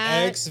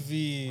at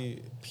XV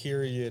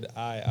period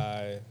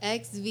II.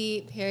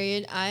 XV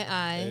period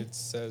II. It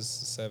says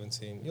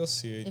 17. You'll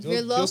see it. If You'll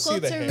you're local see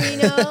the to hand.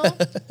 Reno,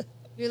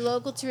 if you're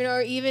local to Reno,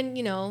 or even,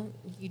 you know,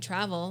 if you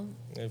travel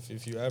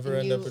If you ever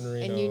and end up in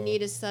Reno, and you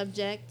need a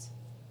subject,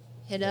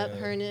 hit up Yeah.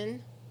 Hernan.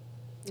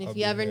 And I'll if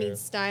be you ever there. need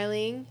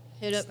styling,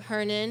 hit up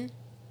Hernan.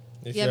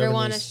 if If you ever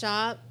want to need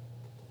shop,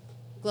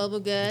 Global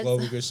Goods.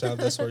 Global Goods Shop,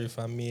 that's where you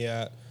find me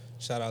at.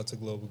 Shout out to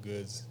Global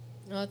Goods.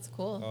 Oh, that's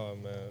cool. Oh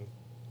man,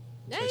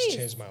 Nice. it's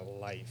changed my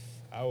life.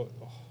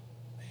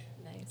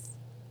 Nice.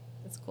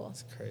 That's cool.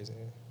 It's crazy.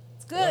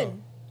 It's good. Wow.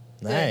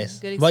 Nice.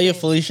 Good About you, experience.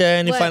 Felicia?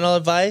 Any What? final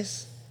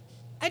advice?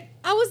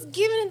 I was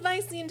giving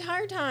advice the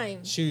entire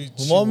time. She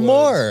One was.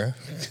 more.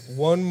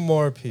 One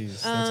more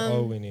piece. That's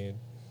all Um, we need.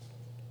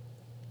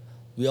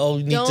 We all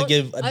need to Don't-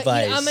 give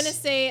advice. I'm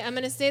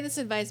gonna say this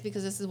advice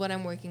because this is what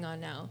I'm working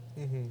on now.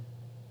 Mm-hmm.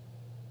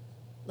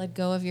 Let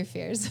go of your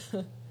fears.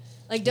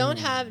 Like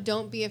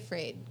don't be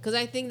afraid, because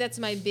I think that's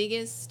my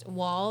biggest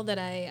wall that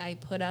I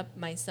put up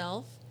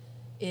myself.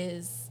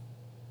 Is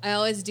I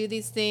always do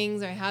these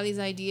things or I have these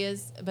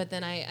ideas, but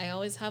then I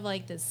always have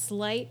like this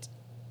slight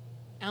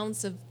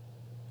ounce of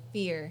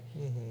fear,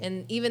 Mm-hmm.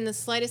 and even the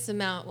slightest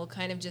amount will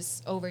kind of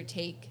just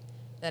overtake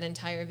that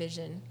entire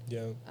vision.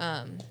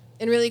 Yeah.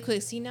 And really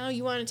quick, see, now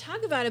you want to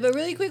talk about it, but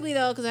really quickly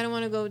though, because I don't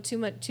want to go too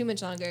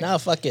much longer. Nah,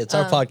 fuck it. It's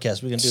our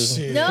podcast. We can do.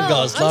 Shit. No, we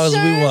go as I'm long as we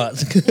sure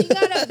want. You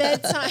got a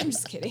bedtime. I'm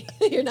just kidding.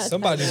 You're not.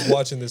 Somebody's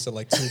watching this at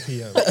like 2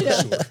 p.m.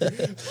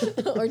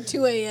 for sure. Or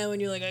 2 a.m. when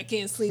you're like, I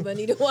can't sleep. I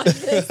need to watch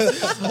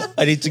this.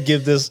 I need to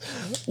give this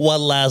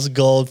one last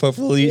gold for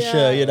Felicia.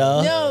 Yeah. You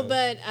know. No,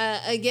 but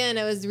again,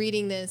 I was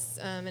reading this,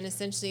 and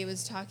essentially it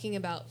was talking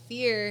about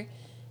fear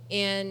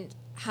and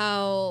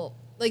how,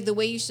 like, the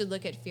way you should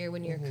look at fear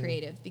when you're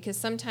creative. Because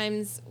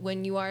sometimes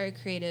when you are a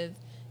creative,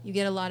 you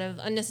get a lot of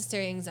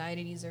unnecessary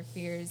anxieties or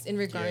fears in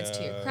regards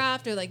to your Yeah.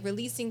 craft or like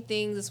releasing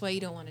things. That's why you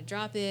don't want to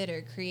drop it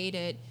or create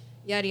it,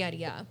 yada, yada,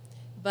 yada.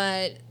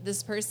 But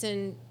this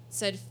person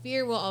said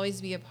fear will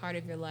always be a part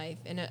of your life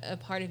and a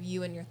part of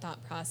you and your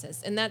thought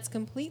process. And that's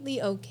completely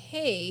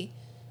okay,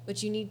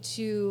 but you need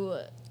to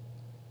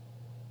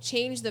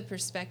change the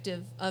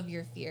perspective of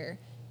your fear.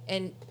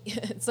 And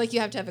it's like you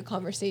have to have a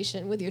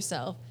conversation with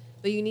yourself,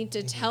 but you need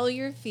to tell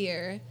your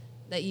fear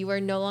that you are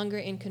no longer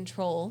in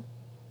control,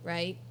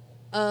 right,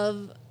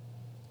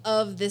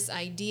 of this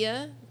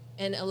idea,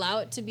 and allow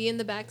it to be in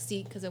the back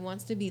seat because it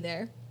wants to be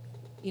there,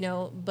 you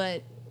know,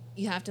 but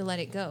you have to let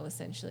it go,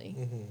 essentially.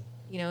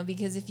 You know,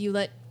 because if you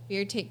let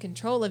fear take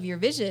control of your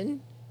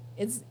vision,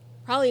 it's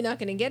probably not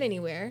going to get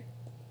anywhere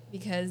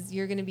because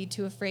you're going to be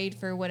too afraid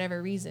for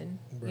whatever reason,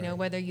 you know, Right.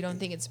 whether you don't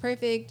think it's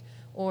perfect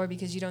or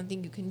because you don't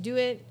think you can do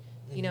it,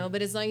 you know,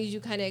 but as long as you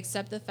kind of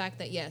accept the fact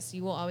that, yes,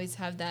 you will always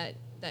have that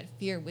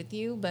fear with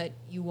you, but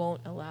you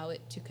won't allow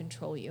it to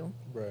control you.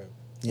 Right.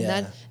 Yeah.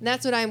 And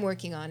that's what I'm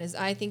working on, is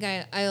I think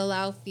I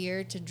allow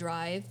fear to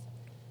drive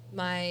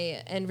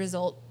my end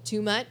result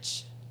too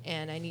much,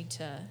 and I need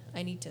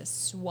to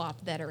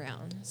swap that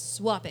around.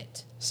 Swap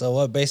it. So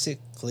what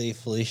basically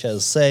Felicia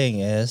is saying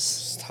is,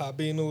 Stop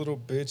being a little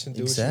bitch and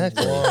do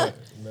Exactly. what you want,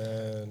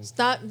 man.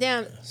 Stop.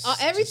 Damn.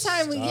 Every Just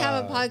time we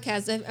have a stop.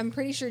 podcast, I'm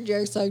pretty sure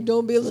Jarek's like,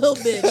 don't be a little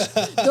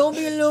bitch. Don't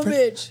be a little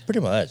bitch. pretty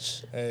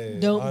much. Hey,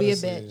 Don't be a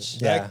honestly,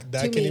 bitch. Yeah.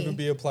 That To can me. even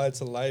be applied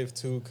to life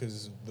too,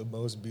 because the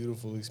most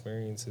beautiful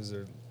experiences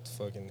are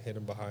fucking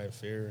hidden behind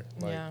fear.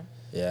 Like, Yeah.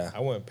 Yeah.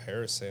 I went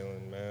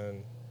parasailing,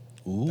 man.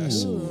 Ooh,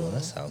 That's-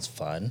 that sounds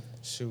fun.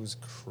 Shit was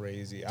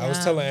crazy. I was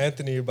Damn. telling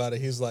Anthony about it.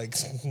 He's like,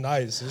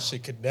 "Nice. This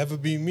shit could never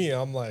be me."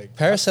 I'm like,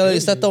 Parasailing,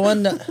 is that the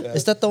one? Yeah.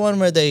 Is that the one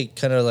where they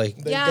kind of like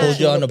They Yeah. get hold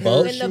you on a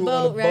boat? In the parachute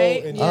boat, on a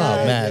right? and Yeah.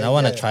 Oh man, I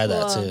want to yeah. try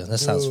that Cool. too. That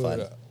sounds Dude,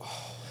 fun.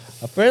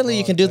 Apparently,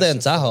 you Oh, can do that in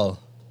that's Tahoe.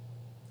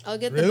 I'll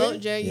get the Really?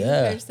 boat, Jarek. You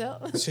Yeah. can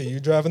yourself. Shit, you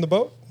driving the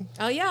boat?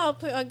 Oh yeah,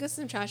 I'll get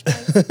some trash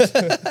bags.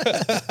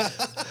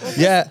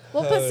 Yeah.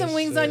 We'll put Oh, some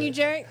wings on shit.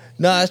 you, Jarek.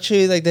 No,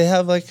 actually, like they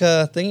have like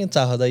a thing in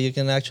Tahoe that you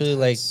can actually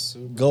like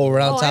super go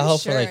around Oh, I'm Tahoe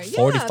for sure. like Yeah,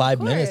 45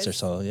 of minutes or course.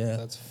 so. Yeah.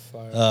 That's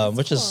fire.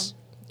 Which is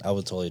I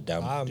would totally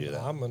down I'm, to do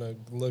that. I'm gonna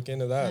look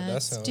into that.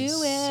 Let's that sounds do it.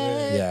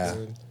 sick, Yeah.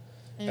 dude.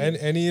 And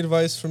any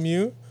advice from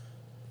you?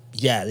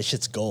 Yeah, this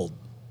shit's gold.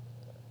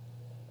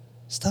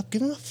 Stop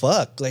giving a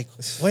fuck. Like,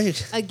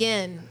 wait.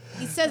 Again,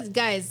 he says,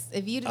 guys,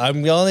 if you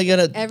I'm only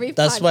gonna. Every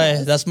that's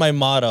podcast. that's my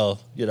motto.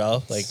 You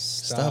know, like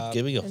stop Stop.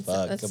 giving a that's-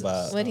 fuck that's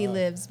about. what he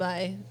lives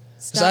by.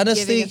 Because Stop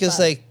honestly, giving a because fuck.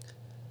 like,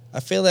 I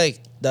feel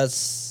like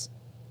that's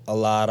a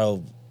lot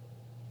of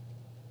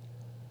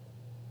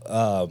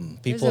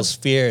people's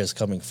fear is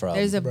coming from.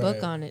 There's a book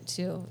Right. on it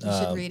too. You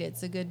should read it.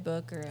 It's a good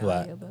book or what?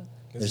 audio book.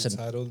 Is There's it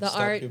titled The Stop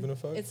art. Giving a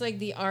Fuck? It's like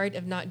the art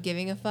of not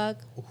giving a fuck.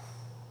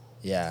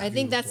 Yeah, I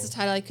think that's the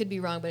title. I could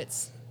be wrong, but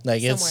it's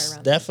like somewhere it's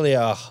around there. definitely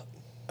a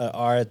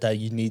art that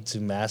you need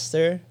to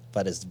master,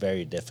 but it's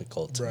very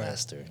difficult to Right.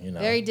 master. You know,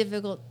 very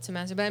difficult to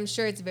master. But I'm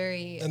sure it's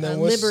very And then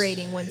what's-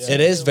 liberating once it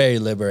you is do. very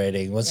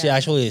liberating once you Yeah.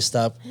 actually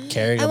stop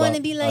caring I about want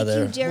to be like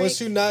other. you, Jerry. Once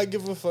you not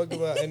give a fuck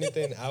about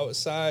anything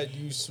outside,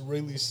 you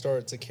really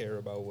start to care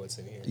about what's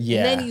in here.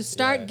 Yeah, And then you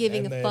start Yeah,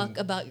 giving and a then fuck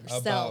about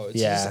yourself.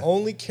 Yeah. Just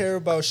only care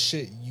about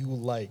shit you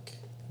like.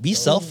 be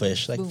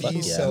selfish. Like Boom. fuck Be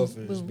yeah.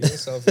 selfish. Boom. Being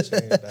selfish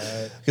ain't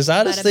bad. Because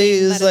honestly,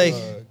 bing, it's bada like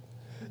boom.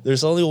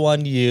 there's only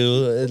one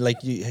you. Like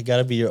you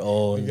gotta be your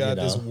own. We got you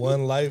know? this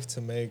one life to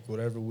make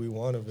whatever we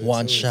want of it.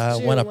 One too. shot,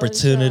 True, one one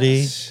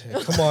opportunity. Shit,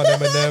 come on,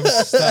 Eminem,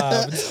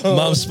 stop.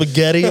 Mom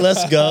spaghetti,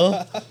 let's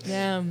go.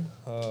 Damn,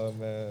 Oh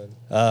man,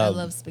 I Um,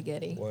 love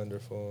spaghetti.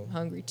 wonderful. I'm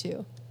hungry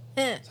too.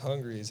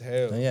 Hungry as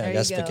hell. Oh, yeah, There I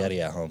got you go.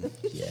 spaghetti at home.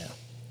 Yeah.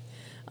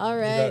 All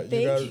You right, got,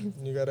 thank you.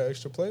 you got an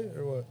extra plate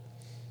or what?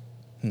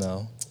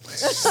 No.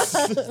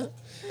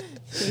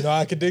 You know,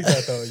 I could dig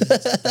that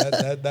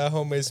though. That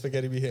homemade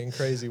spaghetti be hitting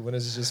crazy when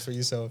it's just for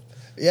yourself.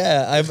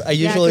 Yeah, I 'cause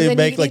usually then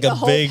make you like eat the a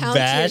whole big pound to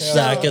batch that I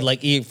yourself. could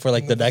like eat for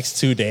like the next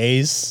 2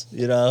 days.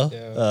 You know.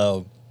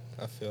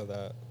 Yeah. I feel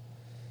that.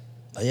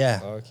 Yeah.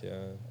 Fuck yeah.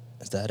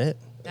 Is that it?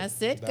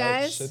 That's it, That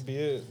guys. should be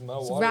it. My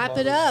Let's water wrap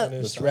it bottle's up.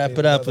 finished. Let's I wrap need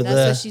it up another with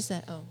That's the- what she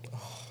said. Oh,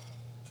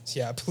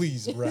 Yeah,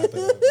 please wrap it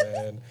up,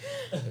 man.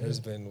 There's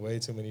been way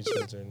too many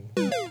children.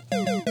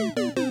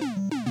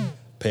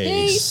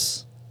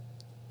 Peace.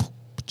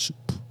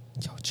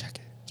 Yo, check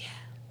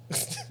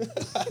it.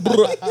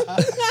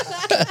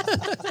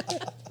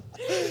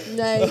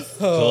 nice.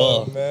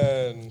 Oh Cool.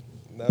 man,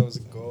 that was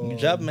gold. Good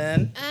job,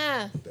 man.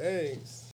 Ah. Thanks.